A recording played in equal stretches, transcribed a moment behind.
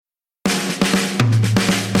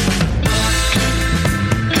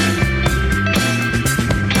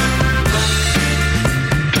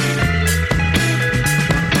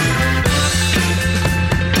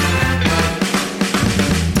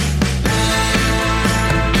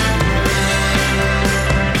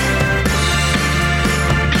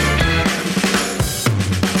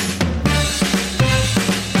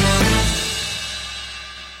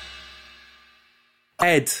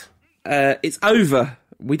Ed, it's over.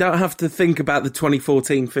 We don't have to think about the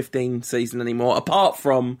 2014-15 season anymore, apart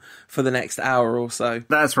from for the next hour or so.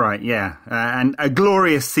 That's right, yeah. And a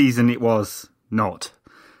glorious season it was not.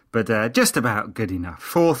 But just about good enough.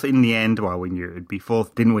 Fourth in the end. Well, we knew it would be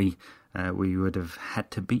fourth, didn't we? We would have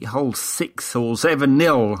had to beat Hull 6 or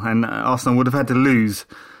 7-0, and Arsenal would have had to lose.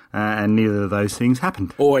 And neither of those things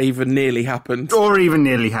happened. Or even nearly happened.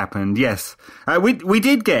 Yes. We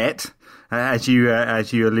did get... as you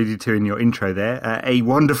alluded to in your intro there, a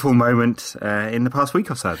wonderful moment in the past week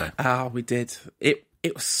or so, though. We did. It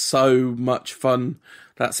was so much fun,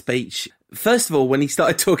 that speech. First of all, when he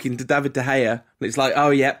started talking to David De Gea, it's like,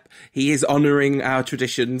 oh, yep, he is honouring our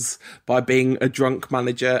traditions by being a drunk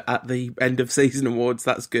manager at the end of season awards.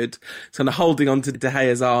 That's good. So kind of holding on to De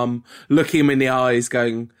Gea's arm, looking him in the eyes,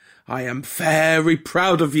 going, I am very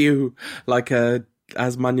proud of you,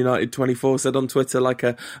 as Man United 24 said on Twitter, like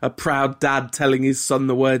a proud dad telling his son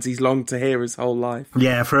the words he's longed to hear his whole life.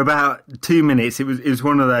 Yeah, for about 2 minutes, it was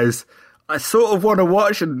one of those, I sort of want to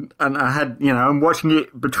watch, and I had, I'm watching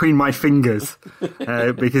it between my fingers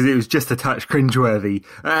because it was just a touch cringeworthy,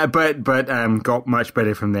 but got much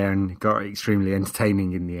better from there and got extremely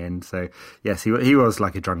entertaining in the end. So yes, he was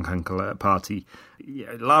like a drunk uncle at a party.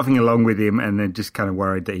 Yeah, laughing along with him and then just kind of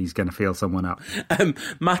worried that he's going to feel someone up.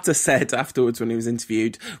 Mata said afterwards when he was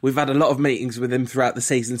interviewed, we've had a lot of meetings with him throughout the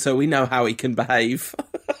season, so we know how he can behave.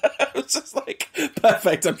 It was just like,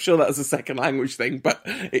 perfect. I'm sure that was a second language thing, but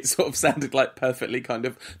it sort of sounded like perfectly kind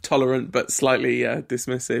of tolerant but slightly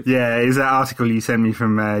dismissive. Yeah, is that article you sent me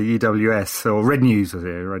from UWS or Red News, was it?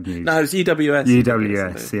 Red News? No, it was UWS.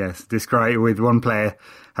 UWS, yes. Describe with one player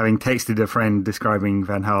having texted a friend describing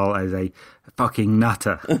Van Gaal as a fucking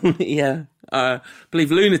nutter. Yeah. I believe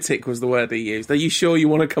lunatic was the word he used. Are you sure you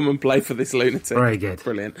want to come and play for this lunatic? Very good.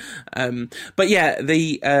 Brilliant. But yeah,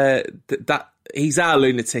 that he's our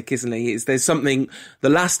lunatic, isn't he? There's something, the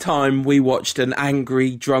last time we watched an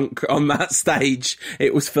angry drunk on that stage,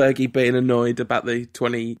 it was Fergie being annoyed about the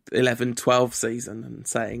 2011-12 season and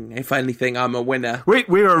saying, if anything, I'm a winner. We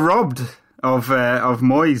were robbed of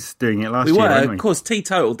Moyes doing it last year, weren't we? Of course,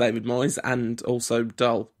 teetotal David Moyes and also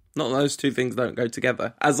dull. Not those two things don't go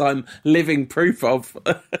together, as I'm living proof of,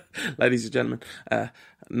 ladies and gentlemen.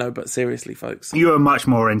 No, but seriously, folks. You were much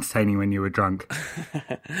more entertaining when you were drunk.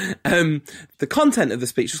 The content of the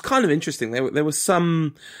speech was kind of interesting. There was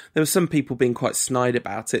some people being quite snide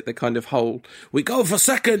about it. The kind of whole, we go for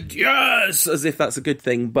second, yes, as if that's a good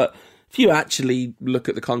thing. But if you actually look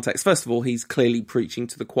at the context, first of all, he's clearly preaching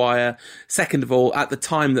to the choir. Second of all, at the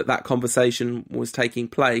time that conversation was taking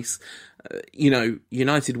place,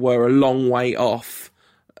 United were a long way off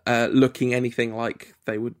looking anything like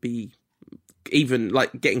they would be. Even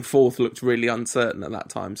like getting fourth looked really uncertain at that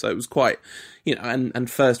time. So it was quite, and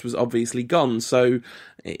first was obviously gone. So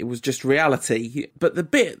it was just reality. But the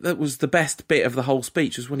bit that was the best bit of the whole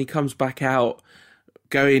speech was when he comes back out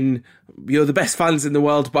going, you're the best fans in the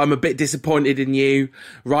world, but I'm a bit disappointed in you.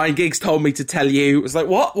 Ryan Giggs told me to tell you. It was like,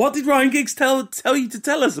 what? What did Ryan Giggs tell you to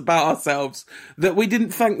tell us about ourselves? That we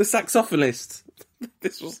didn't thank the saxophonist?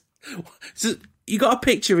 This was... So, you got a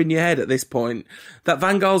picture in your head at this point that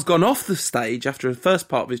Van Gaal's gone off the stage after the first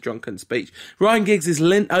part of his drunken speech. Ryan Giggs has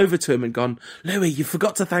leant over to him and gone, Louis, you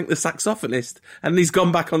forgot to thank the saxophonist. And he's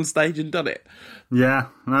gone back on stage and done it. Yeah,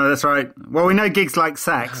 no, that's right. Well, we know Giggs likes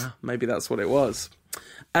sax. Maybe that's what it was.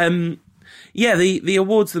 Yeah, the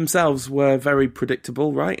awards themselves were very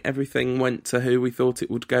predictable, right? Everything went to who we thought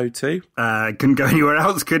it would go to. Couldn't go anywhere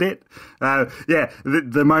else, could it? Yeah,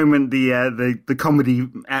 the moment the comedy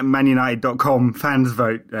at manunited.com fans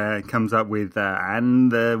vote comes up with,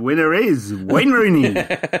 and the winner is Wayne Rooney.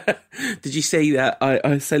 Did you see that?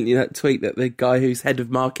 I sent you that tweet that the guy who's head of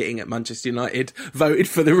marketing at Manchester United voted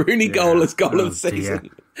for the Rooney goal as goal of the season.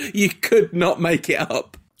 Dear. You could not make it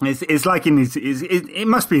up. It's like in his, it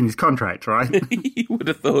must be in his contract, right? You would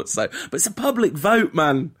have thought so. But it's a public vote,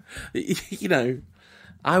 man. I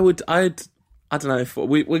don't know if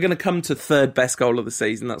we're going to come to third best goal of the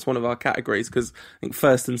season. That's one of our categories because I think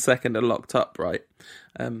first and second are locked up, right?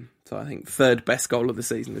 So I think third best goal of the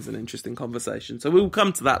season is an interesting conversation. So we'll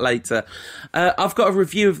come to that later. I've got a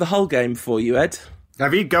review of the whole game for you, Ed.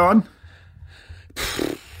 Have you? Go on.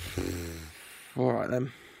 All right,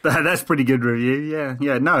 then. That's pretty good review,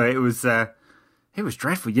 yeah. No, it was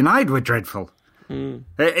dreadful. United were dreadful.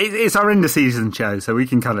 It's our end of season show, so we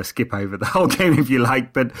can kind of skip over the whole game if you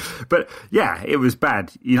like. But yeah, it was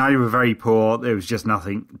bad. United were very poor. There was just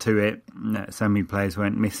nothing to it. So many players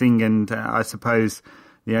went missing, and I suppose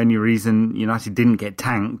the only reason United didn't get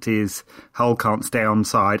tanked is Hull can't stay on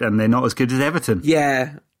side, and they're not as good as Everton.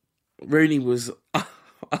 Yeah, Rooney was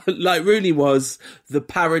Like, Rooney was the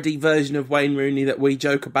parody version of Wayne Rooney that we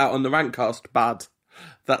joke about on the Rantcast bad.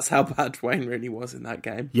 That's how bad Wayne Rooney was in that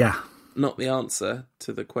game. Yeah. Not the answer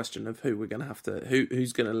to the question of who we're going to have to...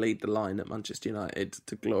 Who's going to lead the line at Manchester United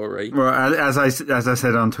to glory. Well, as I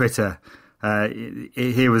said on Twitter,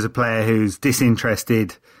 here was a player who's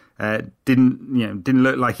disinterested, didn't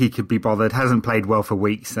look like he could be bothered, hasn't played well for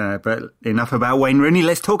weeks, but enough about Wayne Rooney.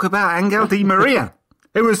 Let's talk about Angel Di Maria,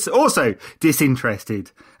 who was also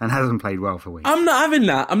disinterested and hasn't played well for weeks. I'm not having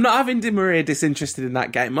that. I'm not having Di Maria disinterested in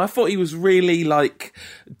that game. I thought he was really,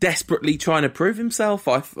 desperately trying to prove himself.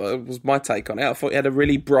 Was my take on it. I thought he had a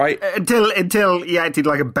really bright... Until he acted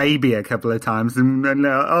like a baby a couple of times and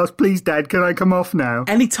asked, please, Dad, can I come off now?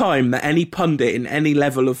 Any time that any pundit in any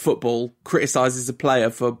level of football criticises a player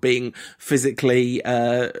for being physically...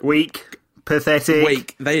 weak...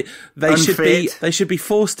 pathetic, they unfit. should be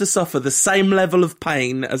forced to suffer the same level of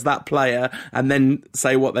pain as that player and then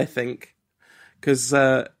say what they think. Because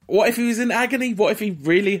what if he was in agony? What if he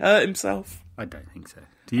really hurt himself? I don't think so.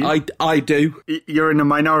 Do you? I do. You're in a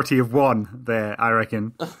minority of one there, I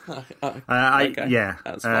reckon. Okay, yeah,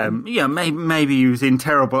 that's fine. maybe he was in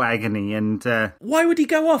terrible agony, and why would he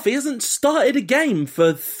go off? He hasn't started a game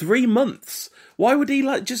for 3 months. Why would he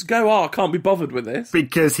just go, I can't be bothered with this?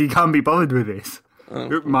 Because he can't be bothered with this.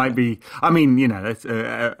 Oh, it might be... I mean, that's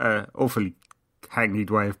an awfully hackneyed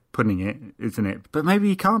way of putting it, isn't it? But maybe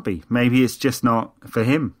he can't be. Maybe it's just not for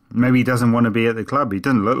him. Maybe he doesn't want to be at the club. He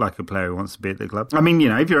doesn't look like a player who wants to be at the club. I mean,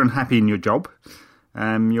 if you're unhappy in your job,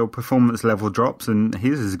 your performance level drops, and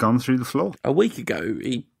his has gone through the floor. A week ago,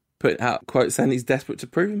 he put out quotes saying he's desperate to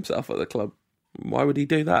prove himself at the club. Why would he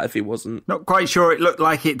do that if he wasn't? Not quite sure it looked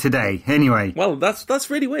like it today. Anyway, well, that's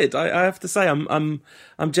really weird. I have to say, I'm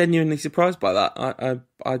genuinely surprised by that.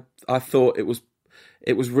 I thought it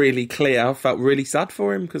was really clear. I felt really sad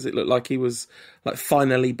for him because it looked like he was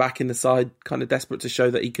finally back in the side, kind of desperate to show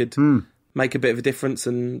that he could make a bit of a difference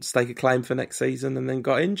and stake a claim for next season, and then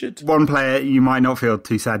got injured. One player you might not feel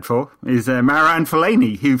too sad for is Marouane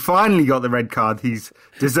Fellaini, who finally got the red card he's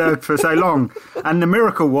deserved for so long. And the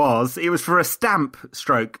miracle was, it was for a stamp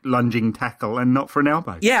stroke lunging tackle and not for an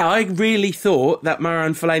elbow. Yeah, I really thought that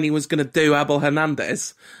Marouane Fellaini was going to do Abel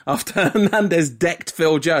Hernandez after Hernandez decked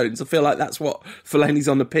Phil Jones. I feel like that's what Fellaini's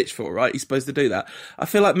on the pitch for, right? He's supposed to do that. I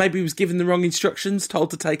feel like maybe he was given the wrong instructions,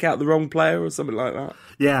 told to take out the wrong player or something like that.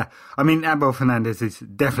 Yeah, I mean, Abel Hernandez is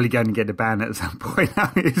definitely going to get a ban at some point.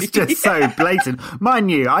 It's just so blatant.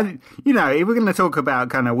 Mind you, if we're going to talk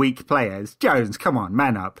about kind of weak players, Jones, come on,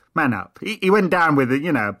 man up. He went down with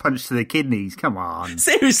a punch to the kidneys. Come on.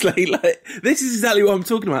 Seriously, this is exactly what I'm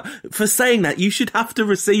talking about. For saying that, you should have to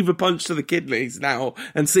receive a punch to the kidneys now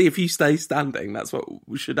and see if you stay standing. That's what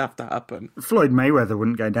should have to happen. Floyd Mayweather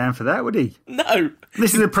wouldn't go down for that, would he? No.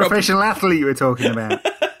 This is a professional athlete we're talking about.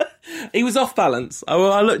 He was off balance.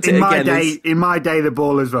 I looked at it again. In my day, the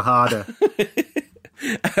ballers were harder.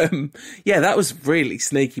 Yeah, that was really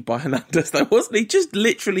sneaky by Hernandez, though, wasn't he? Just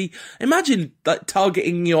literally, imagine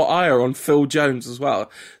targeting your ire on Phil Jones as well.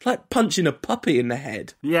 Like punching a puppy in the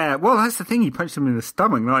head. Yeah, well, that's the thing. He punched him in the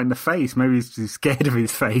stomach, not in the face. Maybe he's too scared of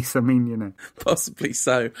his face. I mean, Possibly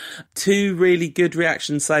so. 2 really good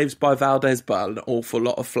reaction saves by Valdez, but an awful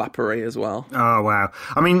lot of flappery as well. Oh, wow.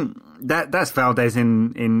 I mean, that's Valdez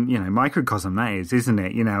in microcosm, that is, isn't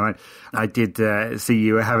it? I did see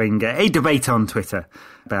you were having a debate on Twitter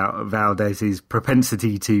about Valdez's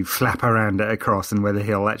propensity to flap around at a cross and whether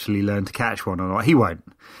he'll actually learn to catch one or not. He won't.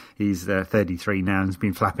 He's 33 now and has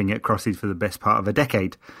been flapping at crosses for the best part of a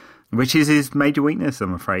decade, which is his major weakness,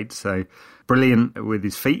 I'm afraid. So brilliant with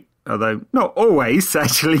his feet. Although not always,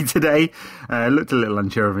 actually, today. Looked a little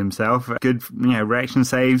unsure of himself. Good, reaction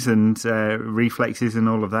saves and reflexes and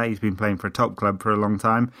all of that. He's been playing for a top club for a long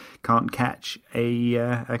time. Can't catch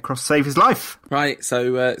a cross save his life. Right,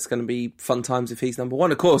 so it's going to be fun times if he's number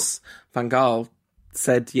one. Of course, Van Gaal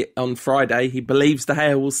said on Friday he believes De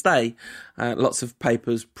Gea will stay. Lots of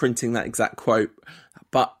papers printing that exact quote.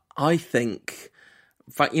 But I think...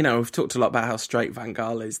 we've talked a lot about how straight Van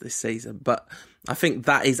Gaal is this season, but I think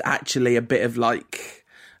that is actually a bit of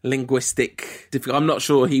linguistic... I'm not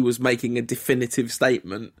sure he was making a definitive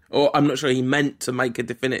statement, or I'm not sure he meant to make a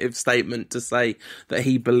definitive statement to say that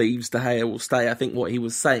he believes De Gea will stay. I think what he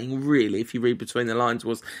was saying, really, if you read between the lines,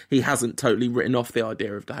 was he hasn't totally written off the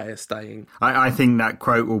idea of De Gea staying. I think that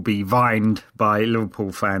quote will be vined by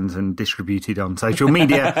Liverpool fans and distributed on social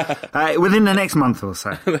media within the next month or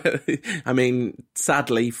so. I mean,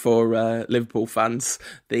 sadly for Liverpool fans,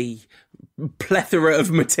 the plethora of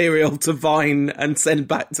material to vine and send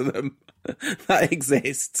back to them that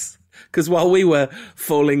exists because while we were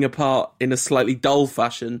falling apart in a slightly dull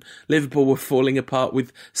fashion, Liverpool were falling apart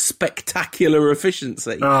with spectacular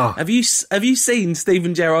efficiency. Oh. Have you seen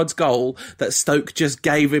Steven Gerrard's goal that Stoke just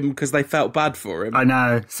gave him because they felt bad for him? I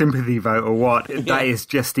know, sympathy vote or what? That is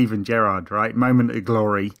just Steven Gerrard, right? Moment of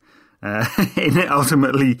glory, in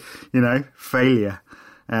ultimately, failure.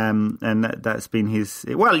 And that's been his.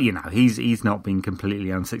 Well, he's not been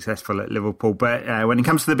completely unsuccessful at Liverpool, but when it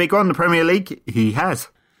comes to the big one, the Premier League, he has.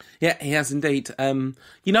 Yeah, he has indeed.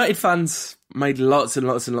 United fans made lots and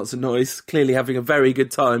lots and lots of noise, clearly having a very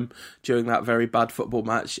good time during that very bad football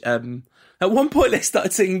match. At one point, they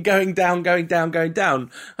started singing "Going Down, Going Down, Going Down."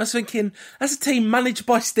 I was thinking, as a team managed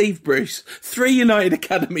by Steve Bruce, 3 United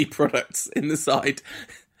Academy products in the side.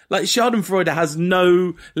 Like, Schadenfreude has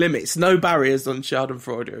no limits, no barriers on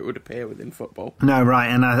Schadenfreude, it would appear, within football. No, right,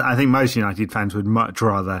 and I think most United fans would much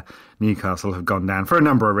rather Newcastle have gone down for a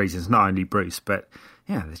number of reasons, not only Bruce, but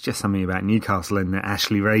yeah, there's just something about Newcastle and the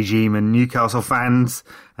Ashley regime and Newcastle fans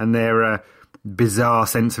and their bizarre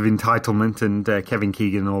sense of entitlement and Kevin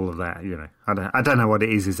Keegan and all of that. I don't know what it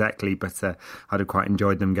is exactly, but I'd have quite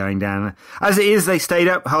enjoyed them going down. As it is, they stayed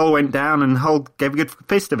up, Hull went down, and Hull gave a good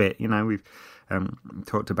fist of it. We've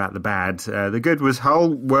talked about the bad. The good was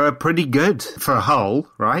Hull were pretty good for Hull,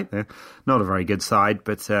 right? They're not a very good side,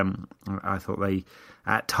 but I thought they,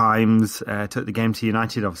 at times, took the game to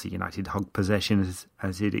United. Obviously, United hogged possession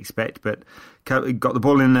as you'd expect, but got the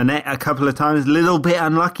ball in the net a couple of times. A little bit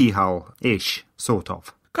unlucky, Hull-ish, sort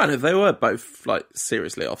of. Kind of. They were both,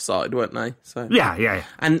 seriously offside, weren't they? So Yeah.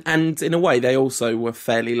 And in a way, they also were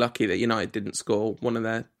fairly lucky that United didn't score one of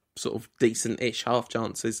their sort of decent-ish half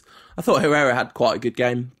chances. I thought Herrera had quite a good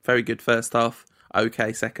game. Very good first half.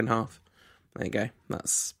 Okay, second half. There you go.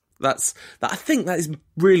 I think that is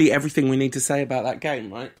really everything we need to say about that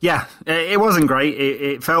game, right? Yeah, it wasn't great.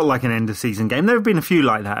 It felt like an end-of-season game. There have been a few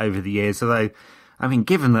like that over the years, although,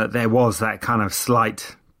 given that there was that kind of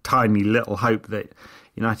slight, tiny little hope that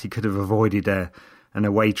United could have avoided an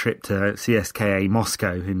away trip to CSKA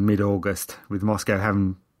Moscow in mid-August, with Moscow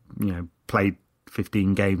having, played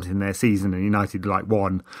 15 games in their season and United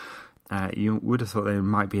won. You would have thought there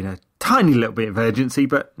might be a tiny little bit of urgency,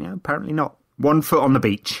 but apparently not. 1 foot on the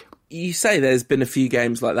beach. You say there's been a few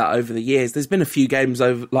games like that over the years. There's been a few games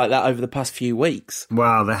like that over the past few weeks.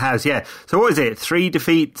 Well, there has, yeah. So what is it? 3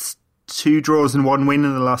 defeats, 2 draws and 1 win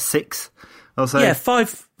in the last 6 or so? Yeah,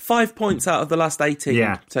 5 points out of the last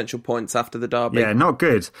 18 potential points after the derby. Yeah, not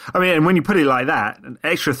good. And when you put it like that, an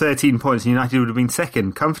extra 13 points, United would have been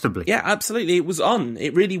second comfortably. Yeah, absolutely. It was on.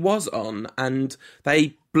 It really was on. And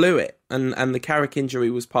they blew it. And the Carrick injury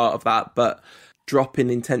was part of that. But drop in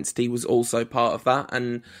intensity was also part of that.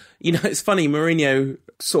 And, it's funny, Mourinho,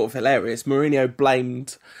 sort of hilarious, Mourinho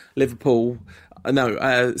blamed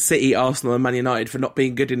City, Arsenal and Man United for not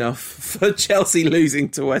being good enough for Chelsea losing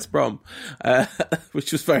to West Brom,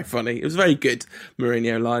 which was very funny. It was a very good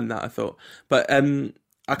Mourinho line, that, I thought. But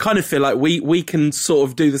I kind of feel like we can sort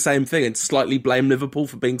of do the same thing and slightly blame Liverpool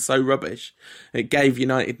for being so rubbish. It gave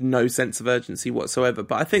United no sense of urgency whatsoever.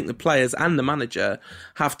 But I think the players and the manager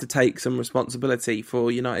have to take some responsibility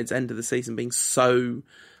for United's end of the season being so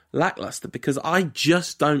lackluster, because I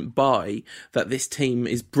just don't buy that this team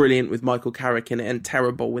is brilliant with Michael Carrick in it and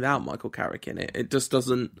terrible without Michael Carrick in it. It just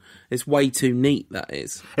doesn't. It's way too neat, that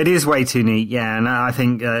is. It is way too neat, yeah, and I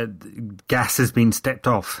think gas has been stepped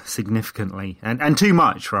off significantly and too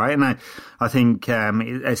much, right? And I think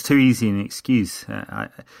it's too easy an excuse.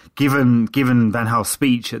 Given Van Gaal's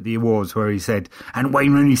speech at the awards where he said, and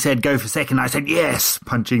Wayne Rooney said, "Go for second," I said, "Yes,"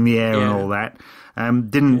 punching the air and all that.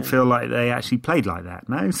 Didn't feel like they actually played like that,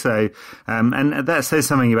 no? So, and that says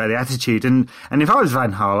something about the attitude. And if I was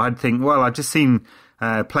Van Gaal, I'd think, well, I've just seen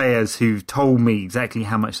players who've told me exactly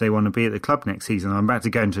how much they want to be at the club next season. I'm about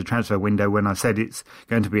to go into a transfer window when I said it's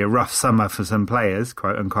going to be a rough summer for some players,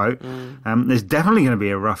 quote unquote. There's definitely going to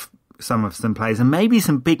be a rough summer for some players, and maybe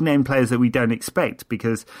some big name players that we don't expect,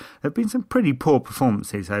 because there have been some pretty poor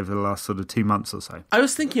performances over the last sort of 2 months or so. I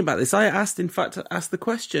was thinking about this. I asked the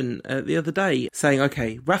question the other day, saying,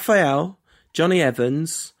 okay, Raphael, Johnny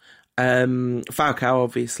Evans, Falcao,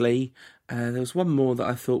 obviously. There was one more that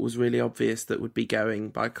I thought was really obvious that would be going,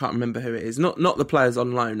 but I can't remember who it is. Not the players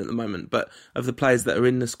on loan at the moment, but of the players that are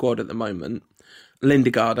in the squad at the moment.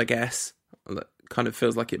 Lindegaard, I guess. kind of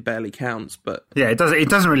feels like it barely counts. But yeah, it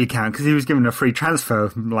doesn't really count because he was given a free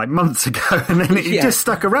transfer like months ago, and then he just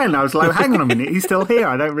stuck around. I was like, hang on a minute, he's still here.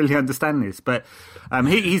 I don't really understand this, but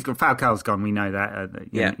he's got Falcao's gone. We know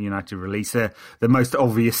that. United release the most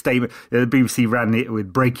obvious statement. The BBC ran it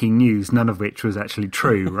with breaking news, none of which was actually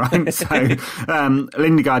true, right? So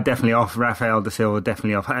Lindegaard definitely off. Rafael da Silva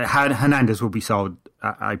definitely off. Hernandez will be sold,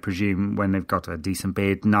 I presume, when they've got a decent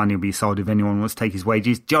bid. Nani will be sold if anyone wants to take his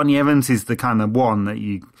wages. Johnny Evans is the kind of one that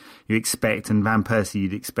you expect, and Van Persie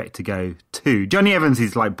you'd expect to go to. Johnny Evans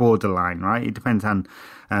is like borderline, right? It depends on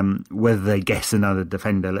whether they guess another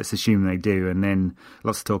defender. Let's assume they do, and then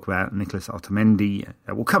lots to talk about. Nicolas Otamendi.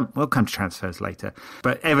 We'll come to transfers later,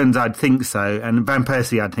 but Evans I'd think so, and Van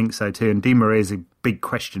Persie I'd think so too, and Di Maria is a big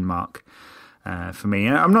question mark for me.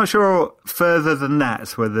 I'm not sure further than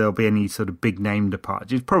that whether there'll be any sort of big name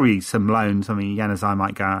departures. Probably some loans. I mean, Januzaj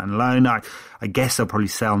might go out on loan. I guess they'll probably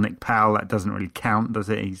sell Nick Powell. That doesn't really count, does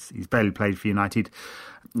it? He's barely played for United.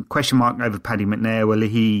 Question mark over Paddy McNair. Will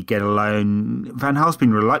he get a loan? Van Gaal's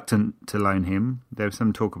been reluctant to loan him. There was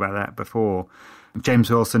some talk about that before. James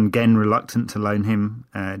Wilson, again, reluctant to loan him.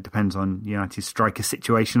 Depends on United's striker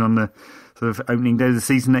situation on the sort of opening day of the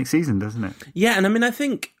season next season, doesn't it? Yeah, and I mean, I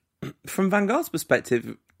think from Van Gaal's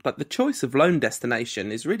perspective, like the choice of loan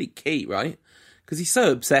destination is really key, right? Because he's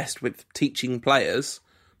so obsessed with teaching players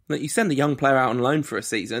that you send a young player out on loan for a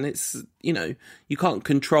season, it's, you can't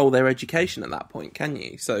control their education at that point, can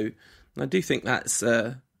you? So I do think that's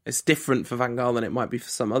it's different for Van Gaal than it might be for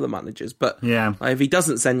some other managers. But yeah, if he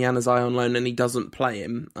doesn't send Januzaj on loan and he doesn't play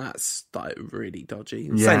him, that's like really dodgy.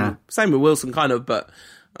 Yeah. Same with Wilson, kind of, but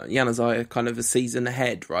Januzaj kind of a season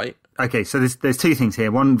ahead, right? Okay, so there's two things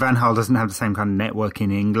here. One, Van Gaal doesn't have the same kind of network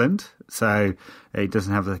in England, so he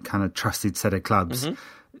doesn't have the kind of trusted set of clubs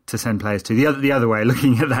to send players to. The other way,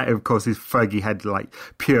 looking at that, of course, is Fergie had like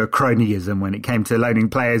pure cronyism when it came to loaning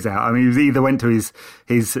players out. I mean, he either went to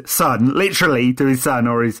his son, literally to his son,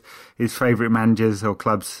 or his favourite managers or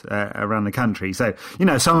clubs around the country. So,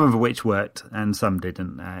 some of which worked and some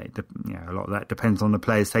didn't. A lot of that depends on the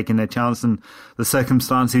players taking their chance and the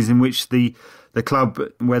circumstances in which the club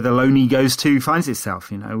where the loanee goes to finds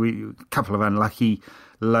itself. A couple of unlucky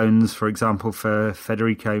loans, for example, for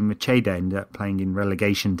Federico Macheda ended up playing in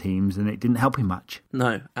relegation teams and it didn't help him much.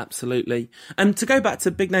 No, absolutely. And to go back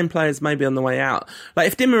to big name players maybe on the way out, like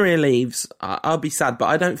if Di Maria leaves, I'll be sad, but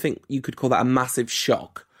I don't think you could call that a massive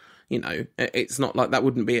shock. It's not like that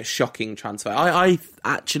wouldn't be a shocking transfer. I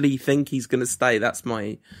actually think he's going to stay. That's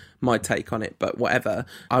my take on it, but whatever.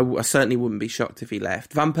 I certainly wouldn't be shocked if he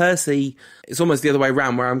left. Van Persie, it's almost the other way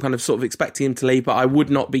around where I'm kind of sort of expecting him to leave, but I would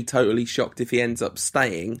not be totally shocked if he ends up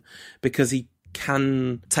staying because he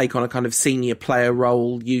can take on a kind of senior player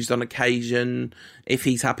role used on occasion if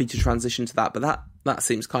he's happy to transition to that. But that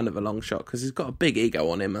seems kind of a long shot because he's got a big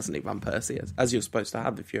ego on him, hasn't he, Van Persie, as you're supposed to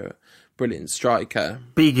have if you're a brilliant striker.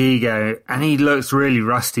 Big ego, and he looks really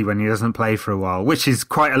rusty when he doesn't play for a while, which is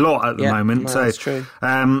quite a lot at the moment. No, so that's true.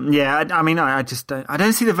 I just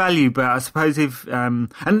don't see the value, but I suppose if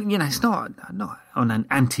it's not on an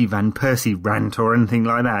anti-Van Persie rant or anything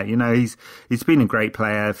like that. He's been a great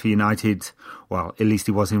player for United. Well, at least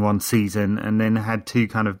he was in one season, and then had two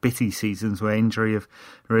kind of bitty seasons where injury have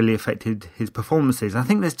really affected his performances. I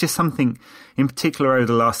think there's just something in particular over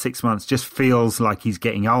the last 6 months just feels like he's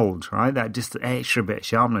getting old, right? That just extra bit of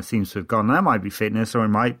sharpness seems to have gone. That might be fitness or it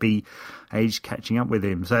might be age catching up with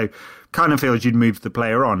him. So kind of feels you'd move the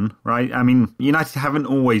player on, right? I mean, United haven't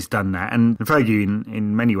always done that, and Fergie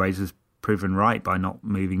in many ways has proven right by not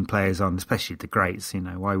moving players on, especially the greats.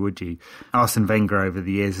 Why would you? Arsene Wenger over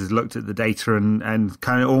the years has looked at the data and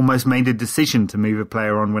kind of almost made a decision to move a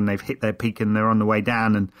player on when they've hit their peak and they're on the way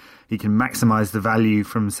down, and he can maximise the value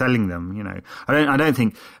from selling them. I don't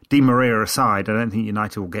think, Di Maria aside, I don't think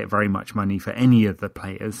United will get very much money for any of the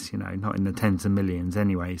players. Not in the tens of millions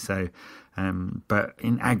anyway. So. But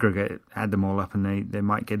in aggregate, add them all up and they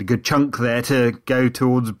might get a good chunk there to go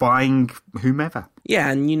towards buying whomever. Yeah,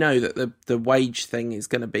 and that the wage thing is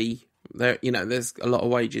going to be there. There's a lot of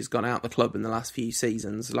wages gone out the club in the last few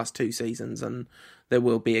seasons, the last 2 seasons, and there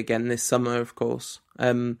will be again this summer, of course.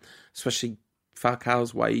 Especially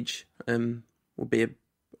Falcao's wage will be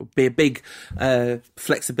a big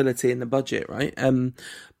flexibility in the budget, right?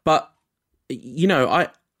 But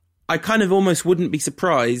I kind of almost wouldn't be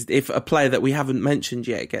surprised if a player that we haven't mentioned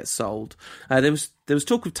yet gets sold. There was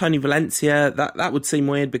talk of Tony Valencia. That would seem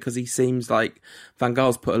weird because he seems like Van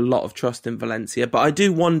Gaal's put a lot of trust in Valencia. But I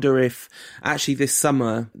do wonder if actually this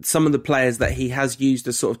summer, some of the players that he has used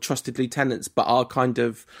as sort of trusted lieutenants but are kind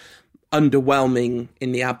of underwhelming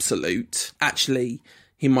in the absolute, actually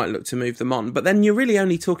he might look to move them on. But then you're really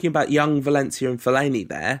only talking about young Valencia and Fellaini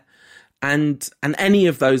there. And any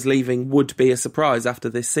of those leaving would be a surprise after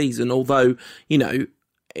this season. Although, you know,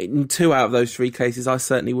 in 2 out of those 3 cases, I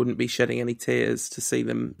certainly wouldn't be shedding any tears to see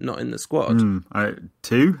them not in the squad.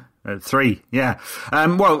 2? 3, yeah.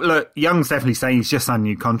 Well, look, Young's definitely saying he's just signed a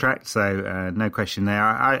new contract, so no question there.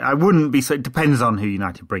 I wouldn't be so. It depends on who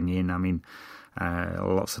United bring in. I mean,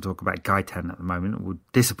 lots of talk about Gaetan at the moment. It would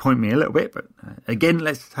disappoint me a little bit, but again,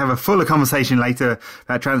 let's have a fuller conversation later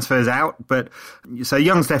about transfers out. But so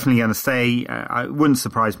Young's definitely going to stay. It wouldn't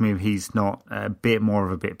surprise me if he's not a bit more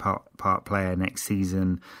of a bit part player next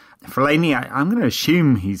season. Fellaini, I'm going to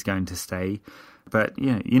assume he's going to stay. But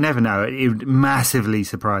you never know. It would massively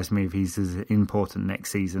surprise me if he's as important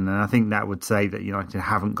next season. And I think that would say that United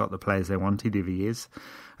haven't got the players they wanted if he is.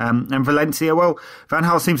 And Valencia, well, Van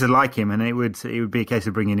Gaal seems to like him, and it would be a case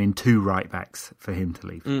of bringing in 2 right backs for him to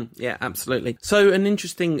leave. Yeah, absolutely. So an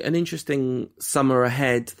interesting summer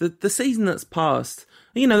ahead. The season that's passed,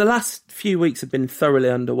 you know, the last few weeks have been thoroughly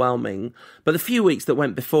underwhelming, but the few weeks that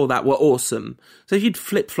went before that were awesome. So if you'd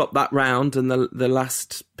flip-flop that round and the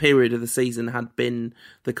last period of the season had been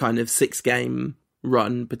the kind of 6-game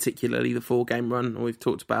run, particularly the 4-game run we've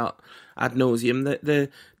talked about ad nauseum, the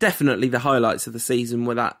definitely the highlights of the season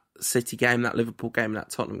were that City game, that Liverpool game,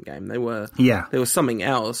 that Tottenham game. They were something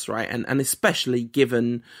else, right? And especially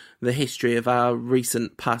given the history of our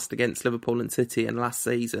recent past against Liverpool and City and last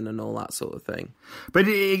season and all that sort of thing. But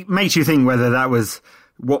it makes you think whether that was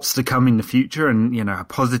what's to come in the future and, you know, a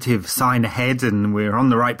positive sign ahead and we're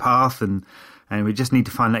on the right path and we just need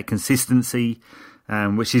to find that consistency,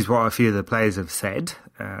 which is what a few of the players have said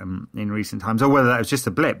in recent times, or whether that was just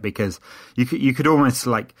a blip, because you could almost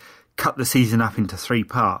like cut the season up into 3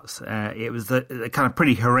 parts. It was the kind of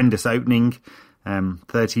pretty horrendous opening,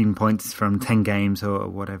 13 points from 10 games or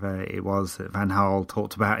whatever it was that Van Gaal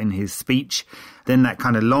talked about in his speech. Then that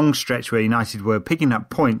kind of long stretch where United were picking up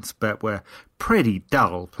points but were pretty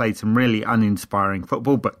dull, played some really uninspiring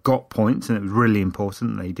football but got points, and it was really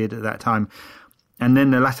important they did at that time. And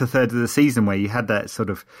then the latter third of the season where you had that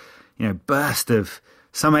sort of, you know, burst of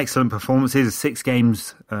some excellent performances, 6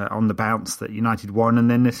 games on the bounce that United won,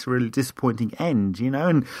 and then this really disappointing end, you know?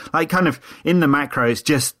 And like kind of in the macro, it's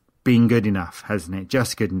just been good enough, hasn't it?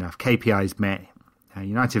 Just good enough. KPIs met.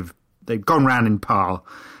 United, they've gone round in par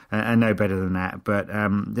and no better than that. But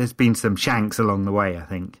there's been some shanks along the way, I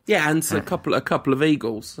think. Yeah, and a couple of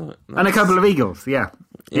eagles. And a couple of eagles, yeah.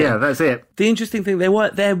 Yeah, that's it. The interesting thing,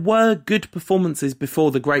 there were good performances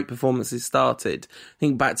before the great performances started.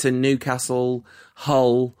 Think back to Newcastle,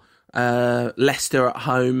 Hull, Leicester at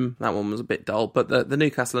home. That one was a bit dull, but the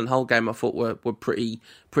Newcastle and Hull game I thought were pretty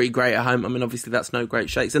great at home. I mean, obviously that's no great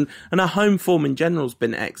shakes, and our home form in general has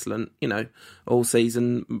been excellent, you know, all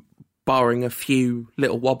season, barring a few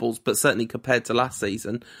little wobbles, but certainly compared to last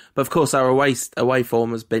season. But of course, our away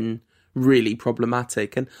form has been really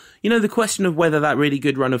problematic. And, you know, the question of whether that really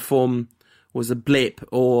good run of form was a blip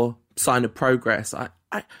or sign of progress, I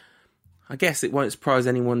guess it won't surprise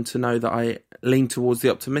anyone to know that I lean towards the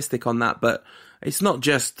optimistic on that, but it's not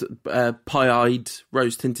just pie-eyed,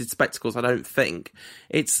 rose-tinted spectacles, I don't think.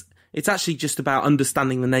 It's actually just about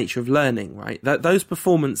understanding the nature of learning, right? Those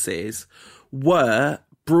performances were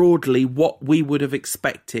broadly what we would have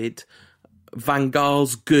expected Van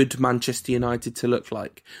Gaal's good Manchester United to look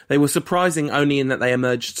like. They were surprising only in that they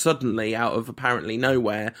emerged suddenly out of apparently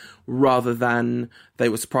nowhere, rather than they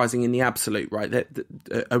were surprising in the absolute, right?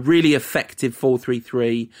 A really effective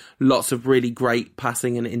 4-3-3, lots of really great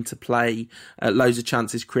passing and interplay, loads of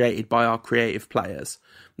chances created by our creative players.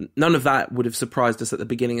 None of that would have surprised us at the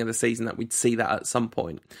beginning of the season that we'd see that at some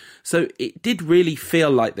point. So it did really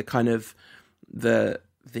feel like the kind of the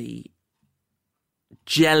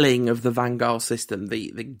gelling of the Van Gaal system,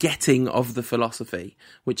 the getting of the philosophy,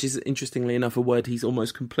 which is, interestingly enough, a word he's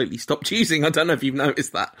almost completely stopped using. I don't know if you've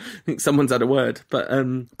noticed that. I think someone's had a word. But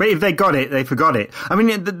if they got it, they forgot it. I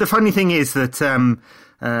mean, the funny thing is that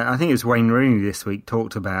I think it was Wayne Rooney this week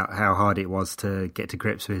talked about how hard it was to get to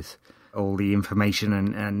grips with all the information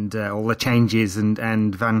and all the changes and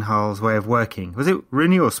Van Gaal's way of working. Was it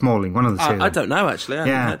Rooney or Smalling? One of the two. I don't know, actually. I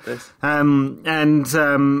haven't heard this.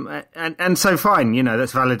 And so fine, you know,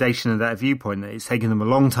 that's validation of that viewpoint, that it's taken them a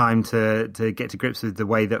long time to get to grips with the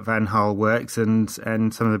way that Van Gaal works, and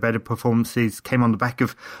some of the better performances came on the back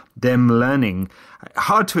of them learning.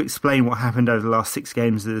 Hard to explain what happened over the last 6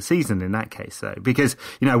 games of the season in that case, though, because,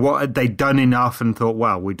 you know, what had they done enough and thought,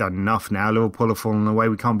 well, we've done enough now, Liverpool have fallen away,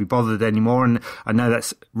 we can't be bothered anymore, and I know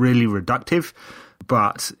that's really reductive,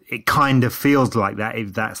 but it kind of feels like that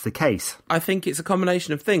if that's the case. I think it's a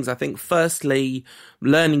combination of things. I think, firstly,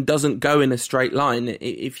 learning doesn't go in a straight line.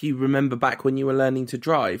 If you remember back when you were learning to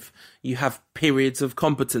drive, you have periods of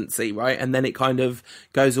competency, right? And then it kind of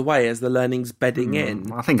goes away as the learning's bedding in.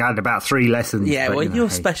 I think I had about 3 lessons. Yeah, but, well, you know, you're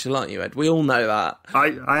special, aren't you, Ed? We all know that.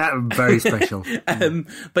 I am very special.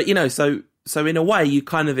 But, you know, so in a way, you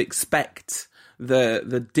kind of expect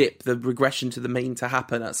the dip, the regression to the mean to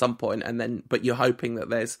happen at some point, and then, but you're hoping that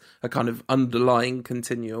there's a kind of underlying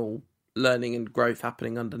continual learning and growth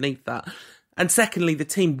happening underneath that. And secondly, the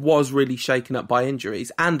team was really shaken up by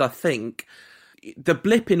injuries, and I think the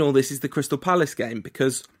blip in all this is the Crystal Palace game,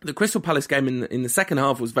 because the Crystal Palace game in the second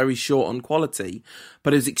half was very short on quality,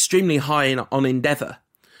 but it was extremely high on endeavour.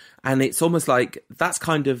 And it's almost like that's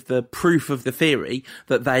kind of the proof of the theory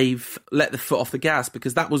that they've let the foot off the gas,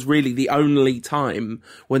 because that was really the only time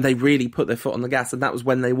when they really put their foot on the gas. And that was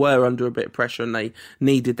when they were under a bit of pressure and they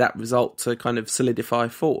needed that result to kind of solidify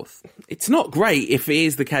fourth. It's not great if it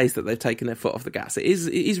is the case that they've taken their foot off the gas. It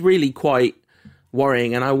is really quite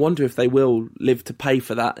worrying. And I wonder if they will live to pay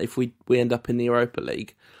for that if we end up in the Europa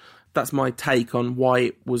League. That's my take on why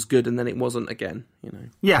it was good and then it wasn't again, you know.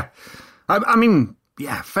 Yeah. I mean,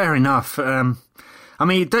 yeah, fair enough. I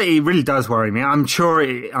mean, it really does worry me. I'm sure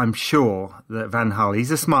that Van Gaal, he's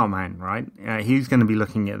a smart man, right? He's going to be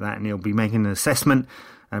looking at that and he'll be making an assessment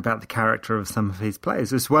about the character of some of his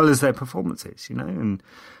players as well as their performances, you know. And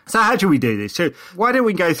so how do we do this? So why don't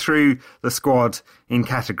we go through the squad in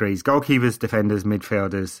categories: goalkeepers, defenders,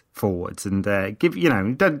 midfielders, forwards, and give, you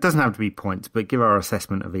know, it doesn't have to be points, but give our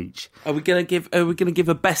assessment of each. Are we going to give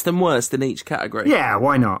a best and worst in each category? Yeah,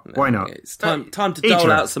 why not? Why not? It's time to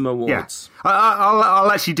dole out some awards. Yeah. I'll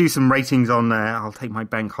actually do some ratings on there. I'll take my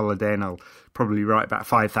bank holiday and I'll probably write about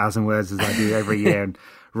 5,000 words as I do every year, and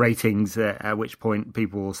ratings at which point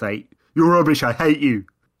people will say, "You're rubbish, I hate you,"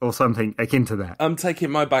 or something akin to that. I'm taking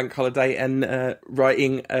my bank holiday and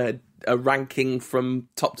writing a ranking from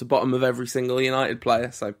top to bottom of every single United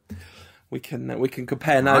player, so we can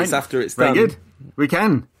compare notes after it's done. Very good. We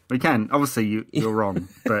can. Obviously, you're wrong,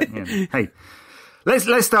 but you know, hey, let's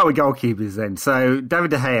start with goalkeepers then. So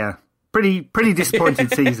David De Gea, pretty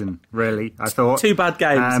disappointed season, really. I thought 2 bad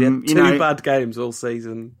games. Two bad games all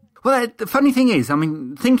season. Well, the funny thing is, I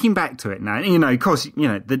mean, thinking back to it now, you know, of course, you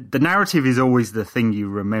know, the narrative is always the thing you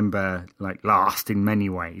remember, like, last in many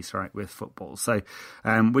ways, right, with football. So,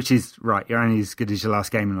 which is, right, you're only as good as your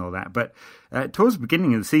last game and all that. But towards the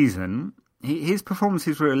beginning of the season, his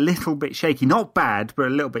performances were a little bit shaky. Not bad, but a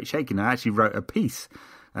little bit shaky. And I actually wrote a piece.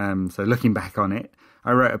 So looking back on it,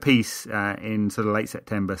 I wrote a piece in sort of late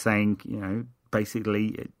September saying, you know,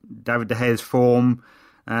 basically David De Gea's form,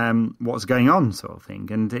 what's going on, sort of thing.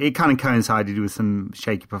 And it kind of coincided with some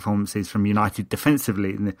shaky performances from United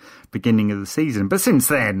defensively in the beginning of the season. But since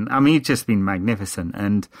then, I mean, it's just been magnificent.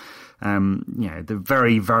 And, you know, the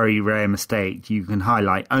very, very rare mistake you can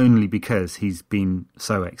highlight only because he's been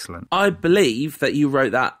so excellent. I believe that you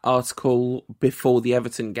wrote that article before the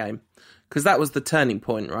Everton game, because that was the turning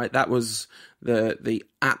point, right? That was the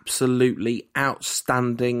absolutely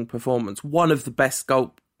outstanding performance. One of the best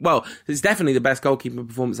Well, it's definitely the best goalkeeping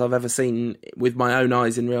performance I've ever seen with my own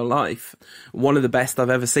eyes in real life. One of the best I've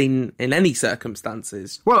ever seen in any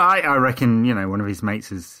circumstances. Well, I reckon, you know, one of his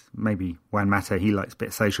mates is maybe Juan Mata. He likes a bit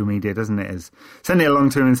of social media, doesn't it? Has sent it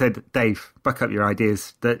along to him and said, "Dave, buck up your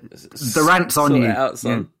ideas. The rant's on you." Out,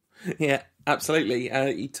 son. Yeah, absolutely.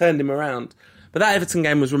 He turned him around. But that Everton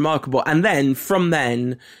game was remarkable. And then, from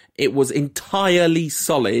then, it was entirely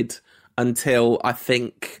solid until, I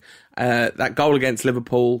think, that goal against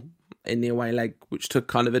Liverpool in the away leg, which took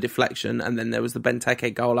kind of a deflection, and then there was the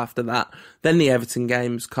Benteke goal after that. Then the Everton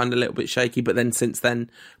game's kind of a little bit shaky, but then since then,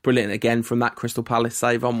 brilliant again from that Crystal Palace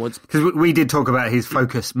save onwards. Because we did talk about his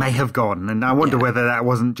focus may have gone, and I wonder whether that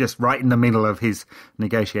wasn't just right in the middle of his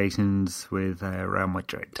negotiations with Real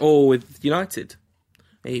Madrid. Or with United,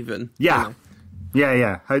 even. Yeah. You know.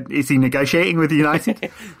 Yeah. Is he negotiating with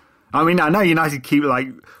United? I mean, I know United keep, like,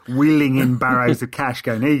 wheeling in barrows of cash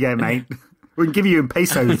going, "Here you go, mate. We can give you in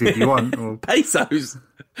pesos if you want." Or... Pesos?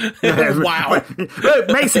 Yeah, wow.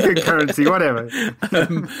 Mexican currency, whatever.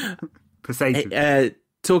 Pesetas.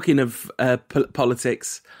 Talking of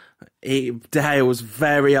politics, De Gea was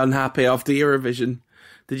very unhappy after Eurovision.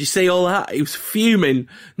 Did you see all that? He was fuming.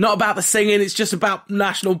 Not about the singing, it's just about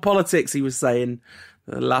national politics, he was saying.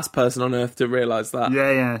 The last person on earth to realise that.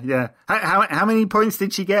 Yeah. How many points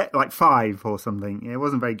did she get? Like 5 or something. Yeah, it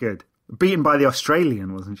wasn't very good. Beaten by the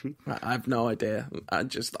Australian, wasn't she? I have no idea. I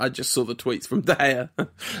just saw the tweets from De Gea.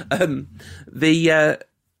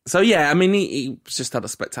 So yeah, I mean, he just had a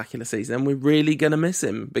spectacular season, and we're really going to miss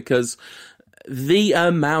him because The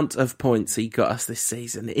amount of points he got us this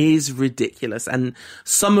season is ridiculous, and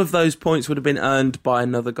some of those points would have been earned by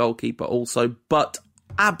another goalkeeper also, but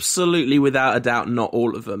absolutely without a doubt not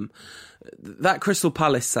all of them. That Crystal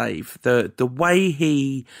Palace save, the way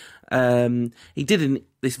he did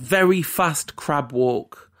this very fast crab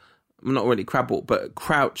walk, not really crab walk, but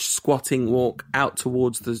crouch squatting walk out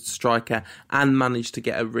towards the striker and managed to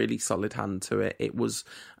get a really solid hand to it. It was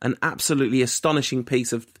an absolutely astonishing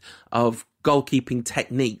piece of goalkeeping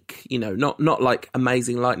technique, not like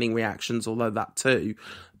amazing lightning reactions, although that too,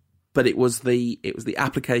 but it was the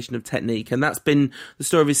application of technique, and that's been the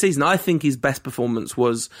story of his season. I think his best performance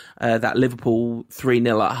was that Liverpool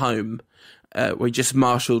 3-0 at home, where he just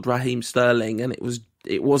marshalled Raheem Sterling, and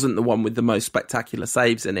it wasn't the one with the most spectacular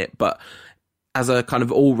saves in it, but as a kind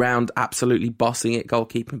of all-round, absolutely bossing it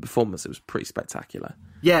goalkeeping performance, it was pretty spectacular.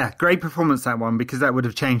 Yeah, great performance, that one, because that would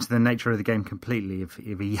have changed the nature of the game completely if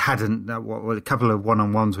he hadn't, a couple of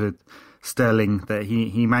one-on-ones with Sterling that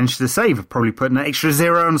he managed to save, probably putting an extra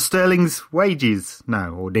zero on Sterling's wages.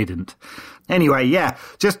 No, or didn't. Anyway, yeah,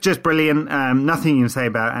 just brilliant. Nothing you can say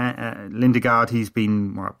about Lindegaard. He's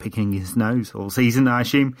been picking his nose all season, I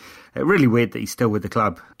assume. Really weird that he's still with the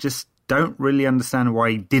club. Just don't really understand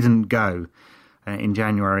why he didn't go in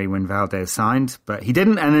January when Valdez signed, but he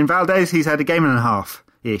didn't. And in Valdez, he's had a game and a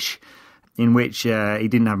half-ish in which he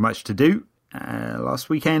didn't have much to do last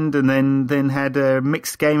weekend, and then had a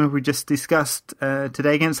mixed game we just discussed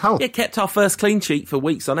today against Hull. It kept our first clean sheet for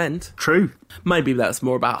weeks on end. True. Maybe that's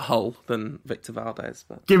more about Hull than Victor Valdez.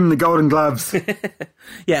 But give him the golden gloves.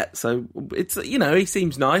 Yeah, so it's he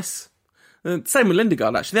seems nice. Same with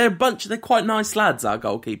Lindegaard, actually. They're quite nice lads, our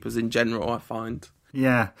goalkeepers in general, I find.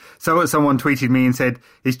 Yeah. So someone tweeted me and said,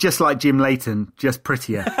 it's just like Jim Leighton, just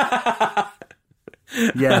prettier.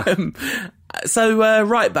 Yeah. So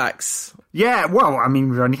right backs. Yeah, well, I mean,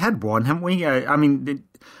 we've only had one, haven't we?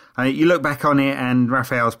 You look back on it and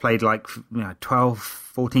Raphael's played 12,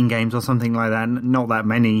 14 games or something like that. Not that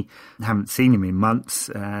many. Haven't seen him in months.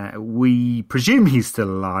 We presume he's still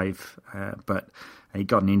alive, but he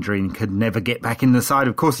got an injury and could never get back in the side.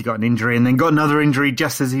 Of course, he got an injury and then got another injury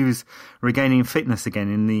just as he was regaining fitness again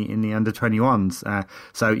in the under-21s.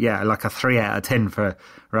 So yeah, like a 3 out of 10 for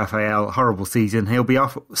Raphael. Horrible season. He'll be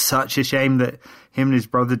off. Such a shame that him and his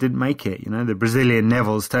brother didn't make it. The Brazilian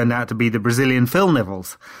Nevilles turned out to be the Brazilian Phil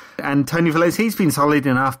Nevilles. And Tony Valencia, he's been solid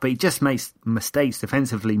enough, but he just makes mistakes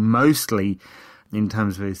defensively, mostly in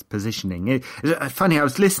terms of his positioning. It's funny, I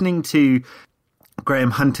was listening to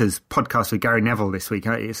Graham Hunter's podcast with Gary Neville this week.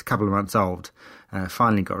 It's a couple of months old.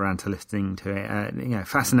 Finally got around to listening to it.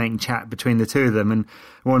 Fascinating chat between the two of them. And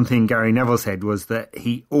one thing Gary Neville said was that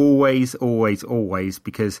he always,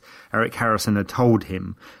 because Eric Harrison had told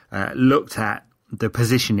him, looked at the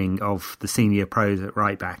positioning of the senior pros at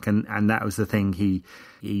right back, and that was the thing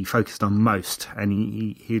he focused on most. And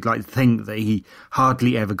he'd like to think that he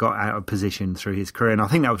hardly ever got out of position through his career. And I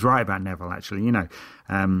think that was right about Neville, actually.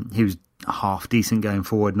 He was half decent going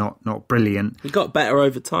forward, not brilliant. He got better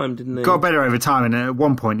over time, didn't he? Got better over time, and at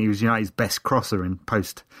one point he was United's best crosser in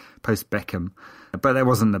post Beckham. But that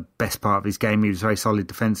wasn't the best part of his game. He was very solid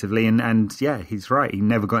defensively, and yeah, he's right. He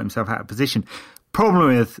never got himself out of position.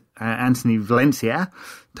 Problem with Tony Valencia,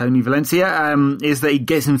 is that he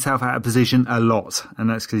gets himself out of position a lot,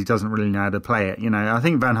 and that's because he doesn't really know how to play it. I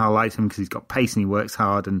think Van Gaal likes him because he's got pace and he works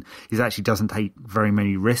hard, and he actually doesn't take very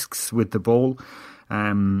many risks with the ball.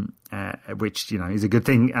 Which is a good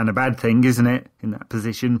thing and a bad thing, isn't it? In that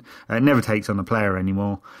position, never takes on a player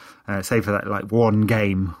anymore, save for that one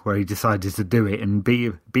game where he decided to do it and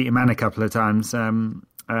beat a man a couple of times.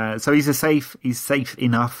 So he's safe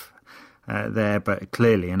enough there, but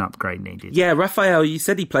clearly an upgrade needed. Yeah, Raphael, you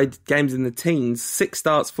said he played games in the teens, 6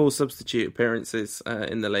 starts, 4 substitute appearances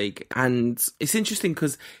in the league, and it's interesting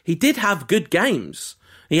because he did have good games.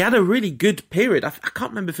 He had a really good period. I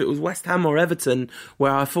can't remember if it was West Ham or Everton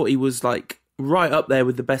where I thought he was right up there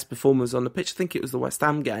with the best performers on the pitch. I think it was the West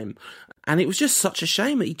Ham game. And it was just such a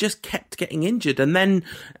shame that he just kept getting injured. And then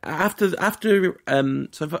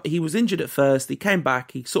so he was injured at first, he came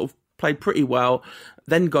back, he sort of played pretty well,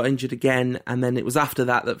 then got injured again, and then it was after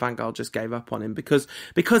that Van Gaal just gave up on him because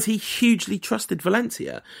he hugely trusted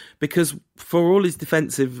Valencia, because for all his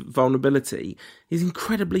defensive vulnerability, he's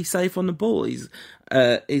incredibly safe on the ball.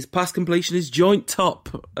 His pass completion is joint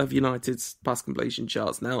top of United's pass completion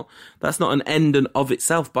charts. Now, that's not an end of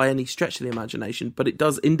itself by any stretch of the imagination, but it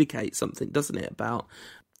does indicate something, doesn't it, about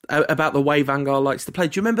about the way Van Gaal likes to play.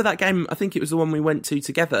 Do you remember that game? I think it was the one we went to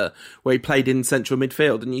together where he played in central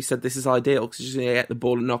midfield, and you said this is ideal because you're just going to get the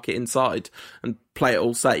ball and knock it inside and play it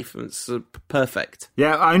all safe. And it's perfect.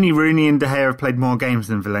 Yeah, only Rooney and De Gea have played more games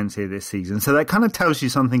than Valencia this season, so that kind of tells you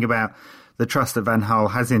something about the trust that Van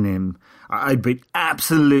Gaal has in him. I'd be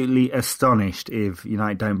absolutely astonished if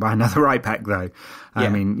United don't buy another right back, though. I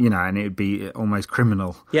mean, and it would be almost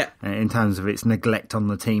criminal in terms of its neglect on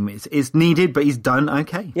the team. It's needed, but he's done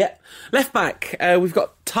okay. Yeah. Left back, we've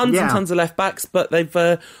got tons and tons of left backs, but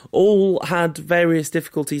they've all had various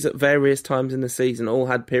difficulties at various times in the season, all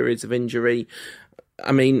had periods of injury.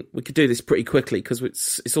 I mean, we could do this pretty quickly because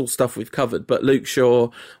it's all stuff we've covered, but Luke Shaw,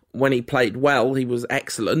 when he played well, he was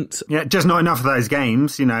excellent. Yeah, just not enough of those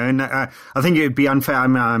games, and I think it would be unfair.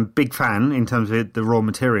 I'm a big fan in terms of the raw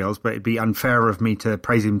materials, but it'd be unfair of me to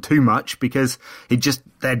praise him too much because there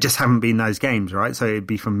just haven't been those games, right? So it'd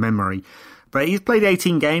be from memory. But he's played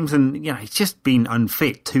 18 games and, he's just been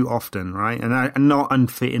unfit too often, right? And not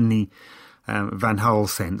unfit in the Van Gaal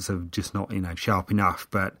sense of just not, sharp enough,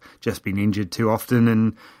 but just been injured too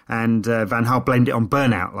often. And Van Gaal blamed it on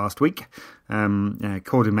burnout last week.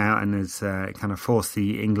 Called him out and has kind of forced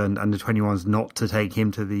the England under-21s not to take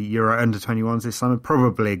him to the Euro under-21s this summer.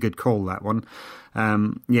 Probably a good call, that one.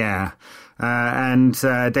 And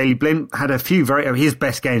Daley Blind had a few his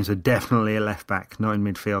best games were definitely a left back, not in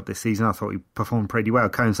midfield this season. I thought he performed pretty well,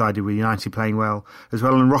 coincided with United playing well as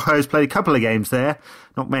well. And Rojo's played a couple of games there,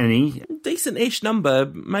 not many. Decent-ish number,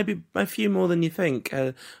 maybe a few more than you think.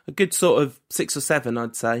 A good sort of 6 or 7,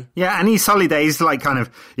 I'd say. Yeah, and he's solid there. He's like kind of,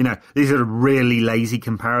 these are a really lazy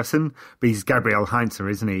comparison, but he's Gabriel Heinze,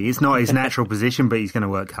 isn't he? It's not his natural position, but he's going to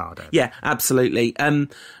work harder. Yeah, absolutely.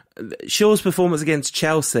 Shaw's performance against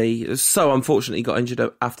Chelsea, so unfortunately he got injured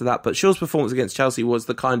after that, but Shaw's performance against Chelsea was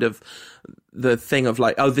the kind of the thing of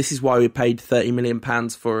like, this is why we paid £30 million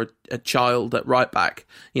for a child at right back,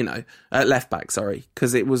 at left back, sorry,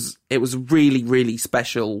 because it was a really, really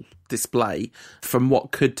special display from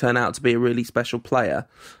what could turn out to be a really special player.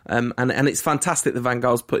 And it's fantastic that Van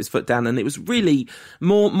Gaal's put his foot down, and it was really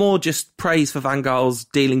more just praise for Van Gaal's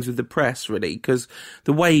dealings with the press, really, because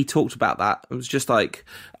the way he talked about that, it was just like,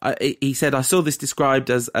 he said, I saw this described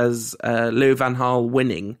as Louis van Gaal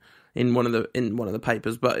winning in one of the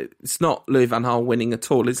papers, but it's not Louis van Gaal winning at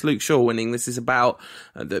all. It's Luke Shaw winning. This is about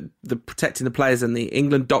the protecting the players, and the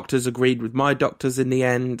England doctors agreed with my doctors in the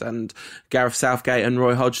end, and Gareth Southgate and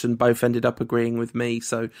Roy Hodgson both ended up agreeing with me.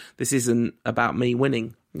 So this isn't about me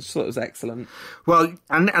winning. I just thought it was excellent. Well,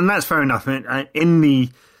 and that's fair enough.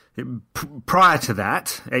 Prior to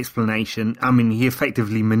that explanation, he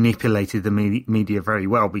effectively manipulated the media very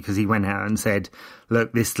well, because he went out and said,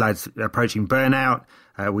 look, this lad's approaching burnout.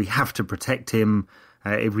 We have to protect him.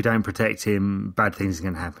 If we don't protect him, bad things are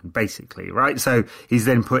going to happen, basically, right? So he's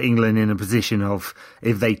then put England in a position of,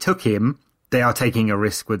 if they took him, they are taking a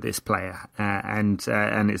risk with this player, and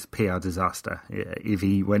it's a PR disaster if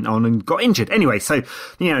he went on and got injured. Anyway, so,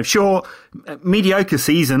 sure, mediocre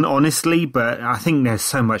season, honestly, but I think there's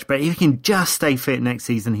so much. But if he can just stay fit next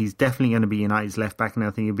season, he's definitely going to be United's left back, and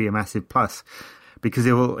I think it'll be a massive plus, because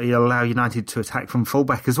he'll allow United to attack from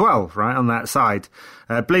fullback as well, right, on that side.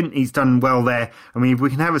 Blint, he's done well there. I mean, if we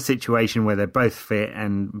can have a situation where they're both fit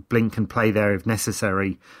and Blint can play there if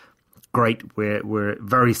necessary, great. We're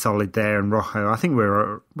very solid there, and Rojo, I think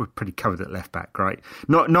we're pretty covered at left back, right?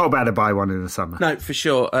 Not about to buy one in the summer. No, for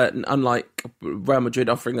sure. Unlike Real Madrid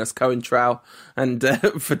offering us Coentrao and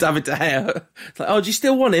for David De Gea, it's like, do you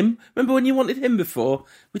still want him? Remember when you wanted him before?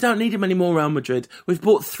 We don't need him anymore, Real Madrid. We've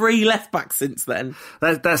bought 3 left backs since then.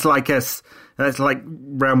 That's like us. That's like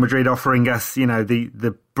Real Madrid offering us,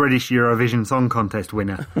 the British Eurovision Song Contest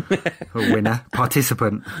winner.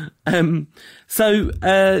 Participant. So,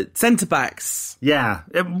 centre-backs. Yeah,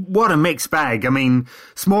 what a mixed bag. I mean,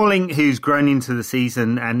 Smalling, who's grown into the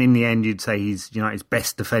season, and in the end you'd say he's United's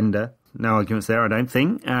best defender. No arguments there, I don't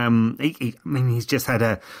think. He's just had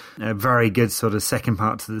a very good sort of second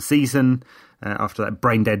part to the season. After that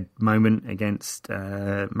brain-dead moment against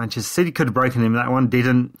Manchester City. Could have broken him, that one,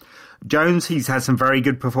 didn't. Jones, he's had some very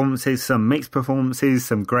good performances, some mixed performances,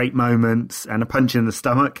 some great moments, and a punch in the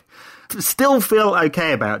stomach. Still feel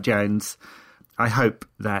okay about Jones. I hope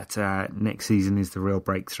that next season is the real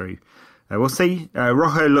breakthrough. We'll see.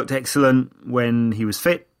 Rojo looked excellent when he was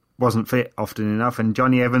fit, wasn't fit often enough, and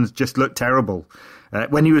Johnny Evans just looked terrible.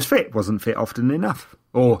 When he was fit, wasn't fit often enough.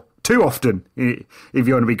 Or too often, if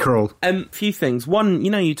you want to be cruel. Few things. One,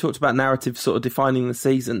 you talked about narrative sort of defining the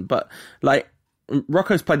season, but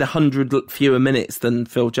Rocco's played 100 fewer minutes than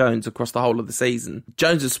Phil Jones across the whole of the season.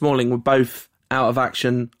 Jones and Smalling were both out of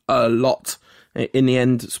action a lot. In the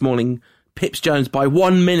end, Smalling pips Jones by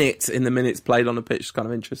 1 minute in the minutes played on a pitch. Is kind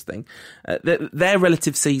of interesting. Their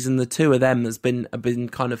relative season, the two of them, have been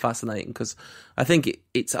kind of fascinating, because I think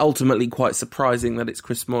it's ultimately quite surprising that it's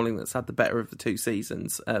Chris Smalling that's had the better of the two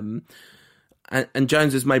seasons. And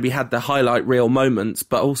Jones has maybe had the highlight reel moments,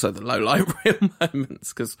 but also the low light reel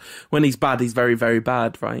moments, because when he's bad, he's very, very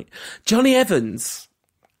bad, right? Jonny Evans.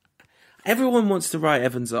 Everyone wants to write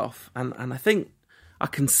Evans off, and I think I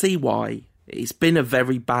can see why. It's been a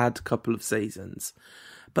very bad couple of seasons.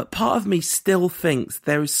 But part of me still thinks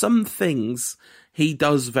there are some things he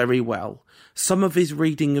does very well. Some of his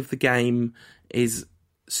reading of the game is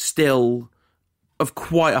still of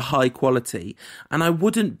quite a high quality, and I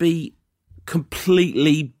wouldn't be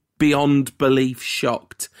completely beyond belief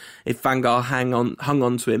shocked if Van Gaal hung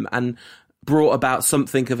on to him and brought about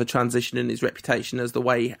something of a transition in his reputation as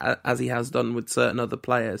he has done with certain other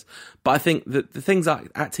players. But I think that the things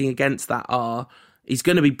acting against that are, he's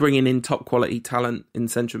going to be bringing in top quality talent in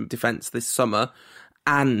central defence this summer,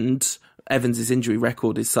 and Evans' injury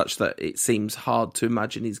record is such that it seems hard to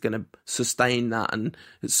imagine he's going to sustain that and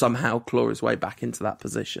somehow claw his way back into that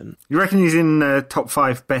position. You reckon he's in top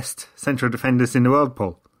 5 best central defenders in the world,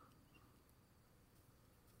 Paul?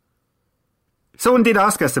 Someone did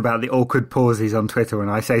ask us about the awkward pauses on Twitter when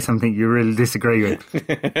I say something you really disagree with.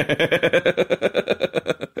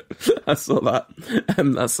 I saw that.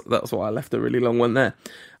 That's why I left a really long one there.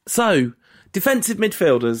 So, defensive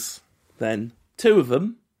midfielders, then. 2 of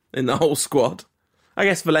them in the whole squad. I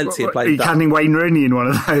guess Valencia played that. Counting Wayne Rooney in one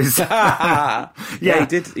of those. Yeah,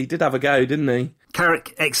 he did have a go, didn't he?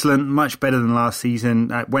 Carrick, excellent, much better than last season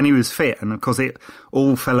when he was fit. And of course, it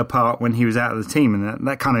all fell apart when he was out of the team. And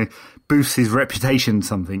that kind of boosts his reputation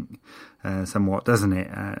somewhat, doesn't it?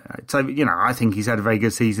 So, I think he's had a very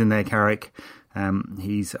good season there, Carrick.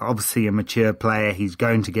 He's obviously a mature player. He's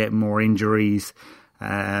going to get more injuries.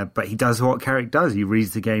 But he does what Carrick does. He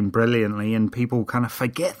reads the game brilliantly, and people kind of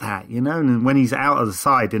forget that, And when he's out of the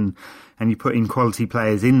side and you put in quality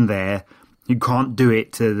players in there, you can't do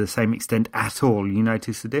it to the same extent at all. You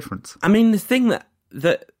notice the difference. I mean, the thing that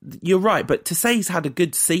you're right, but to say he's had a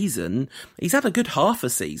good season, he's had a good half a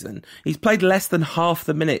season. He's played less than half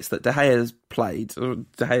the minutes that De Gea's played. De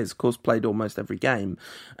Gea's, of course, played almost every game.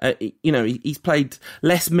 He's played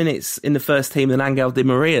less minutes in the first team than Angel Di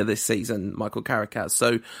Maria this season, Michael Carrick has.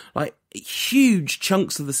 So, huge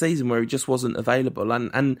chunks of the season where he just wasn't available.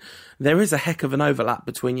 And there is a heck of an overlap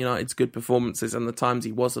between United's good performances and the times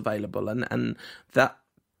he was available. And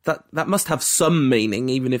that must have some meaning,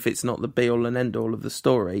 even if it's not the be all and end all of the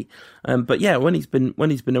story. But yeah, when he's been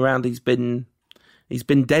around, he's been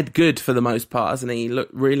dead good for the most part, hasn't he? He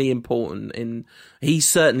looked really important. He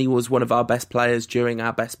certainly was one of our best players during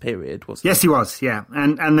our best period, wasn't he? Yes, he was. Yeah,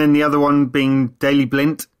 and then the other one being Daley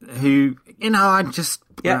Blind, who I just.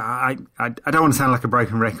 Yeah. I don't want to sound like a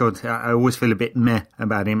broken record. I always feel a bit meh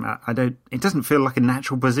about him. It doesn't feel like a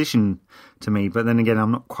natural position to me, but then again,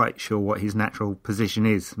 I'm not quite sure what his natural position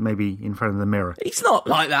is. Maybe in front of the mirror. He's not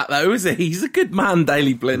like that though, is he? He's a good man,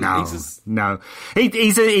 Daley Blind. No.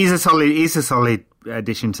 He's a solid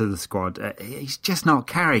addition to the squad. He's just not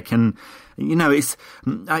Carrick, and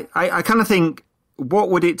I kind of think,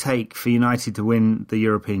 what would it take for United to win the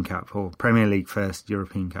European Cup, or Premier League first,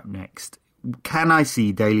 European Cup next? Can I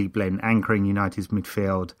see Daley Blind anchoring United's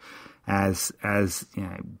midfield as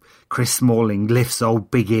Chris Smalling lifts old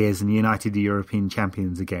big ears and United are European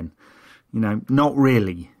champions again? Not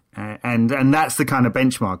really. And that's the kind of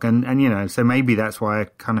benchmark. And so maybe that's why I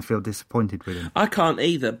kind of feel disappointed with him. I can't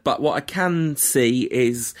either, but what I can see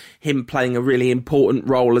is him playing a really important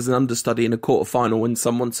role as an understudy in a quarter-final when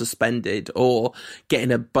someone's suspended, or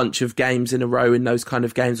getting a bunch of games in a row in those kind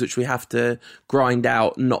of games which we have to grind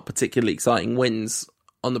out, not particularly exciting wins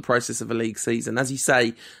on the process of a league season. As you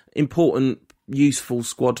say, important, useful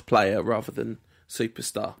squad player rather than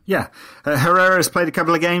superstar. Yeah. Herrera's played a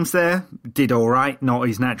couple of games there. Did all right. Not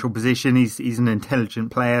his natural position. He's an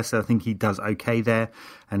intelligent player, so I think he does okay there.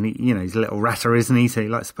 And, he's a little ratter, isn't he? So he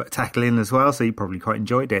likes to put a tackle in as well, so he probably quite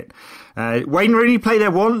enjoyed it. Wayne Rooney played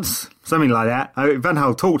there once, something like that. Van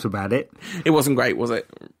Gaal talked about it. It wasn't great, was it?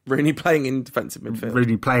 Rooney playing in defensive midfield.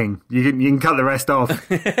 Rooney playing. You can cut the rest off.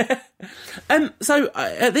 So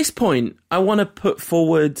at this point, I want to put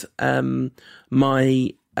forward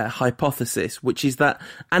my hypothesis, which is that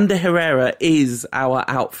Ander Herrera is our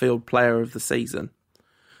outfield player of the season.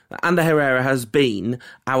 Ander Herrera has been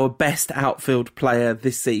our best outfield player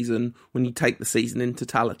this season when you take the season in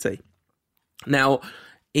totality. Now,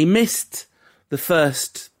 he missed the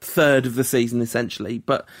first third of the season essentially,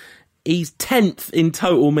 but he's 10th in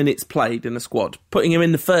total minutes played in the squad, putting him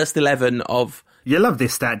in the first 11 of You love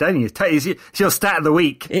this stat, don't you? It's your stat of the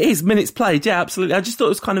week. It is minutes played, yeah, absolutely. I just thought it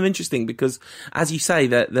was kind of interesting because, as you say,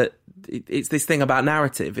 that it's this thing about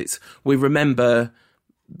narrative. We remember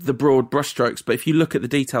the broad brushstrokes, but if you look at the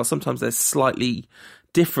details, sometimes they're slightly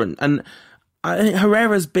different. And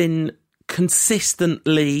Herrera's been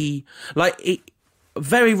consistently,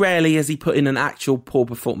 very rarely has he put in an actual poor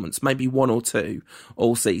performance, maybe one or two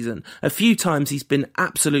all season. A few times he's been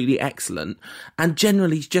absolutely excellent, and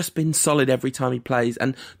generally he's just been solid every time he plays.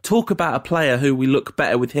 And talk about a player who we look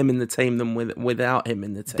better with him in the team than without him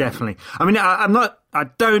in the team. Definitely. I mean, I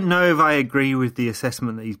don't know if I agree with the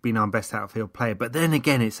assessment that he's been our best outfield player, but then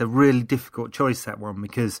again, it's a really difficult choice, that one,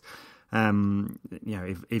 because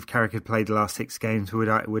if Carrick had played the last 6 games, would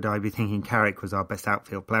I be thinking Carrick was our best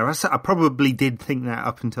outfield player? I probably did think that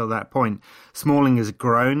up until that point. Smalling has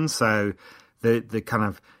grown, so the kind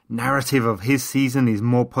of narrative of his season is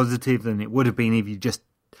more positive than it would have been if you just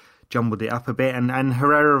jumbled it up a bit. And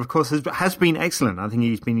Herrera, of course, has been excellent. I think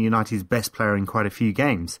he's been United's best player in quite a few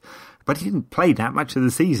games. But he didn't play that much of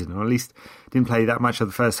the season, or at least didn't play that much of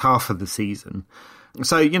the first half of the season.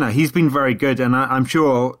 So, he's been very good, and I'm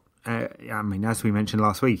sure... as we mentioned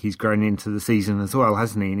last week, he's grown into the season as well,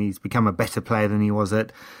 hasn't he? And he's become a better player than he was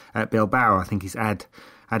at Bilbao. I think he's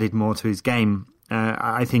added more to his game.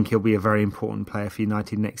 I think he'll be a very important player for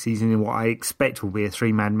United next season in what I expect will be a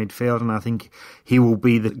 3-man midfield. And I think he will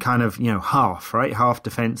be the kind of, half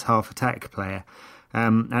defence, half attack player.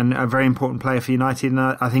 And a very important player for United, and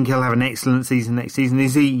I think he'll have an excellent season next season.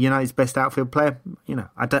 Is he United's best outfield player?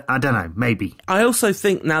 I don't know, maybe. I also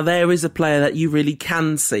think now there is a player that you really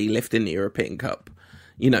can see lifting the European Cup.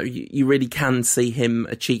 You really can see him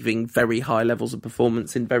achieving very high levels of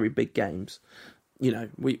performance in very big games.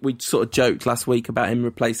 We sort of joked last week about him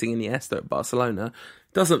replacing Iniesta at Barcelona.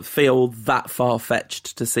 Doesn't feel that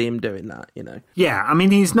far-fetched to see him doing that, Yeah, I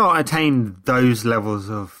mean, he's not attained those levels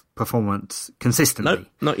of performance consistently. No,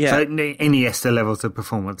 not yet. So Iniesta levels of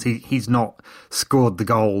performance, he's not scored the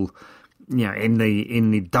goal, in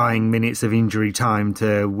the dying minutes of injury time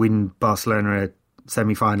to win Barcelona a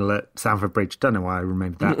semi-final at Stamford Bridge. Don't know why I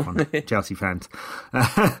remembered that one, Chelsea fans.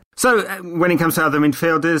 So when it comes to other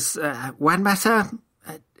midfielders, Juan Mata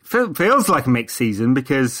feels like a mixed season,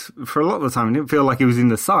 because for a lot of the time it didn't feel like he was in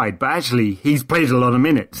the side, but actually he's played a lot of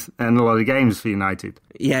minutes and a lot of games for United.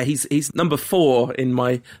 Yeah, he's number 4 in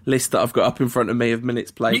my list that I've got up in front of me of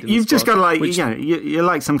minutes played. You've just got you're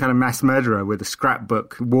like some kind of mass murderer with a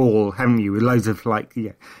scrapbook wall, haven't you? With loads of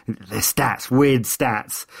the stats, weird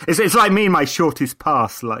stats. It's like me and my shortest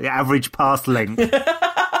pass, like average pass length.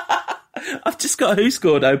 I've just got Who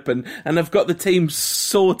Scored open, and I've got the team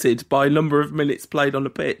sorted by number of minutes played on the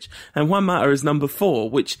pitch. And Juan Mata is number 4,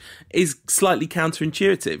 which is slightly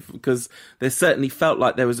counterintuitive, because there certainly felt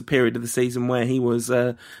like there was a period of the season where he was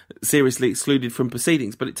seriously excluded from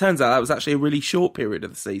proceedings. But it turns out that was actually a really short period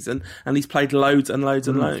of the season, and he's played loads and loads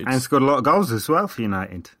and loads. And scored a lot of goals as well for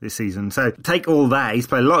United this season. So take all that. He's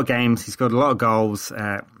played a lot of games, he's scored a lot of goals.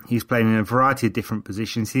 He's played in a variety of different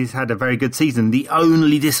positions. He's had a very good season. The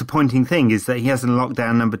only disappointing thing is that he hasn't locked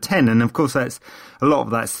down number 10. And of course, a lot of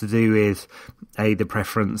that's to do with the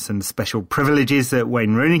preference and special privileges that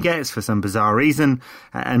Wayne Rooney gets for some bizarre reason,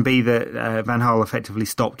 and B, that Van Gaal effectively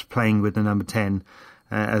stopped playing with the number 10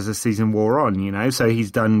 as the season wore on, So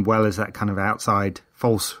he's done well as that kind of outside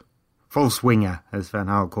false winger, as Van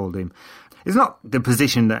Gaal called him. It's not the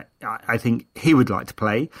position that I think he would like to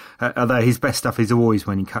play, although his best stuff is always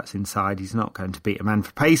when he cuts inside. He's not going to beat a man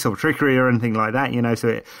for pace or trickery or anything like that,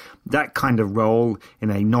 so that kind of role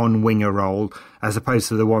in a non-winger role, as opposed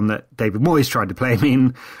to the one that David Moyes tried to play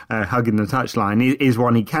him in, hugging the touchline, is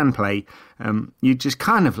one he can play. You just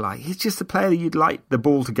kind of he's just a player you'd like the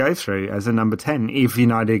ball to go through as a number 10, if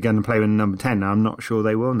United are going to play with a number 10. I'm not sure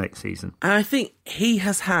they will next season. And I think he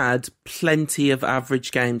has had plenty of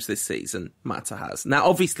average games this season, Mata has. Now,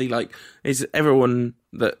 obviously, is everyone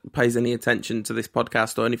that pays any attention to this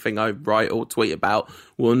podcast or anything I write or tweet about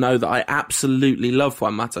will know that I absolutely love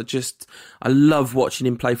Juan Mata. I love watching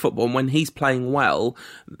him play football, and when he's playing well,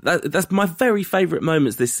 that's my very favourite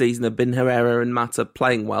moments this season have been Herrera and Mata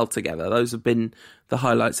playing well together. Those have been the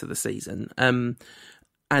highlights of the season.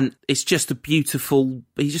 And it's just he's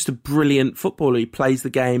just a brilliant footballer. He plays the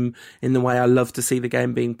game in the way I love to see the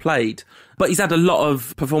game being played. But he's had a lot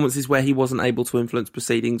of performances where he wasn't able to influence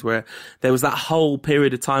proceedings, where there was that whole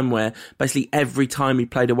period of time where basically every time he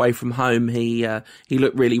played away from home, he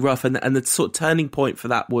looked really rough. And the sort of turning point for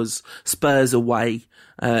that was Spurs away.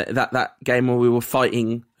 That game where we were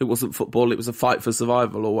fighting, it wasn't football, it was a fight for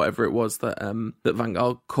survival or whatever it was that Van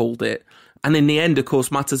Gaal called it. And in the end, of course,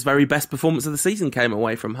 Mata's very best performance of the season came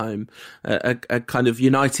away from home. A kind of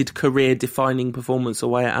United career-defining performance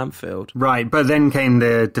away at Anfield. Right, but then came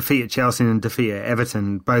the defeat at Chelsea and defeat at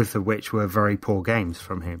Everton, both of which were very poor games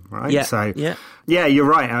from him, right? Yeah, so, yeah, you're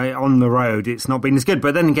right. On the road, it's not been as good.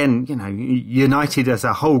 But then again, United as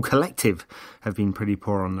a whole collective have been pretty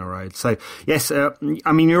poor on the road. So, yes,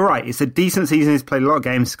 I mean, you're right. It's a decent season. He's played a lot of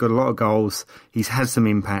games, he's got a lot of goals. He's had some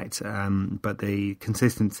impact, but the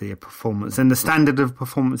consistency of performance and the standard of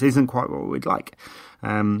performance isn't quite what we'd like.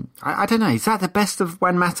 I don't know. Is that the best of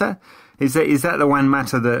Juan Mata? Is that the Juan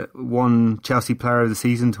Mata that won Chelsea Player of the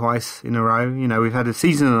Season twice in a row? We've had a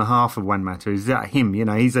season and a half of Juan Mata. Is that him?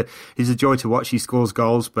 He's a joy to watch. He scores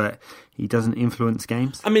goals, but he doesn't influence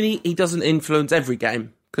games. I mean, he doesn't influence every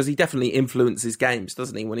game, because he definitely influences games,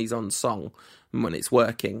 doesn't he? When he's on song and when it's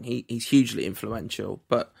working, he's hugely influential.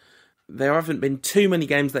 But there haven't been too many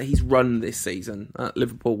games that he's run this season,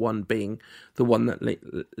 Liverpool one being the one that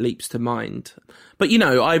leaps to mind. But,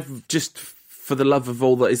 I've just, for the love of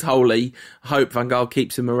all that is holy, hope Van Gaal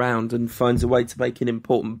keeps him around and finds a way to make an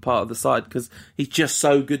important part of the side, because he's just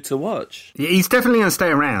so good to watch. He's definitely going to stay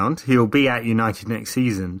around. He'll be at United next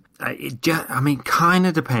season. Kind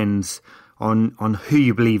of depends on who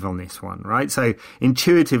you believe on this one, right? So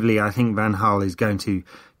intuitively, I think Van Gaal is going to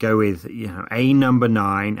go with a number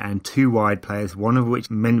 9 and 2 wide players, one of which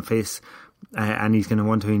Memphis, and he's going to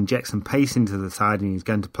want to inject some pace into the side, and he's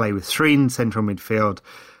going to play with 3 in central midfield,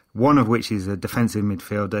 one of which is a defensive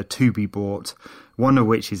midfielder to be bought, one of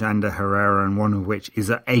which is Ander Herrera, and one of which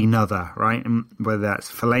is another, right? And whether that's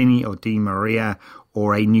Fellaini or Di Maria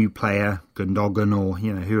or a new player, Gundogan, or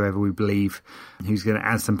whoever we believe, who's going to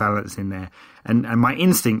add some balance in there. And my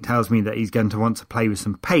instinct tells me that he's going to want to play with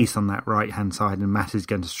some pace on that right-hand side, and Matt is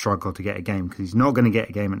going to struggle to get a game, because he's not going to get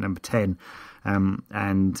a game at number 10. If Van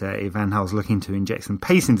Gaal's looking to inject some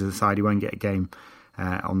pace into the side, he won't get a game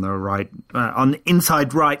on the right, on the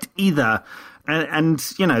inside right either. And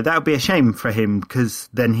that would be a shame for him, because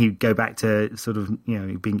then he'd go back to sort of,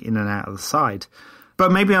 being in and out of the side.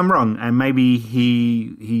 But maybe I'm wrong, and maybe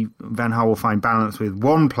Van Gaal will find balance with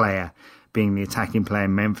one player being the attacking player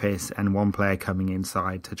in Memphis and one player coming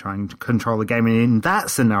inside to try and control the game. And in that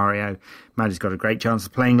scenario, Maddie's got a great chance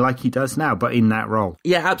of playing like he does now, but in that role.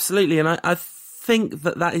 Yeah, absolutely. And I think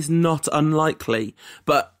that is not unlikely.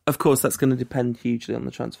 But, of course, that's going to depend hugely on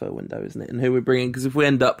the transfer window, isn't it? And who we're bringing. Because if we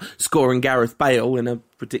end up scoring Gareth Bale in a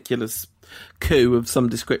ridiculous coup of some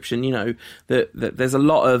description, that there's a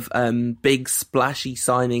lot of big splashy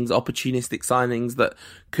signings, opportunistic signings that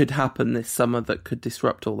could happen this summer that could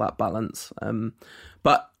disrupt all that balance.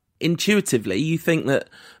 But intuitively, you think that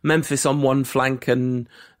Memphis on one flank and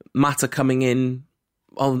Mata coming in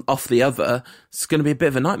off the other, it's going to be a bit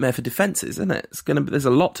of a nightmare for defences, isn't it? There's a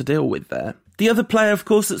lot to deal with there. The other player, of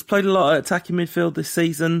course, that's played a lot at attacking midfield this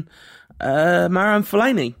season, Marouane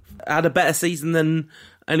Fellaini, had a better season than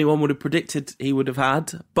anyone would have predicted he would have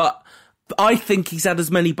had, but I think he's had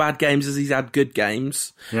as many bad games as he's had good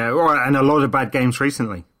games. Yeah, and a lot of bad games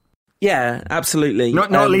recently. Yeah, absolutely.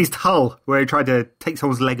 Not least Hull, where he tried to take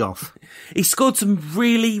someone's leg off. He scored some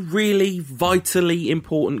really, really vitally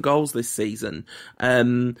important goals this season.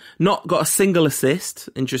 Not got a single assist,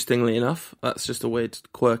 interestingly enough. That's just a weird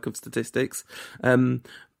quirk of statistics.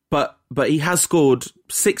 But he has scored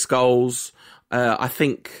 6 goals. I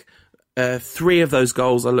think 3 of those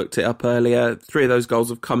goals, I looked it up earlier, 3 of those goals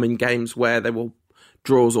have come in games where they were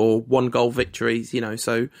draws or 1-goal victories,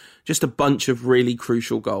 so just a bunch of really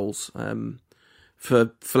crucial goals for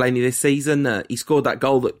Fellaini this season. He scored that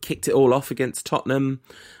goal that kicked it all off against Tottenham,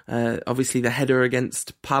 obviously the header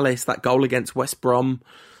against Palace, that goal against West Brom.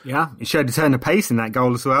 Yeah, he showed a turn of pace in that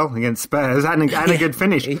goal as well against Spurs, and a good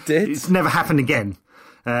finish. He did. It's never happened again.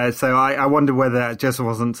 So I wonder whether that just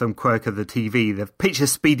wasn't some quirk of the TV. The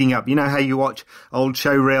picture's speeding up. You know how you watch old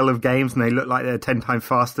show reel of games and they look like they're 10 times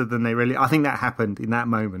faster than they really... I think that happened in that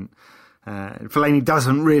moment. Fellaini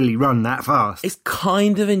doesn't really run that fast. It's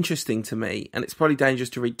kind of interesting to me, and it's probably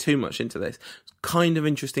dangerous to read too much into this. It's kind of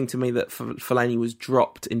interesting to me that Fellaini was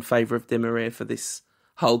dropped in favour of Di Maria for this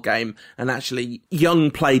whole game, and actually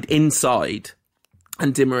Young played inside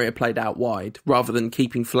and Di Maria played out wide, rather than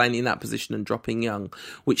keeping Fellaini in that position and dropping Young,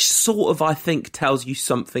 which sort of, I think, tells you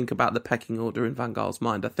something about the pecking order in Van Gaal's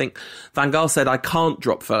mind. I think Van Gaal said, I can't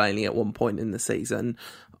drop Fellaini at one point in the season.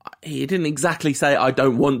 He didn't exactly say, I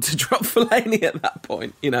don't want to drop Fellaini at that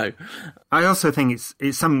point, I also think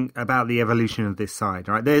it's something about the evolution of this side,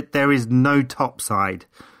 right? There is no top side.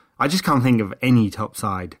 I just can't think of any top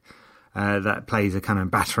side that plays a kind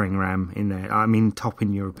of battering ram in there. I mean, top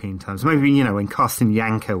in European terms. Maybe, when Carsten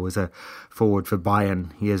Janker was a forward for Bayern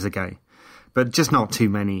years ago. but just not too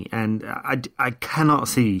many. And I cannot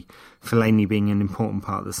see Fellaini being an important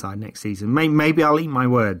part of the side next season. Maybe I'll eat my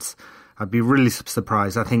words. I'd be really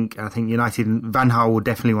surprised. I think United and Van Gaal will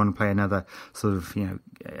definitely want to play another sort of,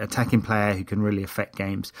 attacking player who can really affect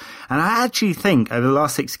games. And I actually think over the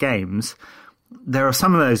last 6 games, there are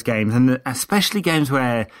some of those games, and especially games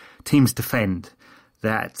where teams defend,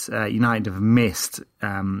 that United have missed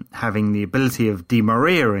having the ability of Di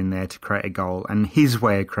Maria in there to create a goal, and his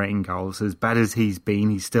way of creating goals. As bad as he's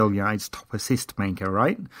been, he's still United's top assist maker,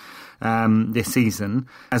 right? This season,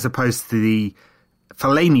 as opposed to the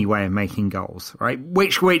Fellaini way of making goals, right?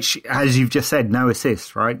 Which, as you've just said, no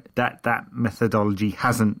assists, right? That methodology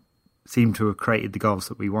hasn't seemed to have created the goals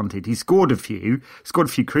that we wanted. He scored a few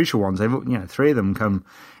crucial ones. 3 of them come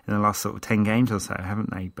in the last sort of 10 games or so, haven't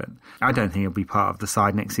they? But I don't think he'll be part of the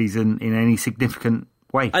side next season in any significant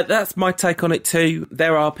way. That's my take on it too.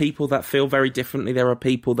 There are people that feel very differently. There are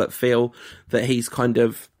people that feel that he's kind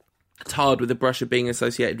of tarred with the brush of being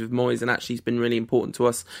associated with Moyes, and actually he's been really important to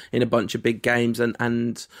us in a bunch of big games,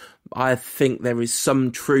 and I think there is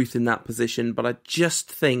some truth in that position, but I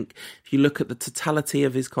just think if you look at the totality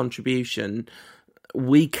of his contribution,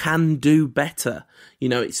 we can do better.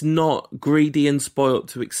 It's not greedy and spoilt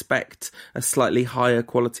to expect a slightly higher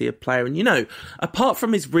quality of player. And, apart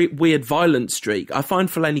from his weird violent streak, I find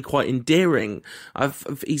Fellaini quite endearing.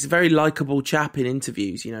 He's a very likeable chap in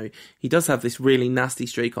interviews. He does have this really nasty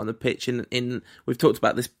streak on the pitch. In we've talked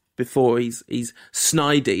about this before. He's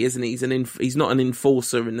snidey, isn't he? He's not an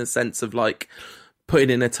enforcer in the sense of like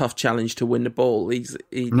putting in a tough challenge to win the ball.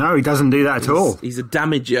 No, he doesn't do that at all. He's a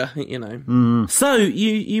damager, So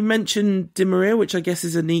you mentioned Di Maria, which I guess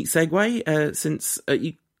is a neat segue, since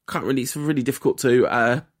you can't really, it's really difficult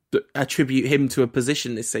to attribute him to a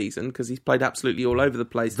position this season because he's played absolutely all over the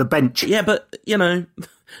place. The bench. Yeah, but,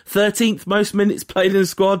 13th most minutes played in the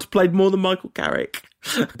squad, played more than Michael Carrick.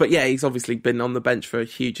 But yeah, he's obviously been on the bench for a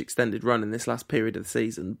huge extended run in this last period of the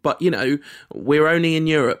season. But, we're only in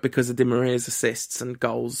Europe because of Di Maria's assists and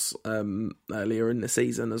goals earlier in the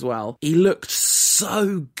season as well. He looked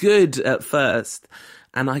so good at first,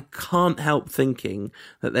 and I can't help thinking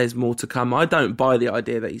that there's more to come. I don't buy the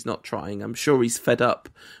idea that he's not trying. I'm sure he's fed up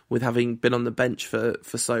with having been on the bench for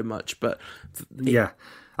so much. But yeah.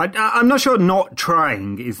 I'm not sure not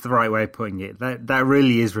trying is the right way of putting it. That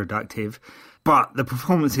really is reductive. But the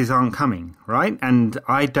performances aren't coming, right? And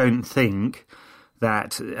I don't think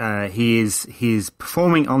that he is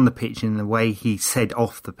performing on the pitch in the way he said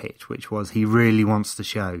off the pitch, which was he really wants to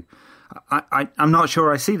show. I'm not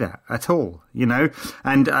sure I see that at all,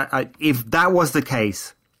 And if that was the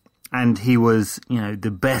case, and he was,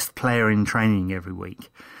 the best player in training every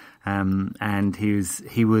week, and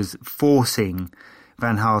he was forcing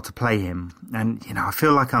Van Gaal to play him. And, I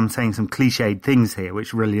feel like I'm saying some cliched things here,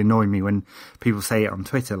 which really annoy me when people say it on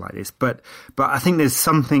Twitter like this. But I think there's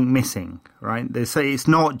something missing, right? It's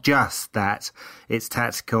not just that it's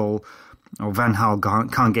tactical, or Van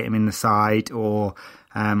Gaal can't get him in the side, or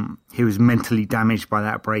he was mentally damaged by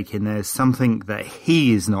that break in. There's something that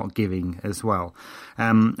he is not giving as well.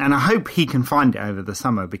 And I hope he can find it over the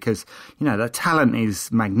summer because, that talent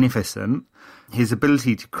is magnificent. His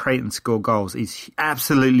ability to create and score goals is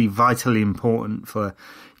absolutely vitally important for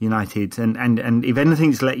United. And if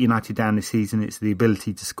anything's let United down this season, it's the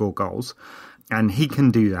ability to score goals. And he can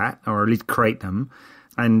do that, or at least create them.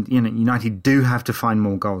 And, United do have to find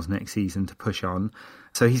more goals next season to push on.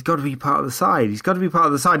 So he's got to be part of the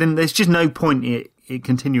side. And there's just no point in it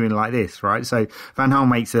continuing like this, right? So Van Gaal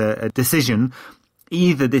makes a decision.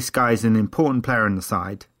 Either this guy's an important player in the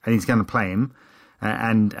side and he's going to play him,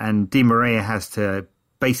 and Di Maria has to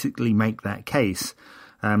basically make that case,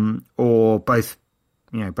 or both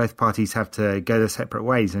parties have to go their separate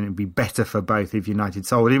ways, and it'd be better for both if United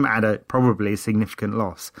sold him at probably a significant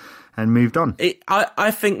loss and moved on.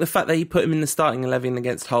 I think the fact that he put him in the starting 11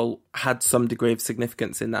 against Hull had some degree of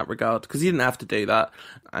significance in that regard, because he didn't have to do that,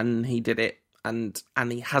 and he did it, and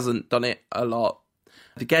he hasn't done it a lot.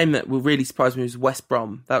 The game that really surprised me was West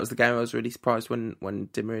Brom. That was the game I was really surprised when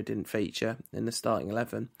Di Maria didn't feature in the starting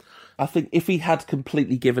 11. I think if he had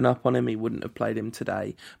completely given up on him, he wouldn't have played him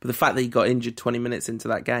today. But the fact that he got injured 20 minutes into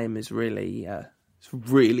that game is really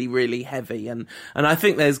really, really heavy. And I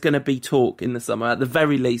think there's going to be talk in the summer. At the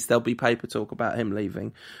very least, there'll be paper talk about him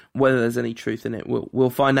leaving. Whether there's any truth in it, we'll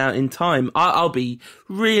find out in time. I'll be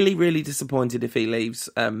really, really disappointed if he leaves,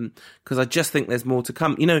 because I just think there's more to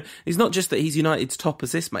come. It's not just that he's United's top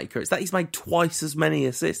assist maker, it's that he's made twice as many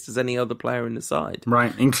assists as any other player in the side.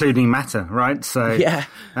 Right, including Mata, right? So yeah.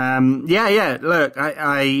 Look,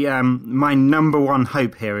 I my number one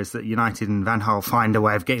hope here is that United and Van Gaal find a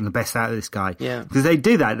way of getting the best out of this guy. Yeah. Because they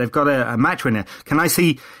do that. They've got a match winner. Can I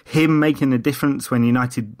see him making a difference when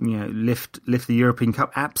United, lift the European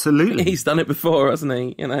Cup? Absolutely. He's done it before, hasn't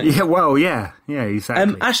he? Yeah, well, yeah,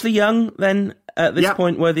 exactly. Ashley Young, then, at this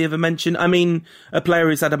point, worthy of a mention. I mean, a player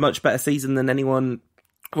who's had a much better season than anyone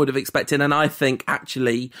would have expected, and I think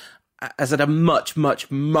actually has had a much, much,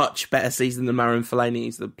 much better season than Marouane Fellaini,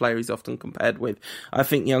 who's the player he's often compared with. I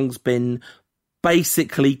think Young's been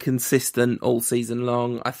basically consistent all season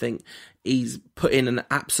long. I think he's put in an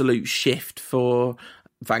absolute shift for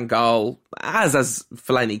Van Gaal, as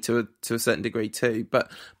Fellaini to a certain degree too, but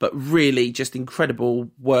really just incredible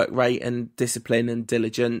work rate and discipline and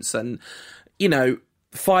diligence, and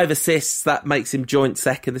 5 assists, that makes him joint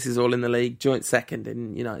second. This is all in the league, joint second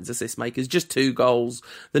in United's assist makers. Just 2 goals.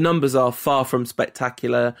 The numbers are far from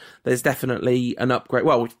spectacular. There's definitely an upgrade.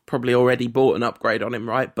 Well, we've probably already bought an upgrade on him,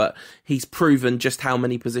 right? But he's proven just how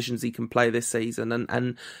many positions he can play this season.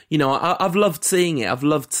 And I've loved seeing it. I've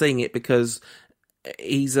loved seeing it because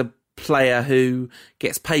he's a player who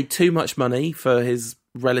gets paid too much money for his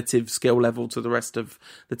relative skill level to the rest of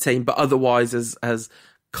the team, but otherwise has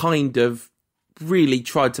kind of really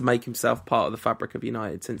tried to make himself part of the fabric of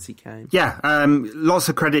United since he came. Yeah, lots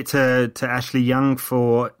of credit to Ashley Young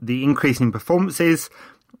for the increase in performances.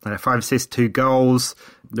 5 assists, 2 goals,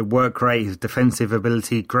 the work rate, his defensive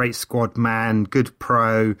ability, great squad man, good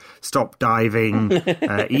pro, stop diving,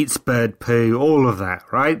 eats bird poo, all of that,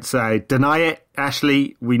 right? So deny it,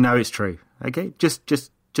 Ashley, we know it's true. Okay, just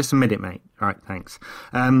admit it, mate. All right, thanks.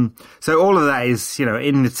 So all of that is,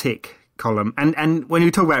 in the tick column. And when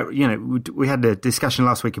we talk about, we had a discussion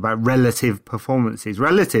last week about relative performances.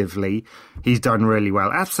 Relatively, he's done really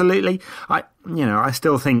well. Absolutely. I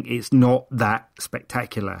still think it's not that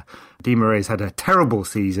spectacular. Di Maria's had a terrible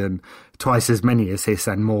season, twice as many assists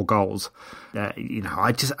and more goals.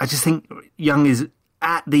 I just think Young is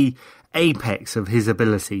at the apex of his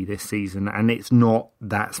ability this season, and it's not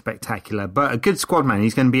that spectacular. But a good squad man.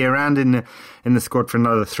 He's going to be around in the squad for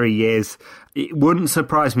another 3 years. It wouldn't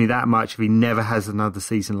surprise me that much if he never has another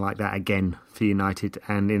season like that again for United.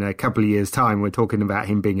 And in a couple of years' time, we're talking about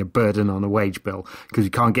him being a burden on a wage bill because we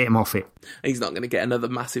can't get him off it. He's not going to get another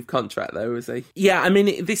massive contract, though, is he? Yeah, I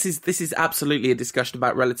mean, this is absolutely a discussion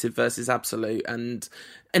about relative versus absolute, and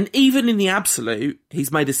even in the absolute,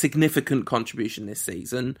 he's made a significant contribution this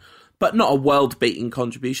season, but not a world-beating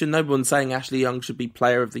contribution. No one's saying Ashley Young should be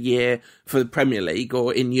Player of the Year for the Premier League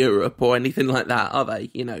or in Europe or anything like that, are they?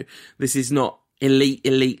 This is not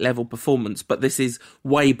elite level performance, but this is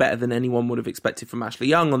way better than anyone would have expected from Ashley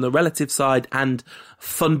Young on the relative side, and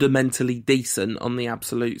fundamentally decent on the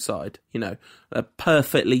absolute side. A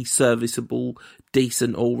perfectly serviceable,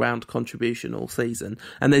 decent all-round contribution all season.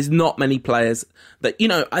 And there's not many players that,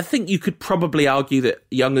 I think you could probably argue that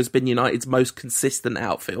Young has been United's most consistent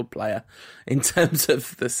outfield player in terms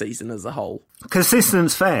of the season as a whole.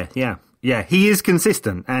 Consistent's fair, yeah. Yeah, he is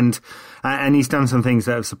consistent, and he's done some things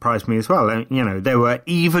that have surprised me as well. There were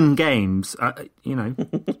even games,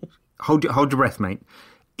 hold your breath, mate.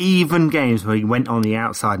 Even games where he went on the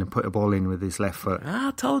outside and put a ball in with his left foot.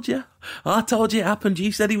 I told you it happened.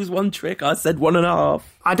 You said he was 1 trick. I said 1.5.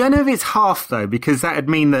 I don't know if it's half, though, because that would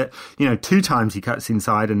mean that, 2 times he cuts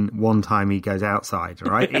inside and 1 time he goes outside,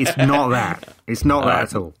 right? It's not that. It's not that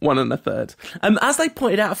at all. 1 1/3. As they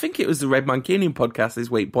pointed out, I think it was the Red Mancunian podcast this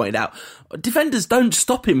week pointed out, defenders don't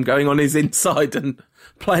stop him going on his inside and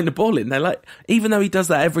playing the ball in. They're like, even though he does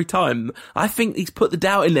that every time, I think he's put the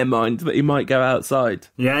doubt in their mind that he might go outside.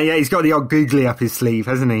 Yeah, he's got the odd googly up his sleeve,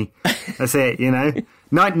 hasn't he? That's it,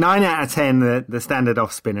 9 out of 10, the standard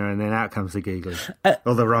off spinner, and then out comes the googly.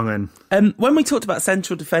 Or the wrong one. When we talked about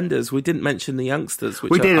central defenders, we didn't mention the youngsters,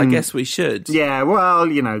 which I guess we should. Yeah, well,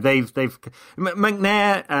 they've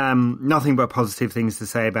McNair, nothing but positive things to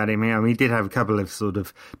say about him. He did have a couple of sort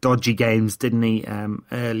of dodgy games, didn't he,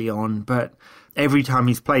 early on, but every time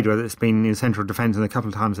he's played, whether it's been in central defence and a couple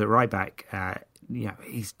of times at right back,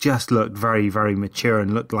 he's just looked very, very mature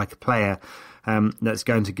and looked like a player that's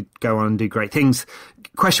going to go on and do great things.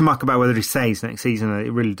 Question mark about whether he stays next season.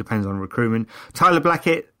 It really depends on recruitment. Tyler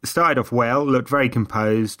Blackett started off well, looked very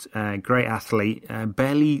composed, great athlete.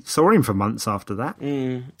 Barely saw him for months after that.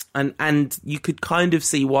 And you could kind of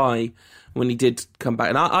see why when he did come back.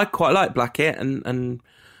 And I quite like Blackett, and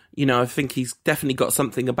I think he's definitely got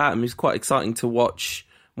something about him. He's quite exciting to watch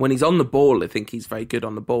when he's on the ball. I think he's very good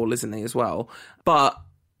on the ball, isn't he, as well? But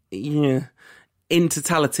yeah, in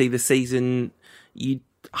totality, the season,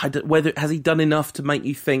 whether has he done enough to make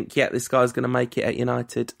you think, yeah, this guy's going to make it at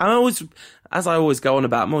United? As I always go on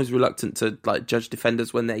about, I'm always reluctant to judge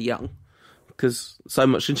defenders when they're young, because so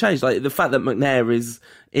much can change. Like the fact that McNair is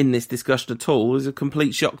in this discussion at all is a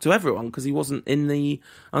complete shock to everyone, because he wasn't in the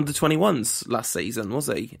under-21s last season, was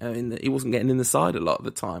he? He wasn't getting in the side a lot of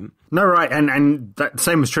the time. No, right, and that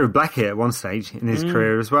same was true of Blackie at one stage in his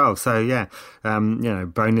career as well. So yeah,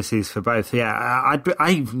 bonuses for both. Yeah,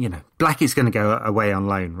 Blackie's going to go away on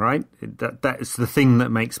loan, right? That's the thing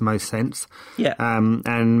that makes most sense. Yeah.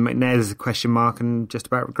 And McNair's a question mark and just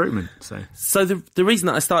about recruitment. So the reason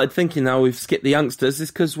that I started thinking now we've skipped the youngsters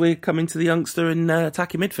is because we're coming to the youngster in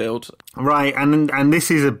attacking midfield. Right, and this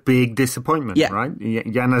is a big disappointment, yeah. Right?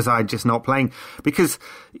 Januzaj just not playing, because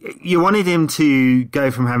you wanted him to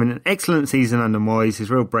go from having an excellent season under Moyes,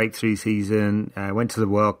 his real breakthrough season, went to the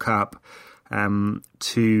World Cup,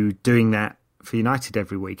 to doing that for United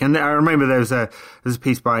every week. And I remember there was a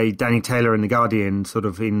piece by Danny Taylor in The Guardian sort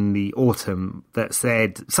of in the autumn that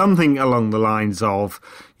said something along the lines of,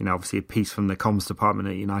 obviously a piece from the comms department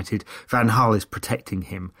at United, Van Gaal is protecting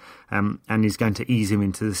him and he's going to ease him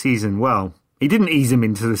into the season. Well, he didn't ease him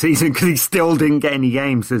into the season because he still didn't get any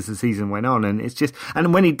games as the season went on.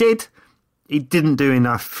 And when he did, he didn't do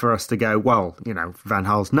enough for us to go, well, Van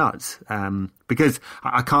Gaal's nuts. Because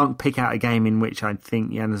I can't pick out a game in which I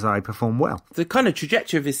think Januzaj performed well. The kind of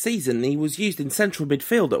trajectory of his season, he was used in central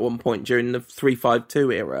midfield at one point during the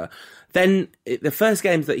 3-5-2 era. Then the first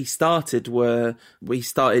games that he started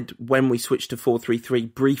when we switched to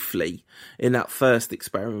 4-3-3 briefly in that first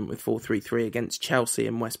experiment with 4-3-3 against Chelsea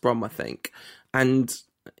and West Brom, I think. And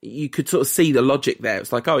you could sort of see the logic there.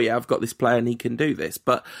 It's like, oh yeah, I've got this player and he can do this.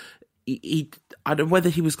 But I don't know whether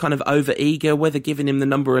he was kind of over eager, whether giving him the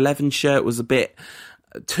number 11 shirt was a bit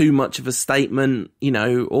too much of a statement,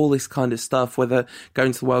 all this kind of stuff, whether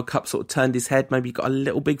going to the World Cup sort of turned his head, maybe he got a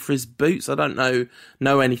little big for his boots. I don't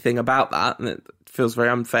know anything about that, and it feels very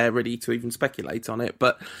unfair really to even speculate on it,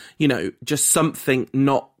 but just something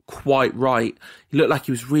not quite right. He looked like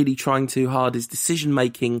he was really trying too hard. His decision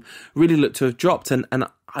making really looked to have dropped, and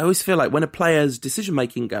I always feel like when a player's decision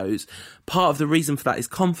making goes, part of the reason for that is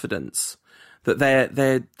confidence, that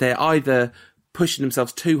they're either pushing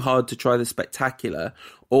themselves too hard to try the spectacular,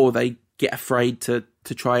 or they get afraid to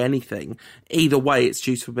try anything. Either way, it's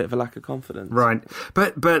due to a bit of a lack of confidence. Right,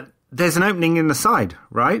 but there's an opening in the side,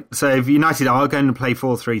 right? So if United are going to play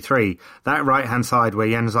 4-3-3, that right-hand side where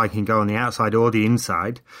Januzaj can go on the outside or the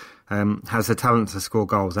inside, has the talent to score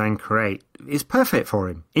goals and create, is perfect for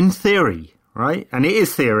him, in theory, right? And it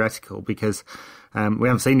is theoretical because we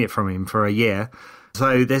haven't seen it from him for a year.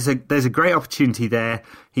 So there's a great opportunity there.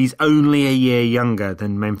 He's only a year younger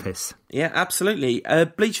than Memphis. Yeah, absolutely.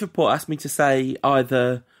 Bleacher Report asked me to say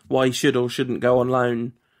either why he should or shouldn't go on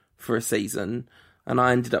loan for a season, and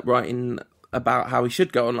I ended up writing about how he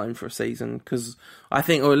should go on loan for a season, because I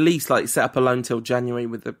think, or at least set up a loan till January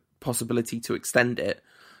with the possibility to extend it,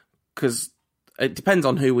 because it depends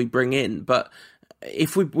on who we bring in. But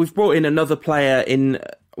if we've brought in another player in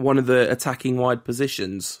one of the attacking wide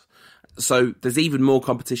positions, so there's even more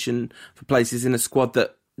competition for places in a squad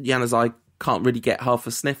that Januzaj can't really get half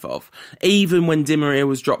a sniff of. Even when Di Maria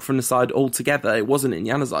was dropped from the side altogether, it wasn't in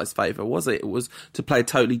Januzaj's favour, was it? It was to play a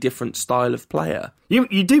totally different style of player. You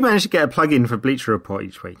do manage to get a plug-in for Bleacher Report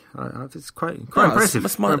each week. It's quite impressive.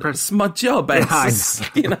 It's my job, Ed.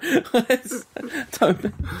 Yeah,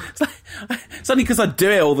 It's only because I do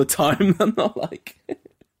it all the time. I'm not like...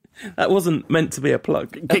 That wasn't meant to be a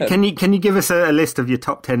plug. Can you give us a list of your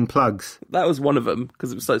top 10 plugs? That was one of them,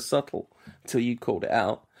 because it was so subtle until you called it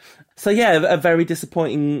out. So yeah, a very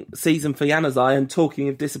disappointing season for Januzaj. And talking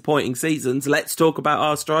of disappointing seasons, let's talk about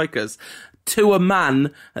our strikers. To a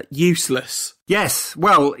man, useless. Yes,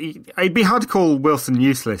 well, it'd be hard to call Wilson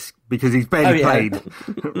useless because he's barely played.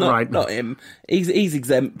 Not him. He's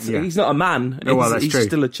exempt. Yeah. He's not a man. That's he's true.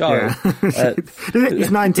 Still a child. Yeah.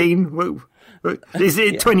 He's 19. Is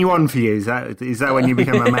it 21 for you? Is that when you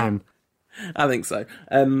become a man? I think so.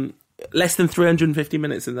 Less than 350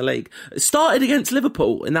 minutes in the league. Started against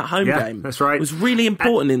Liverpool in that home game. That's right. It was really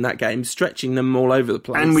important in that game, stretching them all over the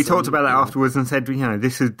place. And we talked about that afterwards and said,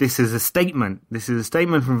 this is a statement. This is a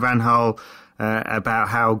statement from Van Gaal about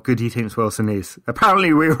how good he thinks Wilson is.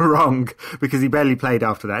 Apparently we were wrong because he barely played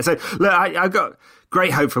after that. So look, I've got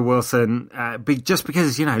great hope for Wilson, just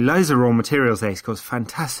because loads of raw materials there. He scores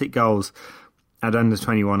fantastic goals at under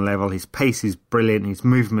 21 level. His pace is brilliant. His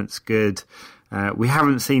movement's good. We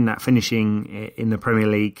haven't seen that finishing in the Premier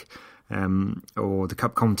League or the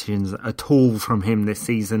cup competitions at all from him this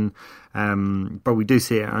season. But we do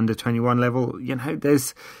see it at under 21 level.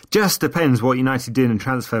 There's just depends what United do in the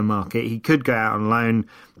transfer market. He could go out on loan.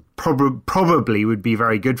 Probably would be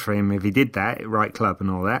very good for him if he did that, right club and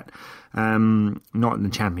all that. Not in the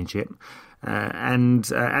Championship. And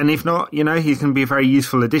if not, he's going to be a very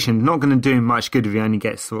useful addition. Not going to do him much good if he only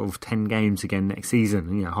gets sort of 10 games again next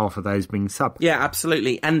season, half of those being sub. Yeah,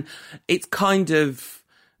 absolutely. And it's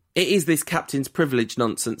it is this captain's privilege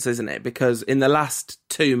nonsense, isn't it? Because in the last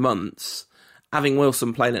 2 months, having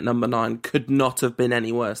Wilson playing at number 9 could not have been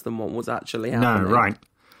any worse than what was actually happening. No,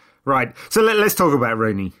 right. So let's talk about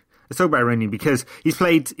Rooney. Let's talk about Rooney because he's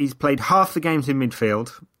played half the games in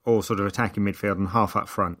midfield, or sort of attacking midfield, and half up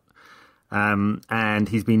front. And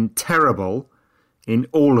he's been terrible in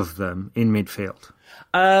all of them in midfield.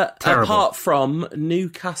 Apart from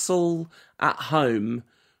Newcastle at home,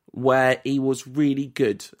 where he was really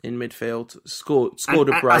good in midfield, scored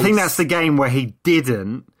a brace. I think that's the game where he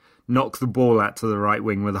didn't knock the ball out to the right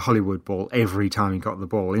wing with a Hollywood ball every time he got the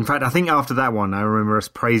ball. In fact, I think after that one, I remember us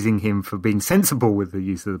praising him for being sensible with the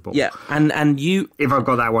use of the ball. Yeah, and you... If I've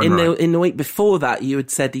got that one right. In the week before that, you had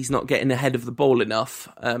said he's not getting ahead of the ball enough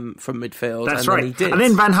from midfield. That's and right. Then he did. And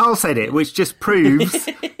then Van Gaal said it, which just proves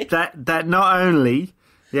that not only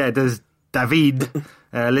does David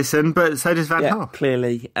listen, but so does Van Gaal.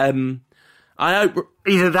 Clearly. I hope...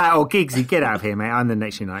 Either that or Giggsy, get out of here, mate. I'm the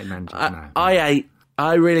next United manager.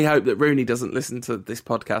 I really hope that Rooney doesn't listen to this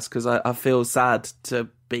podcast because I feel sad to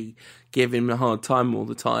be giving him a hard time all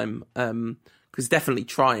the time because he's definitely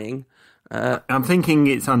trying. I'm thinking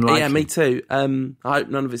it's unlikely. Yeah, me too. I hope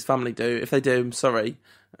none of his family do. If they do, I'm sorry.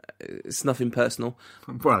 It's nothing personal.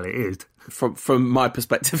 Well, it is. From my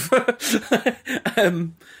perspective.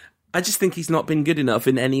 I just think he's not been good enough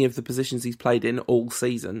in any of the positions he's played in all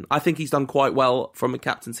season. I think he's done quite well from a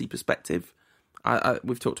captaincy perspective.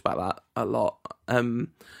 We've talked about that a lot, and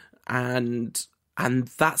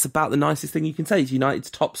that's about the nicest thing you can say. He's United's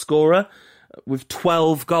top scorer with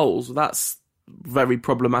 12 goals. That's very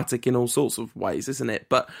problematic in all sorts of ways, isn't it?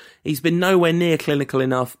 But he's been nowhere near clinical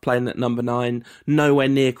enough playing at number 9, nowhere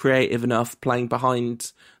near creative enough playing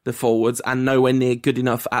behind the forwards, and nowhere near good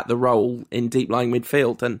enough at the role in deep-lying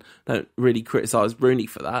midfield. And don't really criticise Rooney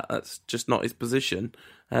for that. That's just not his position.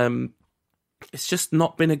 It's just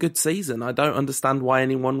not been a good season. I don't understand why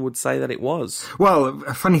anyone would say that it was. Well,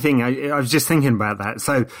 a funny thing, I was just thinking about that.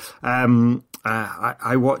 So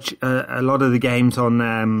I watch a lot of the games on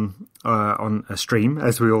a stream,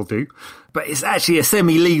 as we all do, but it's actually a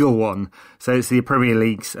semi-legal one. So it's the Premier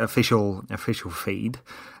League's official feed.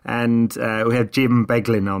 And we had Jim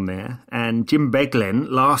Beglin on there. And Jim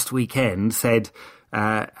Beglin last weekend said,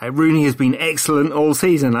 Rooney has been excellent all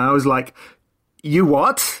season. I was like, you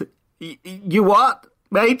what? You what,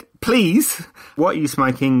 mate? Please. What are you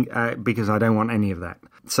smoking? Because I don't want any of that.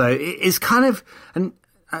 So it's kind of... And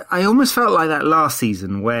I almost felt like that last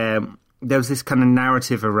season where there was this kind of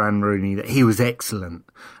narrative around Rooney that he was excellent.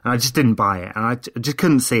 And I just didn't buy it. And I just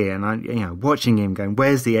couldn't see it. And watching him going,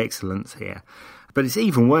 where's the excellence here? But it's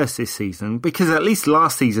even worse this season because at least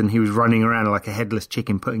last season he was running around like a headless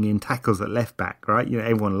chicken putting in tackles at left back, right?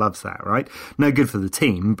 Everyone loves that, right? No good for the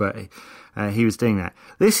team, but... he was doing that.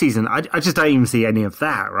 This season, I just don't even see any of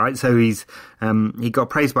that, right? So he got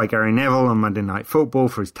praised by Gary Neville on Monday Night Football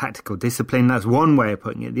for his tactical discipline. That's one way of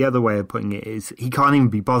putting it. The other way of putting it is he can't even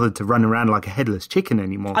be bothered to run around like a headless chicken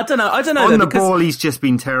anymore. I don't know. On the ball, he's just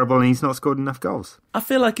been terrible and he's not scored enough goals. I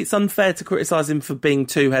feel like it's unfair to criticise him for being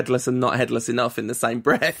too headless and not headless enough in the same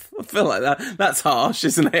breath. I feel like that's harsh,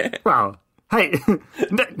 isn't it? Well... Hey,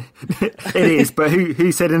 it is, but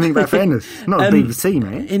who said anything about fairness? Not the BBC,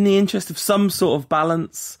 mate. In the interest of some sort of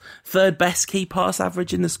balance, third best key pass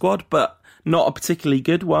average in the squad, but not a particularly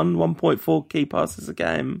good one. 1.4 key passes a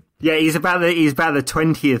game. Yeah, he's about the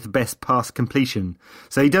 20th best pass completion.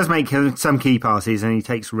 So he does make some key passes and he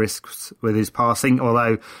takes risks with his passing,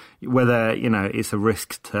 although whether, it's a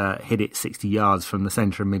risk to hit it 60 yards from the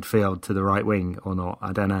centre of midfield to the right wing or not,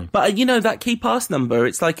 I don't know. But, that key pass number,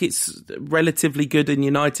 it's like it's relatively good in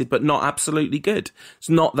United, but not absolutely good. It's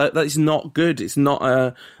not that is not good. It's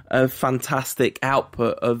not a fantastic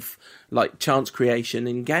output of, chance creation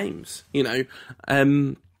in games,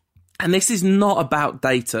 And this is not about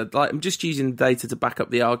data. I'm just using data to back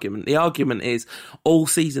up the argument. The argument is all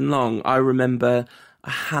season long, I remember a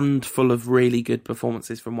handful of really good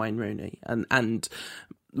performances from Wayne Rooney and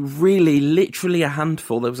really literally a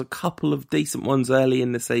handful. There was a couple of decent ones early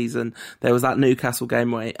in the season. There was that Newcastle game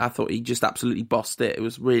where I thought he just absolutely bossed it. It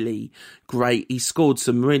was really great. He scored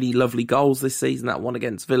some really lovely goals this season. That one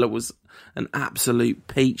against Villa was an absolute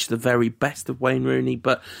peach, the very best of Wayne Rooney,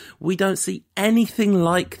 but we don't see anything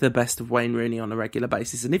like the best of Wayne Rooney on a regular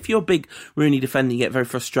basis. And if you're a big Rooney defender, you get very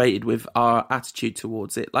frustrated with our attitude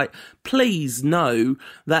towards it. Please know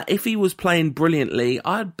that if he was playing brilliantly,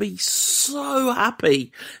 I'd be so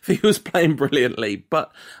happy if he was playing brilliantly.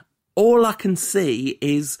 But all I can see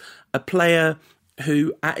is a player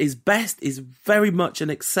who at his best is very much an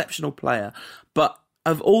exceptional player, but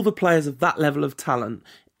of all the players of that level of talent,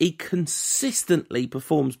 he consistently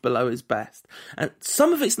performs below his best. And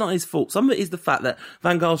some of it's not his fault. Some of it is the fact that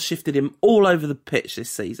Van Gaal shifted him all over the pitch this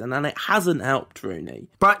season, and it hasn't helped Rooney.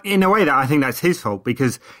 But in a way, I think that's his fault,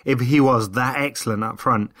 because if he was that excellent up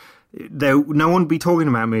front, no one would be talking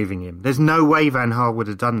about moving him. There's no way Van Gaal would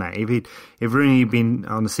have done that. If Rooney had been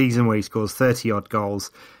on a season where he scores 30-odd goals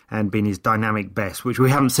and been his dynamic best, which we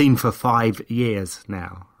haven't seen for 5 years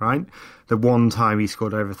now, right? The one time he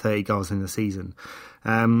scored over 30 goals in the season.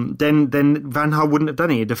 Then Van Gaal wouldn't have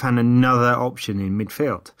done it. He'd have found another option in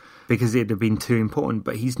midfield because it'd have been too important.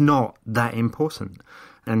 But he's not that important,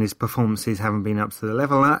 and his performances haven't been up to the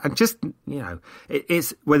level. And just,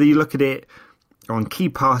 it's whether you look at it on key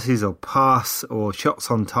passes or pass or shots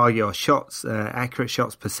on target or shots, accurate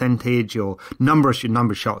shots percentage or number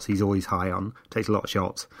of shots he's always high on. Takes a lot of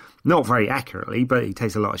shots. Not very accurately, but he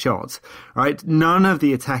takes a lot of shots, right? None of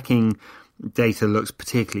the attacking data looks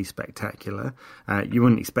particularly spectacular. You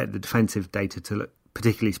wouldn't expect the defensive data to look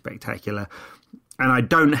particularly spectacular. And I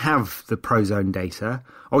don't have the Prozone data.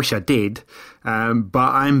 I wish I did. But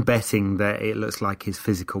I'm betting that it looks like his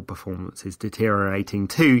physical performance is deteriorating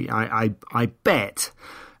too. I bet,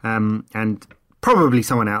 and probably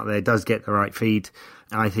someone out there does get the right feed.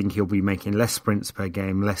 I think he'll be making less sprints per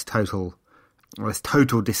game, less total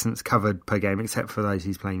distance covered per game, except for those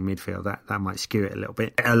he's playing midfield. That might skew it a little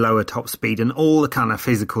bit. A lower top speed and all the kind of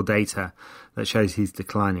physical data that shows he's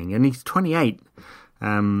declining. And he's 28,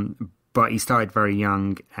 but he started very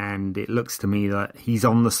young, and it looks to me that he's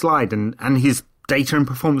on the slide, and his data and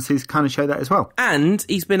performances kind of show that as well. And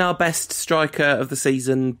he's been our best striker of the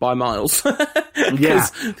season by miles.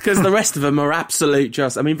 Because the rest of them are absolute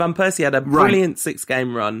just... I mean, Van Persie had a brilliant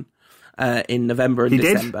 6-game run in November and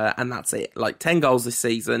December, and that's it. 10 goals this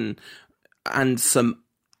season and some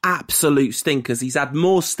absolute stinkers. He's had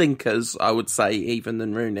more stinkers, I would say, even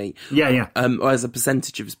than Rooney. As a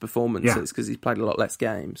percentage of his performances, because he's played a lot less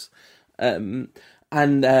games. Not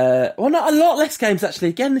a lot less games, actually.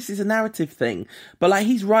 Again, this is a narrative thing. But,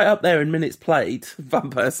 he's right up there in minutes played,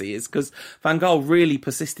 Van Persie is, because Van Gaal really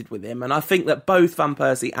persisted with him. And I think that both Van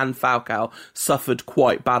Persie and Falcao suffered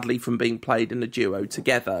quite badly from being played in a duo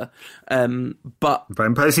together. But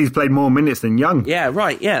Van Persie's played more minutes than Young. Yeah,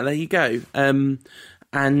 right. Yeah, there you go.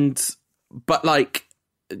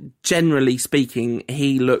 Generally speaking,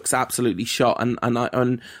 he looks absolutely shot,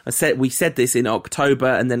 and we said this in October,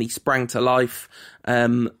 and then he sprang to life.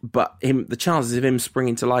 But the chances of him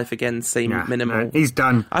springing to life again seem minimal. No, he's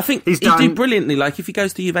done. I think he'd do brilliantly. If he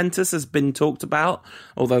goes to Juventus, has been talked about,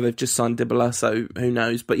 although they've just signed Dybala, so who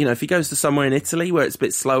knows? But if he goes to somewhere in Italy where it's a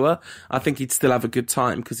bit slower, I think he'd still have a good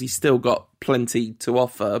time because he's still got plenty to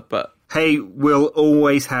offer. But hey, we'll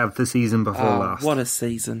always have the season before last. What a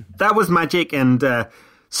season! That was magic, and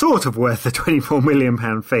sort of worth the £24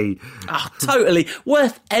 million fee. Totally.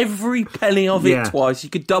 Worth every penny of it twice. You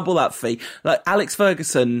could double that fee. Alex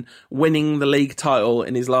Ferguson winning the league title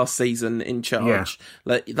in his last season in charge.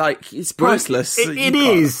 It's priceless. It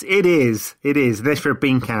is. Unless for a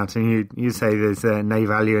bean count and you say there's no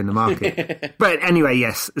value in the market. But anyway,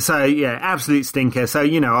 yes. So, absolute stinker. So,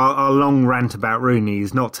 our long rant about Rooney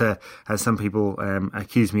is not to, as some people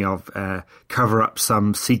accuse me of, cover up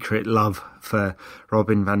some secret love for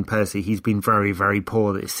Robin Van Persie. He's been very, very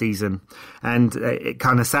poor this season, and it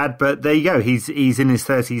kind of sad. But there you go. He's in his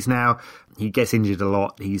 30s now. He gets injured a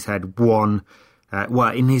lot. He's had one.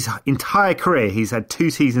 In his entire career, he's had 2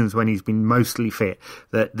 seasons when he's been mostly fit.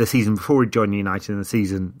 The season before he joined United and the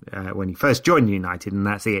season when he first joined United, and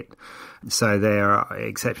that's it. So there are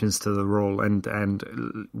exceptions to the rule,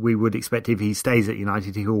 and we would expect if he stays at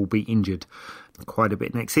United, he will be injured quite a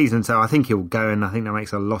bit next season. So I think he'll go, and I think that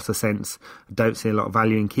makes a lot of sense. I don't see a lot of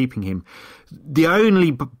value in keeping him. The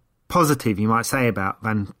only positive you might say about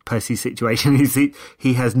Van Persie's situation is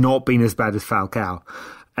he has not been as bad as Falcao.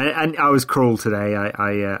 And I was cruel today.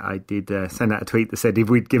 I did send out a tweet that said if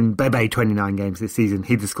we'd given Bebe 29 games this season,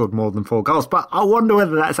 he'd have scored more than 4 goals. But I wonder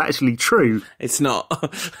whether that's actually true. It's not.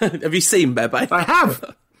 Have you seen Bebe? I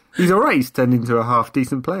have. He's all right. He's turned into a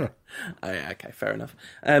half-decent player. Oh, yeah, okay, fair enough.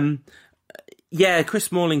 Chris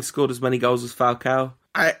Smalling scored as many goals as Falcao.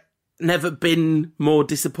 I never been more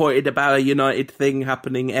disappointed about a United thing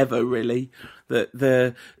happening ever, really.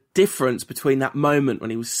 The difference between that moment when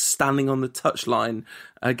he was standing on the touchline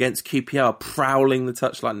against QPR, prowling the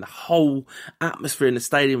touchline, the whole atmosphere in the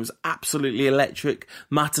stadium was absolutely electric.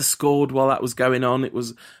 Mata scored while that was going on. It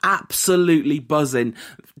was absolutely buzzing.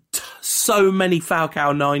 so many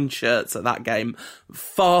Falcao 9 shirts at that game.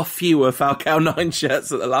 Far fewer Falcao 9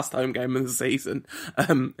 shirts at the last home game of the season.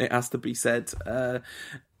 It has to be said.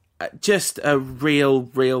 Just a real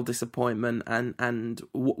disappointment, and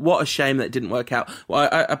what a shame that it didn't work out. Well,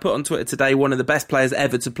 I put on Twitter today, one of the best players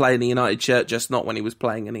ever to play in a United shirt, just not when he was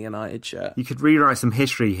playing in a United shirt. You could rewrite some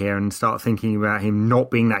history here and start thinking about him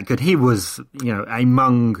not being that good. He was,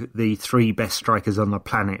 among the 3 best strikers on the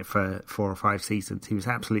planet for 4 or 5 seasons. He was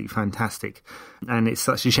absolutely fantastic, and it's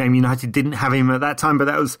such a shame United didn't have him at that time, but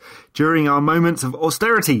that was during our moments of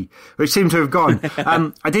austerity, which seem to have gone.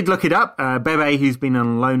 I did look it up. Bebe, who's been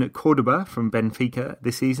on loan at Cordoba from Benfica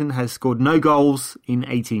this season, has scored no goals in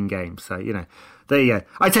 18 games. So, there you go.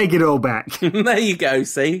 I take it all back. There you go,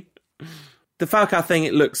 see? The Falcao thing,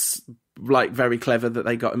 it looks like very clever that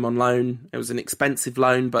they got him on loan. It was an expensive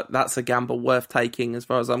loan, but that's a gamble worth taking as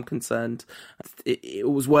far as I'm concerned. It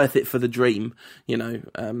was worth it for the dream,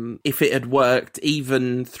 If it had worked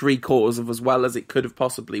even 3/4 of as well as it could have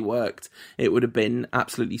possibly worked, it would have been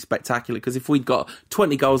absolutely spectacular. Because if we'd got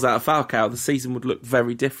 20 goals out of Falcao, the season would look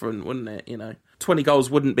very different, wouldn't it? 20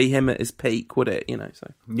 goals wouldn't be him at his peak, would it?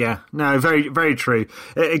 So yeah, no, very, very true.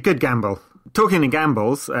 A good gamble. Talking of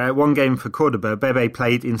gambles, one game for Cordoba, Bebe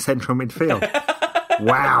played in central midfield.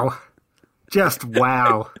 Wow. Just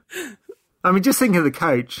wow. I mean, just think of the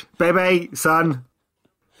coach. Bebe, son,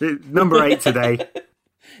 number 8 today.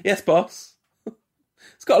 Yes, boss.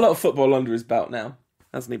 He's got a lot of football under his belt now,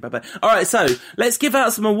 hasn't he, Bebe? All right, so let's give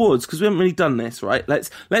out some awards, because we haven't really done this, right?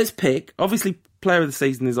 Let's pick, obviously, player of the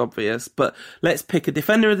season is obvious, but let's pick a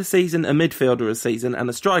defender of the season, a midfielder of the season, and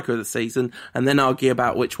a striker of the season, and then argue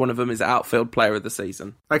about which one of them is outfield player of the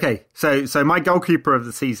season. Okay, so my goalkeeper of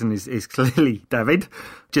the season is clearly David,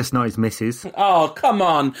 just not his missus. Oh, come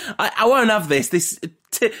on. I won't have this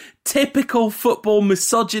typical football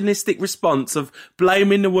misogynistic response of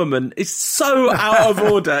blaming the woman is so out of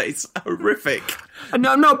order. It's horrific.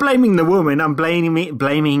 No, I'm not blaming the woman. I'm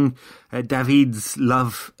blaming David's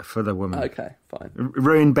love for the woman. Okay, fine.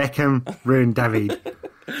 Ruined Beckham, ruined David.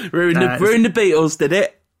 ruined the Beatles, did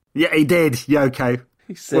it? Yeah, he did. Yoko.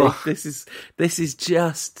 You see, this is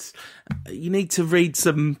just. You need to read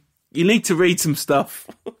some stuff.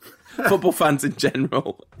 Football fans in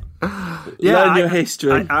general. Yeah, Learn your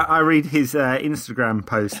history. I read his Instagram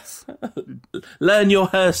posts. Learn your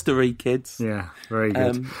herstory, kids. Yeah, very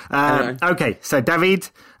good. Anyway. Okay, so David,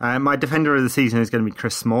 my defender of the season is going to be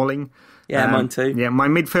Chris Smalling. Yeah, mine too. Yeah, my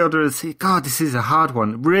midfielder is... God, this is a hard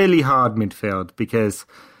one. Really hard midfield, because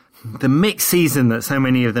the mixed season that so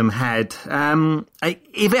many of them had,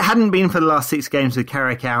 if it hadn't been for the last 6 games with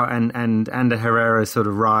Carrick out and Ander Herrera's sort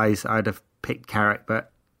of rise, I'd have picked Carrick,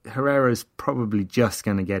 but Herrera's probably just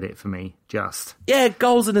going to get it for me, just. Yeah,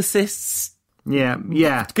 goals and assists.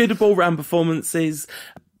 Yeah. Good all-round performances.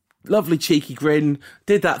 Lovely cheeky grin.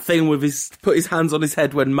 Did that thing with put his hands on his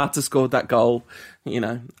head when Mata scored that goal.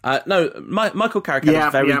 Michael Carrick had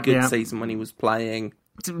a very good season when he was playing.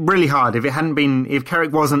 It's really hard. If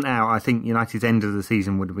Carrick wasn't out, I think United's end of the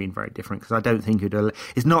season would have been very different, because I don't think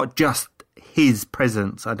it's not just his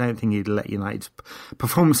presence. I don't think he'd let United's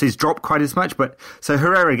performances drop quite as much. But so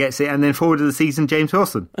Herrera gets it, and then forward of the season, James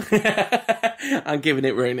Wilson. I'm giving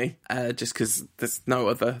it Rooney, just because there's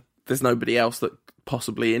nobody else that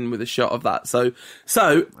possibly in with a shot of that. So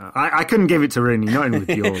I couldn't give it to Rooney, not in with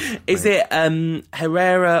yours. Is it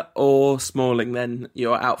Herrera or Smalling then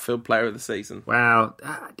your outfield player of the season? Well,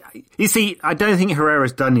 you see, I don't think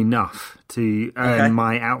Herrera's done enough to earn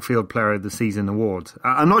my outfield player of the season award.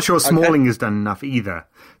 I'm not sure Smalling has done enough either,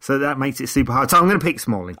 so that makes it super hard. So I'm going to pick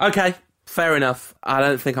Smalling. Okay, fair enough. I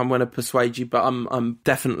don't think I'm going to persuade you, but I'm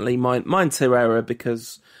definitely mine's Herrera,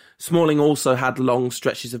 because Smalling also had long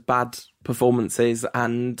stretches of bad performances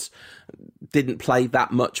and didn't play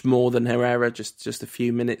that much more than Herrera, just a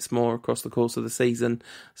few minutes more across the course of the season.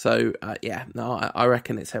 So, I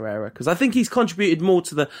reckon it's Herrera, because I think he's contributed more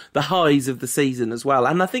to the highs of the season as well.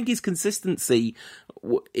 And I think his consistency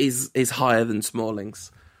is higher than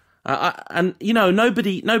Smalling's.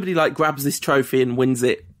 Nobody like grabs this trophy and wins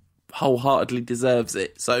it wholeheartedly deserves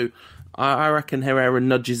it. So I reckon Herrera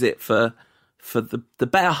nudges it for the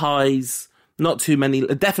better highs, not too many,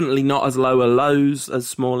 definitely not as low a lows as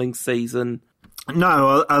Smalling's season.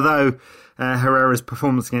 No, although Herrera's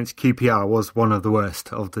performance against QPR was one of the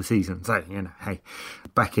worst of the season. So, hey,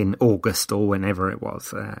 back in August or whenever it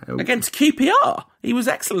was. Against QPR? He was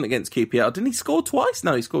excellent against QPR. Didn't he score twice?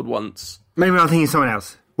 No, he scored once. Maybe I'm thinking of someone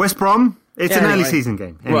else. West Brom? It's an early season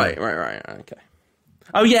game. Anyway. Right, okay.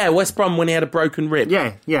 Oh, yeah, West Brom when he had a broken rib.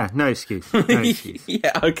 Yeah, no excuse.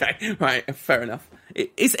 Yeah, okay, right, fair enough.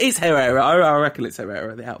 It's Herrera. I reckon it's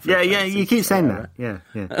Herrera, the outfield. Yeah, you keep saying Herrera. that.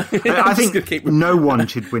 Yeah. I think no one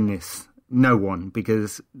should win this. No one,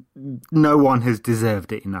 because no one has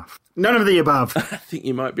deserved it enough. None of the above. I think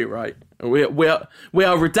you might be right. We are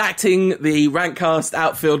redacting the Rantcast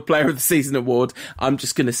Outfield Player of the Season award. I'm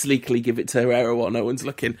just going to sleekily give it to Herrera while no one's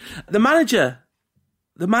looking. The manager,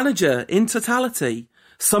 in totality.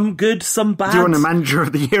 Some good, some bad. Do you want a Manager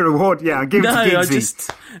of the Year award? Yeah, I'll give it to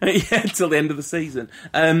Giggsy. Till the end of the season.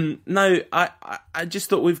 No, I just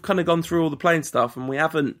thought we've kind of gone through all the playing stuff and we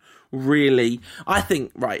haven't really... I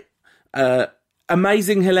think, right,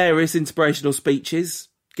 amazing, hilarious, inspirational speeches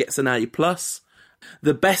gets an A+.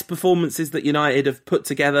 The best performances that United have put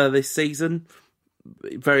together this season,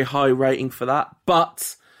 very high rating for that.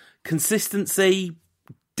 But consistency,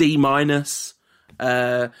 D-.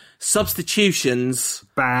 Substitutions,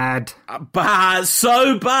 bad,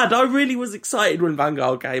 so bad. I really was excited when Van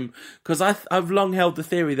Gaal came because I've long held the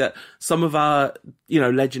theory that some of our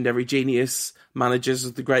legendary genius managers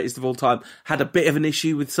of the greatest of all time had a bit of an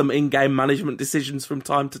issue with some in-game management decisions from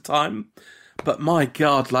time to time. But my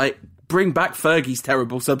God, bring back Fergie's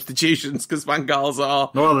terrible substitutions because Van Gaal's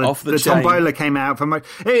are off the chain. The Tombola came out for most.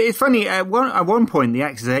 It's funny. At one point, the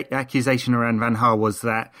accusation around Van Gaal was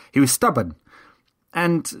that he was stubborn.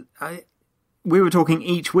 And we were talking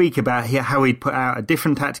each week about how he'd put out a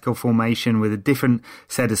different tactical formation with a different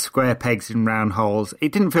set of square pegs in round holes.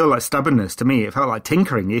 It didn't feel like stubbornness to me. It felt like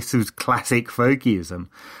tinkering. This was classic Fergieism.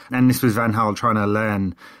 And this was Van Gaal trying to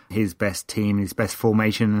learn his best team, his best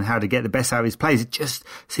formation, and how to get the best out of his players. It just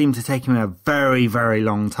seemed to take him a very, very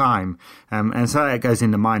long time. And so that goes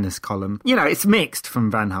in the minus column. It's mixed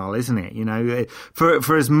from Van Gaal, isn't it?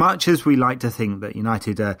 For as much as we like to think that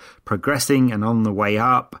United are progressing and on the way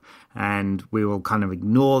up, and we will kind of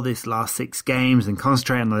ignore this last 6 games and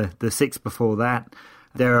concentrate on the 6 before that,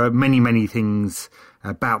 there are many, many things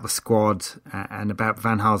about the squad and about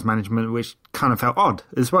Van Gaal's management which kind of felt odd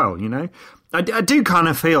as well, I do kind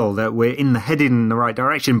of feel that we're headed in the right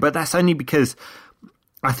direction, but that's only because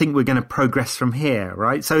I think we're going to progress from here,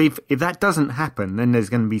 right? So if that doesn't happen, then there's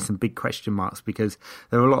going to be some big question marks because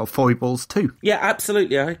there are a lot of foibles too. Yeah,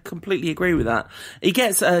 absolutely. I completely agree with that. He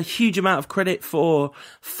gets a huge amount of credit for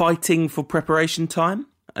fighting for preparation time.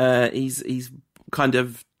 He's kind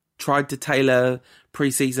of tried to tailor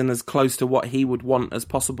pre-season as close to what he would want as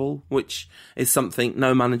possible, which is something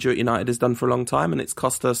no manager at United has done for a long time, and it's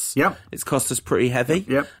cost us. Yep. It's cost us pretty heavy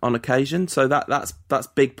on occasion. So that's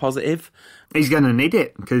big positive. He's going to need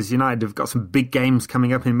it because United have got some big games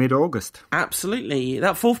coming up in mid-August. Absolutely,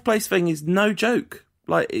 that 4th place thing is no joke.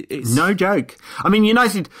 It's no joke. I mean,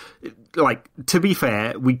 United. To be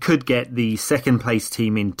fair, we could get the 2nd place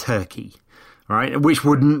team in Turkey, right? Which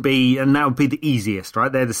wouldn't be, and that would be the easiest,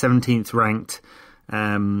 right? They're the 17th ranked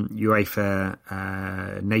UEFA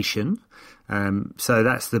nation. So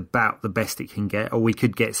that's about the best it can get. Or we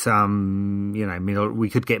could get some, we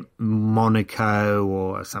could get Monaco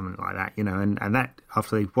or something like that, and that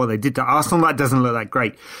after what they did to Arsenal, that doesn't look that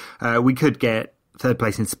great. We could get 3rd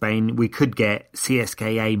place in Spain. We could get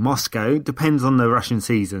CSKA Moscow. Depends on the Russian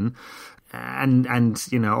season. And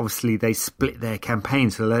obviously they split their campaign,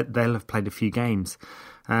 so they'll have played a few games.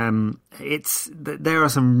 There are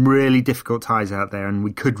some really difficult ties out there, and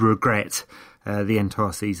we could regret the end to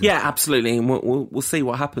our season. Yeah, absolutely, and we'll see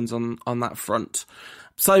what happens on that front.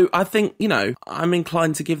 So I think, I'm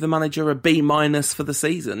inclined to give the manager a B- for the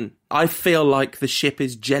season. I feel like the ship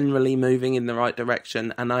is generally moving in the right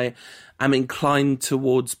direction, and I am inclined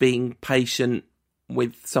towards being patient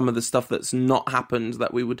with some of the stuff that's not happened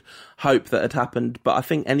that we would hope that had happened. But I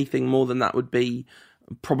think anything more than that would be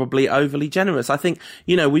probably overly generous. I think,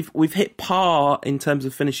 we've hit par in terms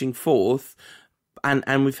of finishing 4th,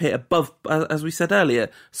 and we've hit above, as we said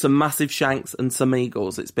earlier, some massive shanks and some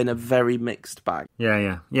eagles. It's been a very mixed bag.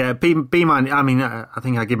 Yeah. B-. I mean, I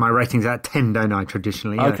think I give my ratings out of 10, don't I?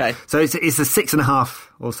 Traditionally. Okay. So it's a 6.5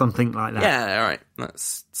 or something like that. Yeah. All right. That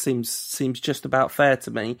seems just about fair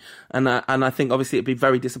to me. And I think obviously it'd be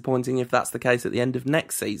very disappointing if that's the case at the end of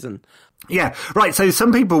next season. Yeah, right. So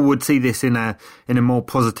some people would see this in a more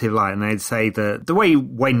positive light, and they'd say that the way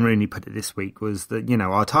Wayne Rooney put it this week was that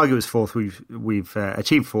our target was 4th, we've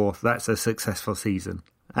achieved 4th. That's a successful season.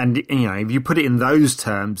 And if you put it in those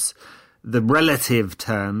terms, the relative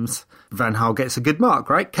terms, Van Gaal gets a good mark,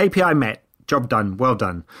 right? KPI met, job done, well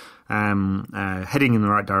done. Heading in the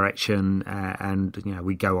right direction, and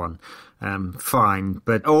we go on fine.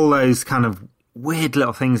 But all those kind of weird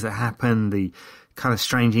little things that happen, the kind of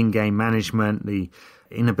strange in-game management, the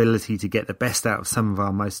inability to get the best out of some of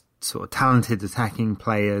our most sort of talented attacking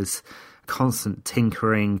players, constant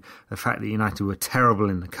tinkering, the fact that United were terrible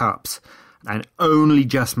in the Cups, and only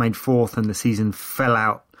just made fourth, and the season fell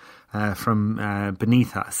out from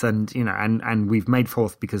beneath us. And, you know, and we've made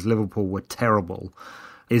fourth because Liverpool were terrible,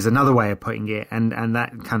 is another way of putting it. And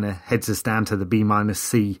that kind of heads us down to the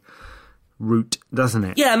B-C route, doesn't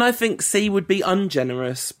it? Yeah, and I think C would be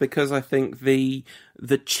ungenerous because I think the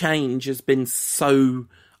change has been so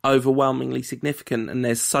overwhelmingly significant, and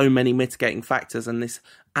there's so many mitigating factors, and this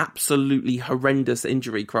absolutely horrendous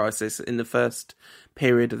injury crisis in the first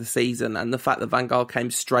period of the season, and the fact that Van Gaal came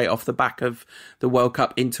straight off the back of the World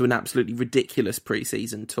Cup into an absolutely ridiculous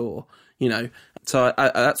pre-season tour, you know. So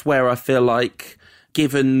that's where I feel like,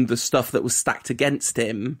 given the stuff that was stacked against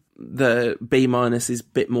him, the B- is a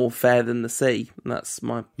bit more fair than the C. And that's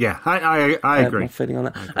my I agree. My feeling on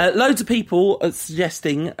that. Loads of people are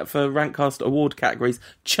suggesting for Rantcast award categories,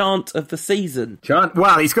 chant of the season. Chant?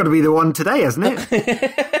 Well, it's got to be the one today, hasn't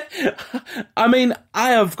it? I mean,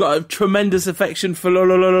 I have got a tremendous affection for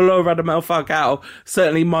Radamel Falcao.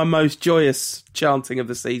 Certainly my most joyous chanting of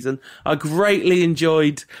the season. I greatly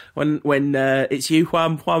enjoyed when it's you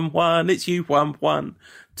Juan, it's you Juan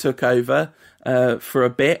took over for a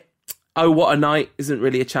bit. Oh, what a night isn't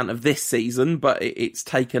really a chant of this season, but it's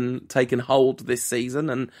taken hold this season,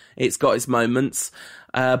 and it's got its moments.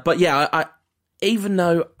 But yeah, I even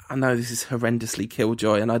though I know this is horrendously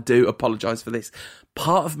killjoy, and I do apologise for this,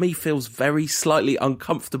 part of me feels very slightly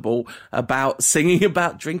uncomfortable about singing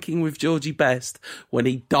about drinking with Georgie Best when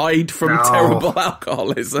he died from terrible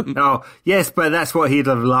alcoholism. Oh, yes, but that's what he'd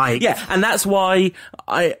have liked. Yeah, and that's why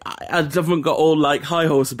I haven't got all like high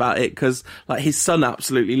horse about it, because like his son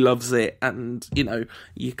absolutely loves it, and you know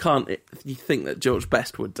you think that George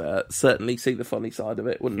Best would certainly see the funny side of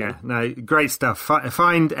it, wouldn't he? Yeah, no, great stuff.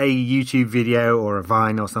 Find a YouTube video or a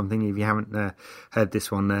Vine or something if you haven't heard this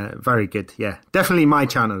one. Very good. Yeah, definitely my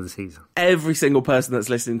chant of the season. Every single person that's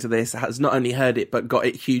listening to this has not only heard it, but got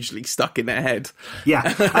it hugely stuck in their head.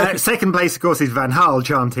 Yeah. Second place, of course, is Van Gaal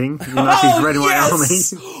chanting. His Red and White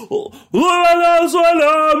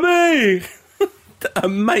Army.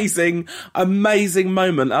 Amazing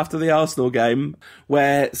moment after the Arsenal game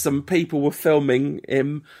where some people were filming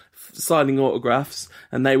him signing autographs,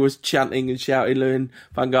 and they was chanting and shouting Louis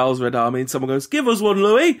Van Gaal's Red Army, and someone goes, "Give us one,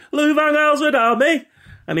 Louis Van Gaal's Red Army."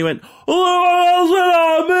 And he went, "Oh,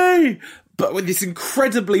 Red Army!" But with this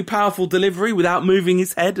incredibly powerful delivery without moving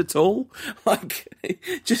his head at all. Like,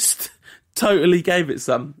 just totally gave it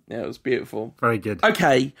some. Yeah, it was beautiful. Very good.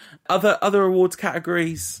 Okay, other awards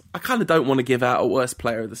categories. I kind of don't want to give out a worst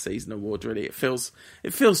player of the season award, really. It feels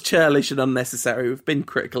churlish and unnecessary. We've been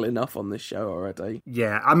critical enough on this show already.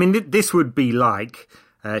 Yeah, I mean, this would be like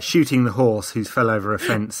shooting the horse who's fell over a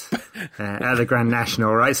fence at the Grand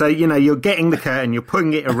National, right? So, you know, you're getting the curtain, you're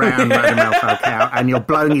putting it around Radamel Falcao, and you're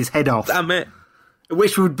blowing his head off. Damn it.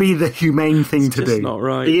 Which would be the humane thing to do. Not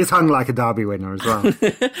right. He is hung like a Derby winner as well.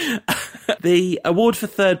 The award for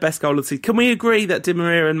third best goal of the season. Can we agree that Di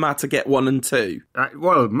Maria and Mata get 1 and 2?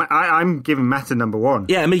 Well, I'm giving Mata number 1.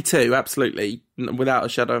 Yeah, me too, absolutely. Without a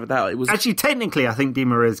shadow of a doubt. It was actually, technically, I think Di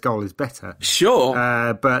Maria's goal is better. Sure.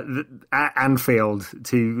 But at Anfield,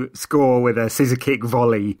 to score with a scissor kick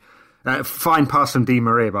volley, fine pass from Di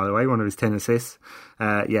Maria, by the way, one of his 10 assists.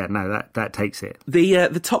 That takes it.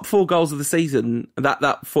 The top 4 goals of the season, that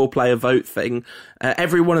 4-player vote thing,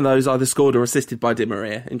 every one of those either scored or assisted by Di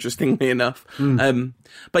Maria, interestingly enough.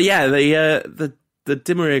 But yeah, the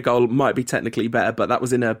Di Maria goal might be technically better, but that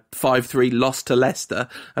was in a 5-3 loss to Leicester,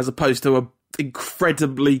 as opposed to a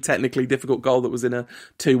incredibly technically difficult goal that was in a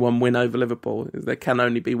 2-1 win over Liverpool. There can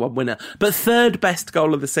only be one winner. But third best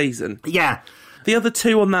goal of the season. Yeah. The other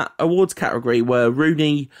 2 on that awards category were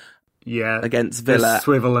Rooney against Villa.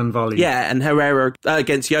 Swivel and volley. Yeah, and Herrera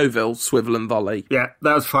against Yeovil, swivel and volley. Yeah,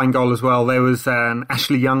 that was a fine goal as well. There was an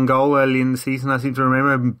Ashley Young goal early in the season, I seem to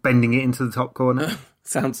remember, bending it into the top corner.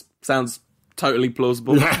 Sounds totally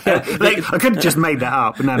plausible. Yeah, I could have just made that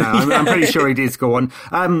up. No, I'm pretty sure he did score one.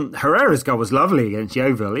 Herrera's goal was lovely against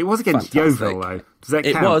Yeovil. It was against Yeovil, though. Does that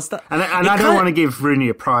count? It was. And I don't want to give Rooney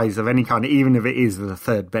a prize of any kind, even if it is the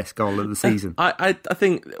third best goal of the season. I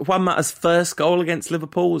think Juan Mata's first goal against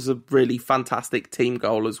Liverpool was a really fantastic team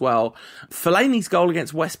goal as well. Fellaini's goal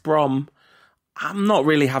against West Brom, I'm not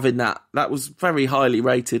really having that. That was very highly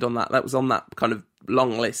rated on that. That was on that kind of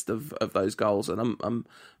long list of those goals, and I'm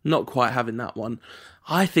not quite having that one.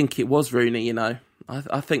 I think it was Rooney, you know.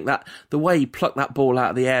 I think that the way he plucked that ball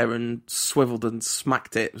out of the air and swiveled and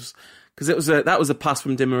smacked it was... Because that was a pass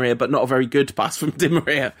from Di Maria, but not a very good pass from Di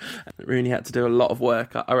Maria. Rooney had to do a lot of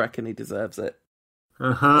work. I reckon he deserves it.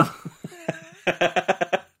 Uh-huh.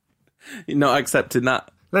 You're not accepting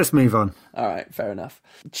that? Let's move on. All right, fair enough.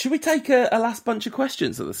 Should we take a last bunch of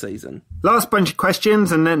questions of the season? Last bunch of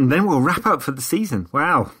questions, and then we'll wrap up for the season.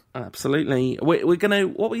 Wow. Absolutely. What are we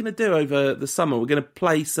gonna do over the summer? We're gonna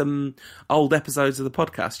play some old episodes of the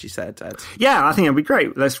podcast, you said, Ed. Yeah, I think it'd be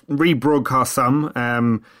great. Let's rebroadcast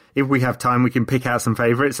some. If we have time, we can pick out some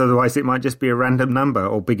favourites. Otherwise, it might just be a random number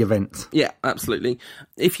or big events. Yeah, absolutely.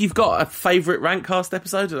 If you've got a favourite Rantcast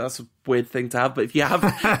episode, that's a weird thing to have, but if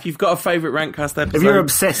you've got a favourite Rantcast episode... If you're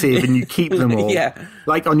obsessive and you keep them all, yeah.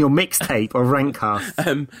 Like on your mixtape or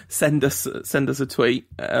Rantcast... send us a tweet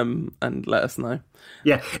and let us know.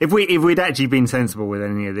 Yeah, if we'd actually been sensible with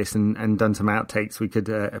any of this and done some outtakes, we could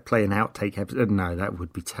play an outtake episode. No, that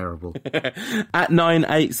would be terrible. At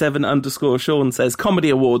 987_Sean says, Comedy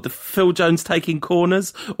Award, the Phil Jones taking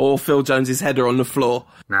corners or Phil Jones's header on the floor?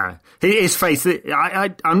 No, his face.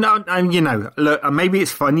 I'm not. Look, maybe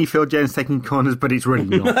it's funny Phil Jones taking corners, but it's really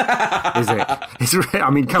not, is it? I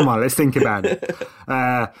mean, come on, let's think about it.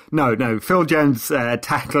 No, Phil Jones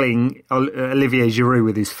tackling Olivier Giroud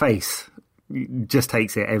with his face just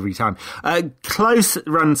takes it every time. Close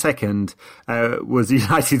run second was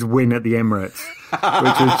United's win at the Emirates,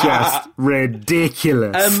 which was just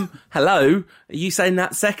ridiculous. Hello, are you saying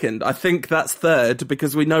that second? I think that's third,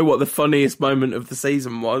 because we know what the funniest moment of the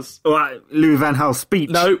season was. Louis van Gaal's speech.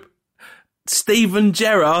 Nope. Steven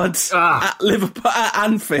Gerrard at Liverpool at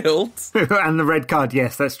Anfield. And the red card,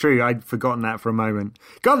 yes, that's true. I'd forgotten that for a moment.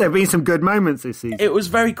 God, there have been some good moments this season. It was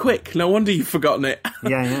very quick. No wonder you've forgotten it.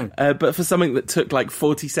 Yeah. But for something that took like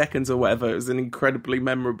 40 seconds or whatever, it was an incredibly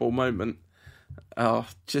memorable moment. Oh,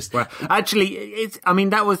 just... Well, actually,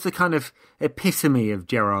 that was the kind of epitome of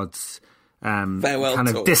Gerrard's farewell kind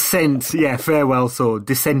tour. Of descent, farewell tour,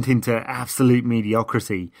 descent into absolute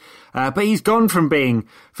mediocrity. But he's gone from being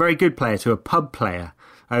a very good player to a pub player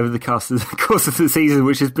over the course of the season,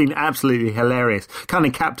 which has been absolutely hilarious. Kind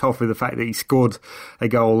of capped off with the fact that he scored a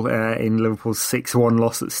goal in Liverpool's 6-1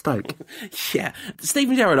 loss at Stoke. Yeah.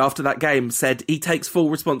 Steven Gerrard, after that game, said he takes full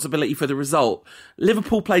responsibility for the result.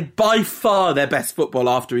 Liverpool played by far their best football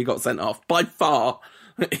after he got sent off. By far.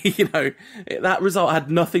 That result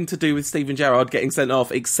had nothing to do with Steven Gerrard getting sent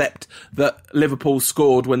off, except that Liverpool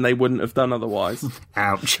scored when they wouldn't have done otherwise.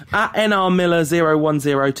 Ouch. At NR Miller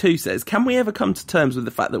 0102 says, can we ever come to terms with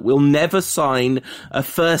the fact that we'll never sign a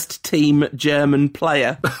first team German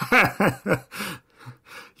player?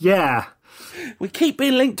 Yeah. We keep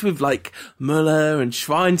being linked with like Müller and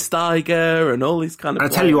Schweinsteiger and all these kind of I'll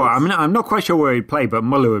tell you what, I'm not quite sure where he'd play, but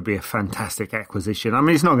Müller would be a fantastic acquisition. I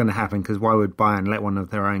mean, it's not going to happen because why would Bayern let one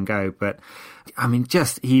of their own go? But I mean,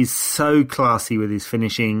 he's so classy with his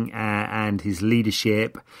finishing and his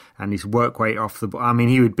leadership and his work rate off the ball. I mean,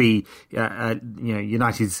 he would be,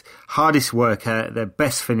 United's hardest worker, their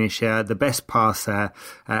best finisher, the best passer,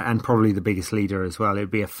 and probably the biggest leader as well. It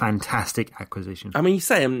would be a fantastic acquisition. I mean, you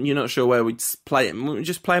say you're not sure where we'd play him. We'd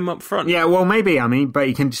just play him up front. Yeah, well, maybe. But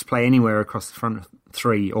you can just play anywhere across the front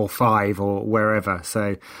 3 or 5 or wherever.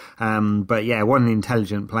 So, but yeah, what an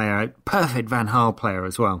intelligent player. Perfect Van Gaal player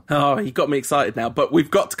as well. Oh, you got me excited now. But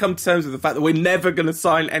we've got to come to terms with the fact that we're never going to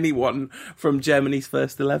sign anyone from Germany's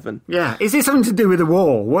first 11. Yeah. Is it something to do with the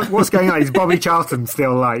war? What's going on? Is Bobby Charlton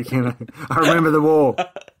still like, I remember the war?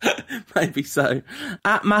 Maybe so.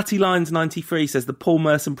 At Matty Lyons 93 says the Paul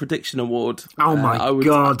Merson Prediction Award. Oh my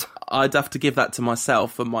God. I'd have to give that to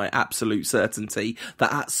myself for my absolute certainty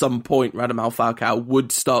that at some point Radamel Falcao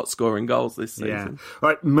would start scoring goals this season. Yeah.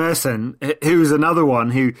 Right, Merson, who's another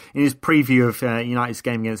one who, in his preview of United's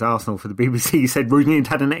game against Arsenal for the BBC, said Rooney had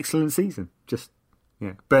had an excellent season. Just,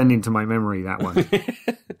 burned into my memory, that one.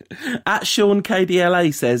 At Sean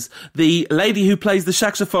KDLA says, the lady who plays the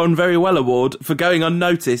saxophone very well award for going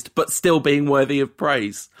unnoticed but still being worthy of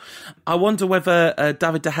praise. I wonder whether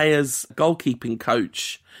David De Gea's goalkeeping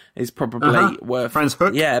coach is probably worth... Franz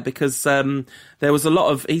Hook? Yeah, because he's had a lot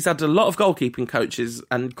of goalkeeping coaches,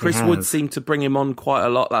 and Chris Wood seemed to bring him on quite a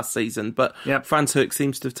lot last season, but Franz Hook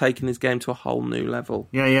seems to have taken his game to a whole new level.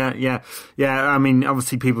 Yeah, I mean,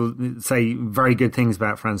 obviously people say very good things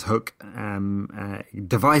about Franz Hook.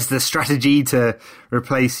 Devised the strategy to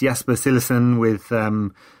replace Jasper Cillessen with...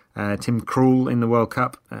 Tim Krul in the World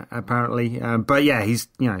Cup, apparently. But yeah, he's,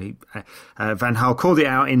 Van Gaal called it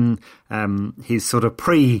out in his sort of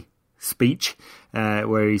pre-speech,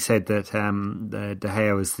 where he said that De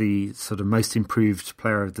Gea was the sort of most improved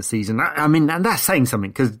player of the season. I mean, and that's saying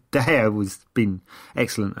something, because De Gea was been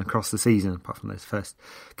excellent across the season, apart from those first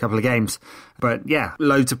couple of games. But yeah,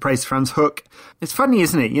 loads of praise to Franz Hook. It's funny,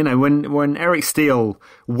 isn't it? When Eric Steele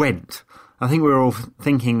went, I think we were all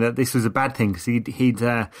thinking that this was a bad thing because he'd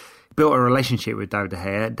built a relationship with David De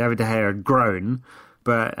Gea. David De Gea had grown,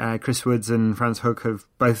 But Chris Woods and Franz Hook have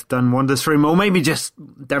both done wonders for him. Or maybe just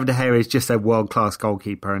David De Gea is just a world-class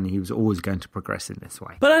goalkeeper and he was always going to progress in this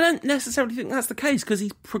way. But I don't necessarily think that's the case because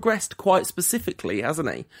he's progressed quite specifically,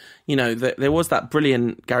 hasn't he? You know, there was that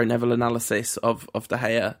brilliant Gary Neville analysis of De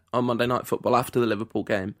Gea on Monday Night Football after the Liverpool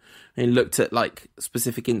game. And he looked at like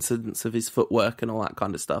specific incidents of his footwork and all that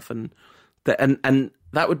kind of stuff. And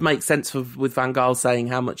that would make sense with Van Gaal saying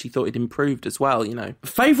how much he thought he'd improved as well, you know.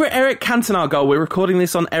 Favourite Eric Cantona goal? We're recording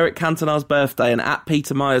this on Eric Cantona's birthday, and at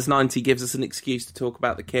Peter Myers 90 gives us an excuse to talk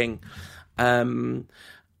about the King.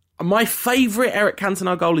 My favourite Eric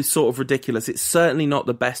Cantona goal is sort of ridiculous. It's certainly not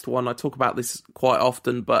the best one. I talk about this quite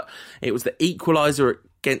often, but it was the equaliser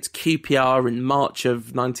against QPR in March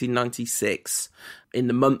of 1996, in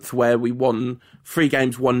the month where we won 3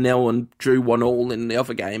 games 1-0 and drew 1-1 in the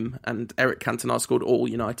other game, and Eric Cantona scored all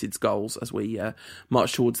United's goals as we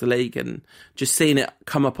marched towards the league. And just seeing it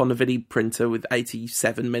come up on the video printer with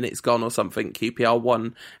 87 minutes gone or something, QPR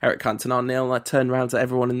 1, Eric Cantona 0, and I turned around to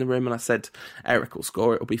everyone in the room and I said, Eric will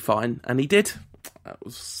score, it'll be fine. And he did. That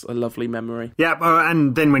was a lovely memory. Yeah,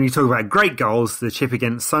 and then when you talk about great goals, the chip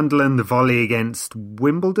against Sunderland, the volley against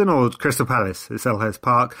Wimbledon or Crystal Palace at Selhurst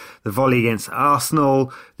Park, the volley against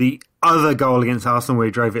Arsenal, the other goal against Arsenal where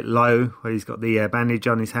he drove it low, where he's got the bandage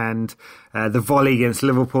on his hand, the volley against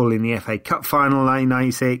Liverpool in the FA Cup final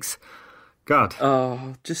 1996. God.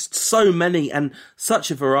 Oh, just so many and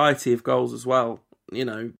such a variety of goals as well, you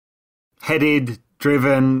know. Headed,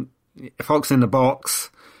 driven, fox in the box,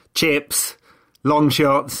 chips, long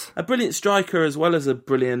shots. A brilliant striker as well as a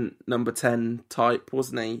brilliant number 10 type,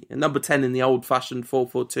 wasn't he? A number 10 in the old-fashioned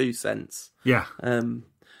 4-4-2 sense. Yeah.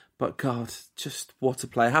 But God, just what a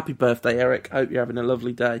player. Happy birthday, Eric. Hope you're having a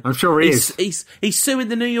lovely day. I'm sure he is. He's suing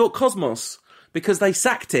the New York Cosmos because they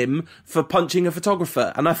sacked him for punching a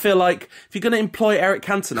photographer. And I feel like if you're going to employ Eric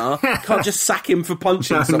Cantona, you can't just sack him for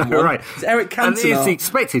punching someone. No, right. It's Eric Cantona. And it's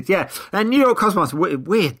expected, yeah. And New York Cosmos,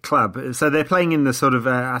 weird club. So they're playing in the sort of,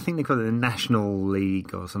 I think they call it the National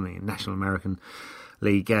League or something, National American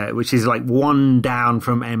League, which is like one down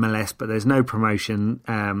from MLS, but there's no promotion.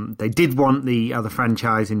 They did want the other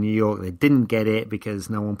franchise in New York. They didn't get it because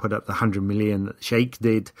no one put up the 100 million that the Sheikh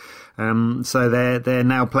did. So they're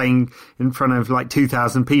now playing in front of like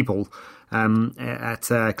 2,000 people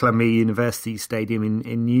at Columbia University Stadium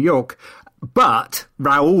in New York. But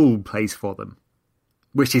Raul plays for them,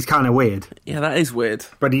 which is kind of weird. Yeah, that is weird.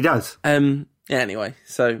 But he does. Yeah, anyway,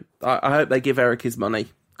 so I hope they give Eric his money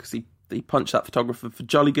because he punched that photographer for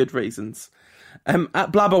jolly good reasons.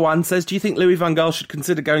 At Blabberwan says, do you think Louis van Gaal should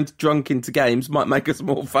consider going drunk into games? Might make us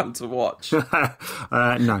more fun to watch.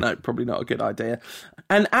 No, probably not a good idea.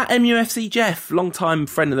 And at MUFC Jeff, long-time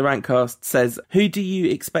friend of the Rantcast, says, who do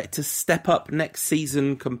you expect to step up next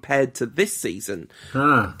season compared to this season?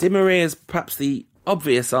 Di Maria is perhaps the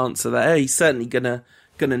obvious answer there. He's certainly gonna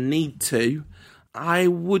need to. I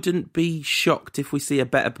wouldn't be shocked if we see a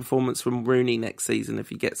better performance from Rooney next season if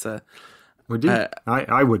he gets a... Would you?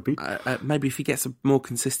 I would be. Maybe if he gets a more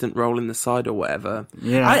consistent role in the side or whatever.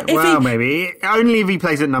 Yeah, maybe. Only if he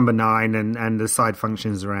plays at number 9 and the side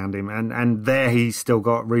functions around him. And there he's still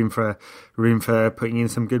got room for putting in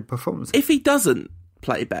some good performances. If he doesn't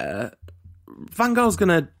play better, Van Gaal's going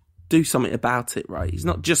to do something about it, right? He's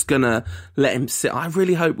not just going to let him sit. I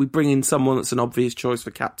really hope we bring in someone that's an obvious choice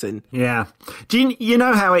for captain. Yeah. Do you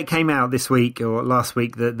know how it came out this week or last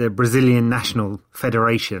week that the Brazilian National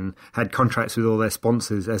Federation had contracts with all their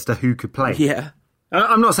sponsors as to who could play? Yeah.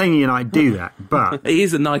 I'm not saying United do that, but... He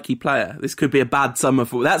is a Nike player. This could be a bad summer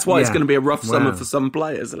for... That's why it's going to be a rough summer for some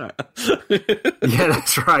players, isn't it? Yeah,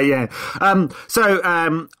 that's right, yeah.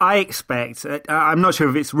 I expect... I'm not sure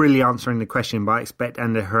if it's really answering the question, but I expect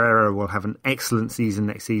Ander Herrera will have an excellent season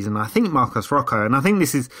next season. I think Marcos Rocco, and I think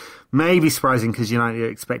this is maybe surprising because United are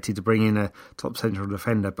expected to bring in a top central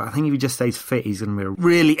defender, but I think if he just stays fit, he's going to be a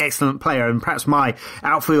really excellent player, and perhaps my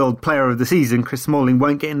outfield player of the season, Chris Smalling,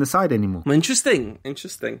 won't get in the side anymore. Interesting.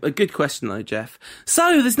 A good question though, Jeff.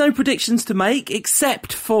 So there's no predictions to make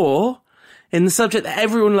except for in the subject that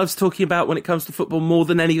everyone loves talking about when it comes to football more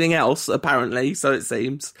than anything else, apparently, so it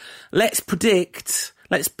seems. Let's predict.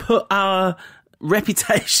 Let's put our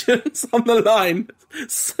reputations on the line.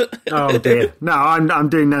 Oh dear. No, I'm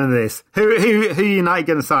doing none of this. Who are United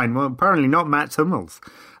going to sign? Well, apparently not Matt Hummels.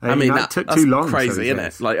 I mean, that took too long. Crazy, isn't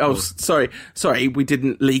it? Like, sorry, we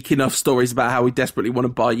didn't leak enough stories about how we desperately want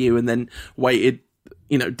to buy you and then waited,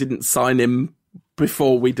 didn't sign him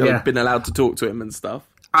before we'd been allowed to talk to him and stuff.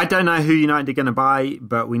 I don't know who United are going to buy,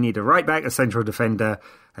 but we need a right back, a central defender,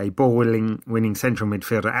 a ball-winning central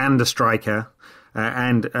midfielder and a striker,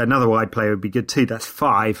 and another wide player would be good too. That's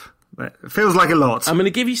 5. It feels like a lot. I'm going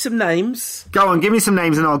to give you some names. Go on, give me some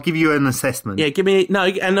names and I'll give you an assessment. Yeah,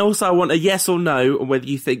 and also I want a yes or no on whether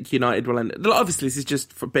you think United will end it. Obviously, this is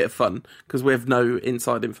just for a bit of fun because we have no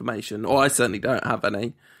inside information, or I certainly don't have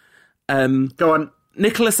any. Go on.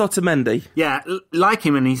 Nicolas Otamendi. Yeah, like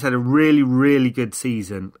him, and he's had a really, really good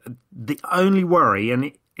season. The only worry,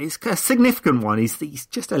 and it's a significant one, is that he's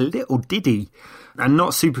just a little diddy and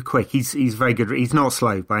not super quick. He's very good. He's not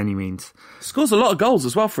slow by any means. Scores a lot of goals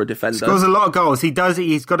as well for a defender. Scores a lot of goals.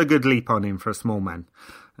 He's got a good leap on him for a small man.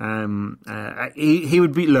 He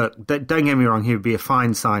would be, look, don't get me wrong, he would be a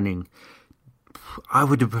fine signing. I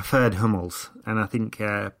would have preferred Hummels, and I think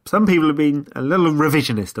some people have been a little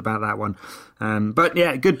revisionist about that one. But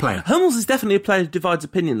yeah, good player. Hummels is definitely a player who divides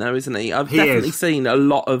opinion, though, isn't he? I've definitely seen a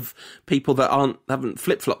lot of people that haven't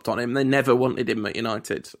flip-flopped on him. They never wanted him at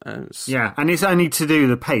United. Yeah, and it's only to do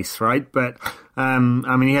the pace, right? But I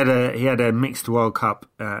mean, he had a mixed World Cup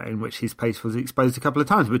in which his pace was exposed a couple of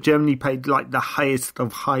times, but Germany paid like the highest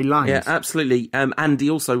of high lines. Yeah, absolutely. And he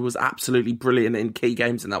also was absolutely brilliant in key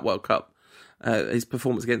games in that World Cup. His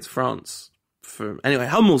performance against France. Anyway,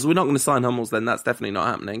 Hummels, we're not going to sign Hummels then. That's definitely not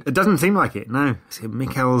happening. It doesn't seem like it, no.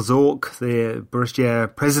 Mikhail Zorc, the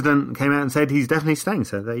Borussia president, came out and said he's definitely staying,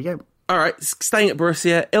 so there you go. All right, staying at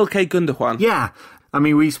Borussia, Ilkay Gundogan. Yeah, I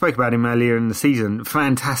mean, we spoke about him earlier in the season.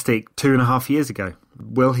 Fantastic 2.5 years ago.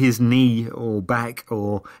 Will his knee or back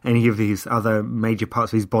or any of his other major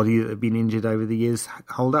parts of his body that have been injured over the years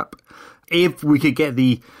hold up? If we could get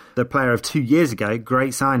the player of 2 years ago,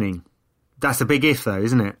 great signing. That's a big if, though,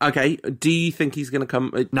 isn't it? Okay. Do you think he's going to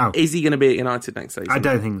come? No. Is he going to be at United next season? I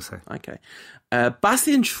don't think so. Okay.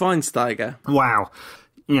 Bastian Schweinsteiger. Wow.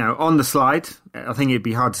 On the slide, I think it'd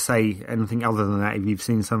be hard to say anything other than that if you've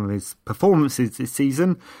seen some of his performances this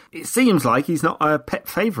season. It seems like he's not a pet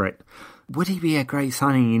favourite. Would he be a great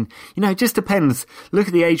signing? It just depends. Look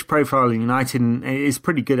at the age profile in United, and it's a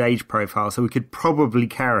pretty good age profile, so we could probably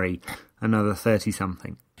carry another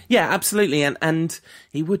 30-something. Yeah, absolutely, and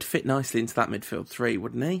he would fit nicely into that midfield three,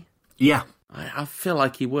 wouldn't he? Yeah. I feel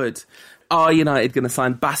like he would. Are United going to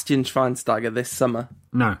sign Bastian Schweinsteiger this summer?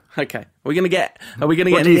 No. Okay. Are we going to get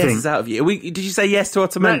any yeses out of you? Did you say yes to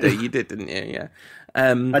Otamendi? No. You did, didn't you? Yeah.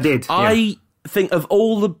 I did. I think of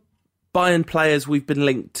all the Bayern players we've been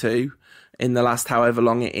linked to in the last however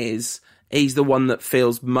long it is, he's the one that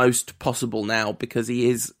feels most possible now because he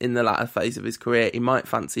is in the latter phase of his career. He might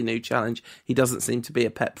fancy a new challenge. He doesn't seem to be a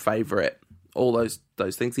Pep favourite. All those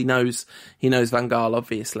things. He knows Van Gaal,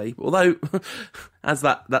 obviously. Although, as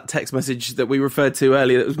that text message that we referred to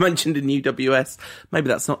earlier that was mentioned in UWS, maybe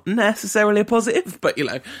that's not necessarily a positive, but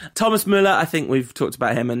Thomas Müller, I think we've talked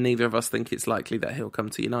about him and neither of us think it's likely that he'll come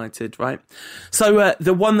to United, right? So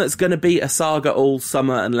the one that's going to be a saga all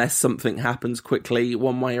summer unless something happens quickly,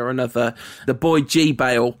 one way or another, the boy G.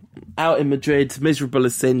 Bale, out in Madrid, miserable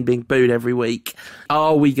as sin, being booed every week.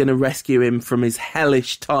 Are we going to rescue him from his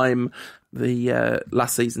hellish time, the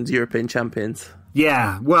last season's European champions?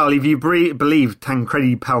 Yeah, well, if you believe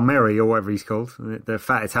Tancredi Palmieri, or whatever he's called, the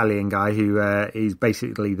fat Italian guy who is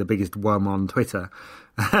basically the biggest worm on Twitter,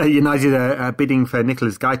 United are bidding for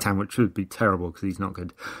Nicolas Gaitan, which would be terrible because he's not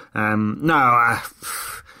good. I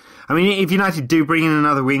mean, if United do bring in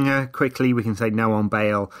another winger quickly, we can say no on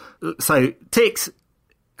Bale. So, ticks,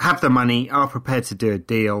 have the money, are prepared to do a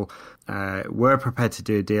deal. Were prepared to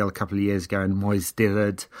do a deal a couple of years ago, and Moyes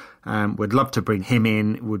Dillard would love to bring him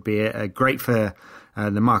in. It would be great for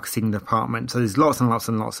the marketing department. So there's lots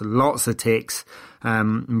of ticks.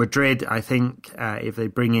 Madrid, I think, if they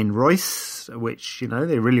bring in Royce, which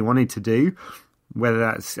they really wanted to do, whether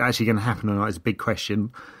that's actually going to happen or not is a big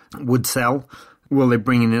question. Would sell. Will they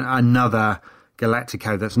bring in another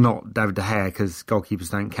Galactico that's not David De Gea because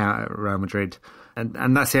goalkeepers don't count at Real Madrid?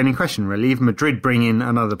 And that's the only question, really. If Madrid bring in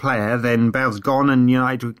another player, then Bale's gone and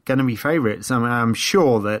United are going to be favourites. I'm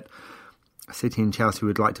sure that City and Chelsea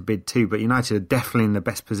would like to bid too, but United are definitely in the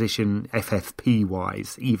best position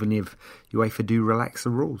FFP-wise, even if UEFA do relax the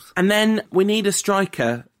rules. And then we need a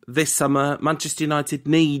striker this summer. Manchester United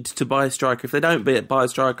need to buy a striker. If they don't buy a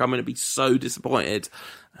striker, I'm going to be so disappointed.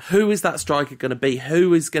 Who is that striker going to be?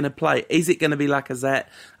 Who is going to play? Is it going to be Lacazette?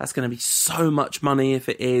 That's going to be so much money if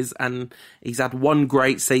it is. And he's had one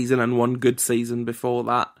great season and one good season before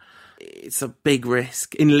that. It's a big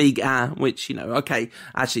risk in Ligue 1, which,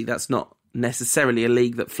 actually that's not necessarily a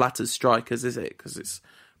league that flatters strikers, is it? Because it's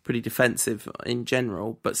pretty defensive in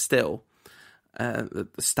general, but still. The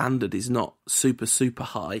standard is not super, super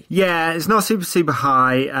high. Yeah, it's not super, super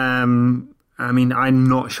high. I mean, I'm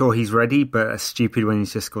not sure he's ready, but it's stupid when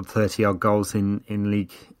he's just scored 30-odd goals in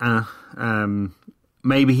League 1.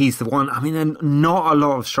 maybe he's the one. I mean, there are not a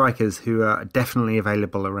lot of strikers who are definitely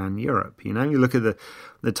available around Europe. You know, you look at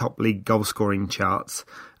the top league goal scoring charts.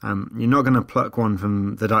 You're not going to pluck one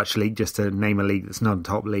from the Dutch league just to name a league that's not a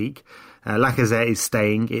top league. Lacazette is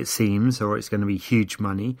staying, it seems, or it's going to be huge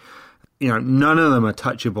money. You know, none of them are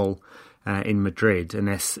touchable in Madrid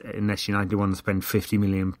unless United want to spend 50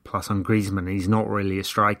 million plus on Griezmann. He's not really a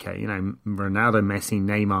striker. You know, Ronaldo, Messi,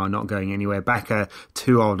 Neymar are not going anywhere. Baka,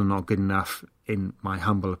 too old and not good enough, in my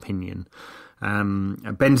humble opinion.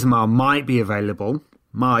 Benzema might be available,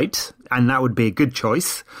 and that would be a good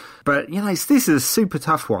choice. But, you know, this is a super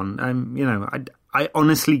tough one. You know, I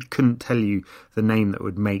honestly couldn't tell you the name that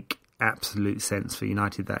would make absolute sense for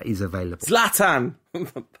United that is available. Zlatan!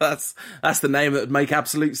 That's the name that would make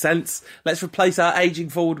absolute sense. Let's replace our ageing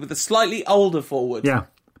forward with a slightly older forward. Yeah.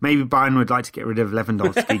 Maybe Bayern would like to get rid of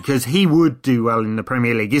Lewandowski because he would do well in the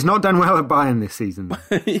Premier League. He's not done well at Bayern this season.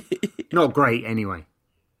 Not great, anyway.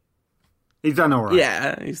 He's done all right.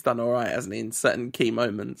 Yeah, he's done all right, hasn't he, in certain key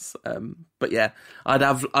moments. But yeah,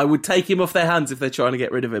 I would take him off their hands if they're trying to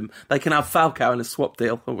get rid of him. They can have Falcao in a swap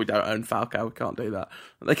deal. Well, we don't own Falcao, we can't do that.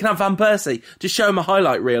 They can have Van Persie. Just show him a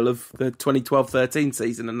highlight reel of the 2012-13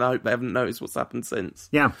 season, and I hope they haven't noticed what's happened since.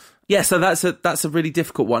 Yeah. Yeah, so that's a really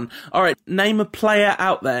difficult one. All right, name a player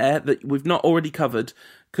out there that we've not already covered,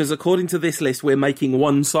 because according to this list, we're making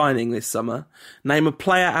one signing this summer. Name a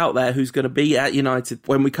player out there who's going to be at United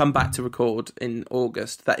when we come back to record in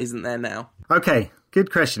August that isn't there now. Okay, good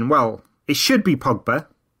question. Well, it should be Pogba.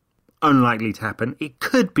 Unlikely to happen. It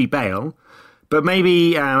could be Bale. But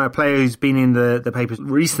maybe a player who's been in the papers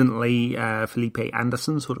recently, Felipe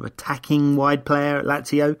Anderson, sort of attacking wide player at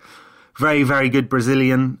Lazio. Very, very good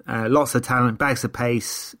Brazilian. Lots of talent, bags of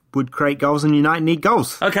pace, would create goals, and United need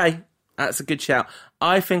goals. Okay, that's a good shout.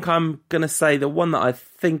 I think I'm going to say the one that I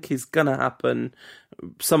think is going to happen,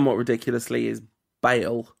 somewhat ridiculously, is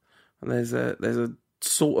Bale. And there's a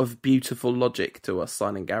sort of beautiful logic to us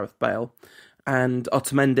signing Gareth Bale and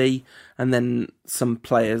Otamendi, and then some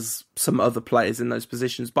other players in those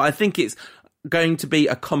positions. But I think it's going to be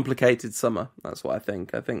a complicated summer. That's what I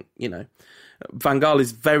think. I think, you know, Van Gaal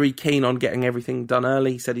is very keen on getting everything done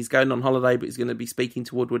early. He said he's going on holiday, but he's going to be speaking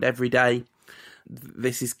to Woodward every day.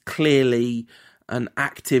 This is clearly an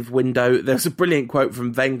active window. There's a brilliant quote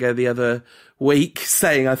from Wenger the other week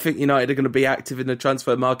saying, I think United are going to be active in the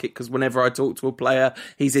transfer market because whenever I talk to a player,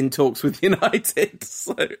 he's in talks with United.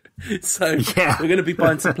 So yeah. We're going to be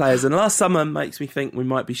buying some players. And last summer makes me think we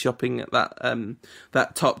might be shopping at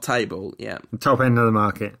that top table. Yeah. The top end of the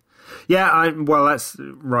market. Yeah, well, that's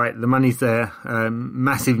right. The money's there.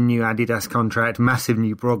 Massive new Adidas contract, massive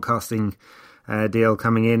new broadcasting deal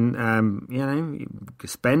coming in. You know, you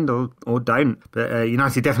spend or don't. But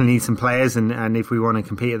United definitely need some players, and if we want to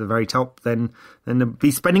compete at the very top, then they'll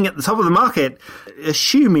be spending at the top of the market,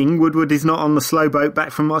 assuming Woodward is not on the slow boat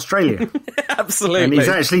back from Australia. Absolutely. And he's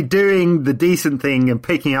actually doing the decent thing and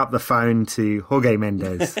picking up the phone to Jorge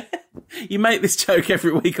Mendes. You make this joke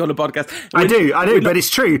every week on a podcast. I do, but it's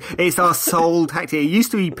true. It's our sole tactic. It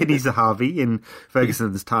used to be Penny Zahavi in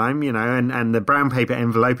Ferguson's time, you know, and the brown paper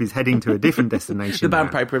envelope is heading to a different destination. The brown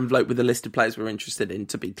paper envelope with a list of players we're interested in,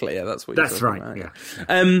 to be clear. That's what you're talking about.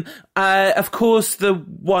 Yeah. Of course, the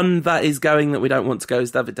one that is going that we don't want to go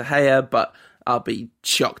is David De Gea, but I'll be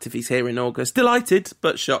shocked if he's here in August. Delighted,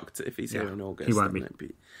 but shocked if he's here in August. He won't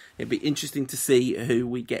be. It'd be interesting to see who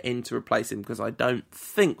we get in to replace him, because I don't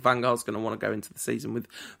think Van Gaal's going to want to go into the season with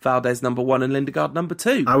Valdez number 1 and Lindegaard number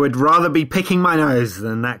 2. I would rather be picking my nose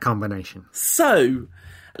than that combination. So,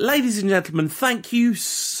 ladies and gentlemen, thank you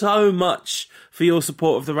so much for your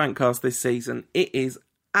support of the Rantcast this season. It is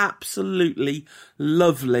absolutely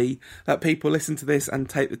lovely that people listen to this and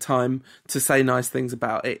take the time to say nice things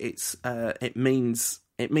about it. It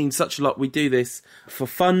means such a lot. We do this for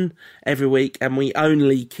fun every week, and we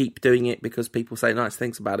only keep doing it because people say nice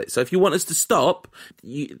things about it. So if you want us to stop,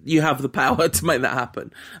 you have the power to make that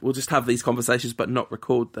happen. We'll just have these conversations but not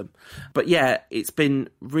record them. But yeah, it's been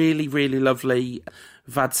really, really lovely.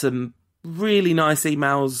 We've had some really nice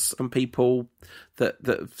emails from people that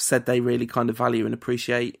have said they really kind of value and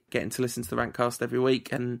appreciate getting to listen to the Rantcast every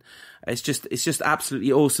week, and it's just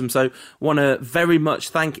absolutely awesome. So want to very much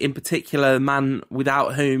thank in particular the man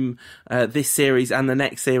without whom this series and the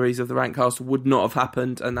next series of the Rantcast would not have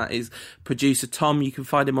happened, and that is producer Tom. You can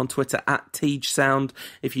find him on Twitter at TeejSound.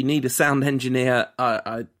 If you need a sound engineer,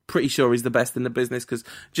 I'm pretty sure he's the best in the business, because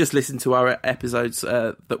just listen to our episodes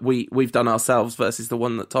that we've done ourselves versus the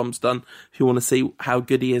one that Tom's done if you want to see how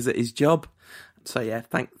good he is at his job. So yeah,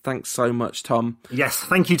 thanks so much, Tom. Yes,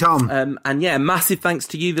 thank you, Tom. And yeah, massive thanks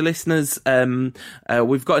to you, the listeners.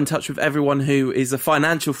 We've got in touch with everyone who is a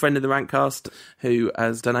financial friend of the Rantcast, who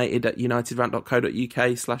has donated at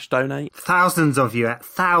unitedrant.co.uk/donate. Thousands of you,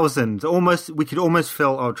 thousands. We could almost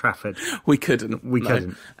fill Old Trafford. We couldn't. We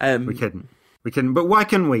couldn't. But why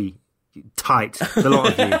couldn't we? Tight, the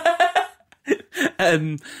lot of you.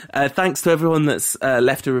 Thanks to everyone that's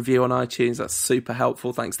left a review on iTunes. That's super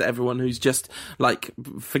helpful. Thanks to everyone who's just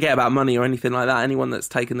forget about money or anything like that. Anyone that's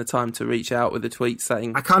taken the time to reach out with a tweet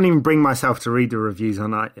saying, I can't even bring myself to read the reviews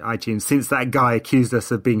on iTunes since that guy accused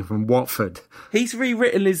us of being from Watford. He's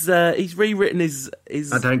rewritten his. I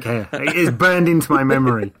don't care. It's burned into my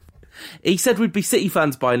memory. He said we'd be City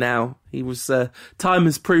fans by now. He was. Time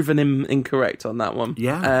has proven him incorrect on that one.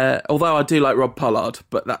 Yeah. Although I do like Rob Pollard,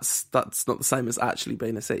 but that's not the same as actually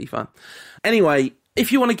being a City fan. Anyway,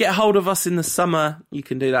 if you want to get hold of us in the summer, you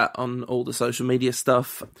can do that on all the social media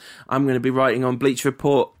stuff. I'm going to be writing on Bleacher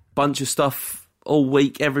Report, bunch of stuff all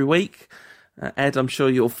week, every week. Ed, I'm sure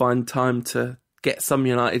you'll find time to get some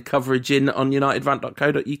United coverage in on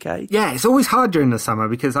unitedrant.co.uk. Yeah, it's always hard during the summer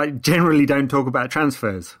because I generally don't talk about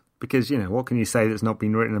transfers. Because, what can you say that's not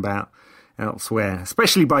been written about elsewhere,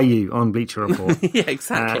 especially by you on Bleacher Report? Yeah,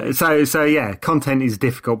 exactly. So yeah, content is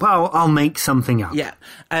difficult, but I'll make something up. Yeah.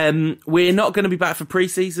 We're not going to be back for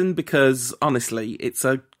pre-season because, honestly, it's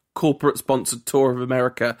a corporate-sponsored tour of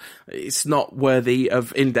America. It's not worthy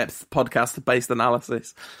of in-depth podcast-based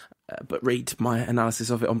analysis. But read my analysis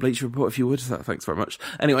of it on Bleacher Report if you would. Thanks very much.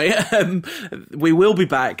 Anyway, we will be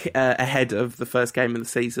back ahead of the first game of the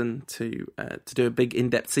season to do a big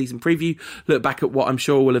in-depth season preview, look back at what I'm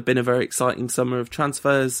sure will have been a very exciting summer of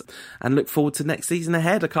transfers, and look forward to next season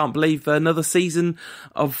ahead. I can't believe another season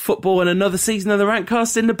of football and another season of the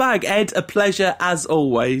Rantcast in the bag. Ed, a pleasure as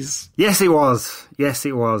always. Yes, it was.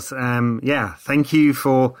 Thank you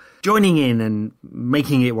for joining in and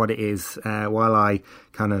making it what it is while I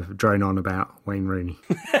kind of drone on about Wayne Rooney.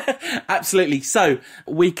 Absolutely. So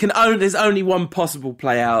there's only one possible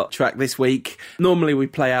play out track this week. Normally we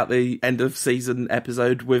play out the end of season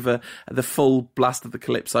episode with the full blast of the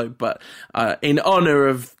Calypso, but in honour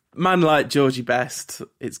of man like Georgie Best,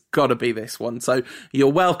 it's got to be this one. So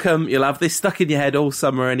you're welcome. You'll have this stuck in your head all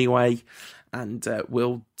summer anyway, and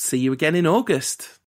we'll see you again in August.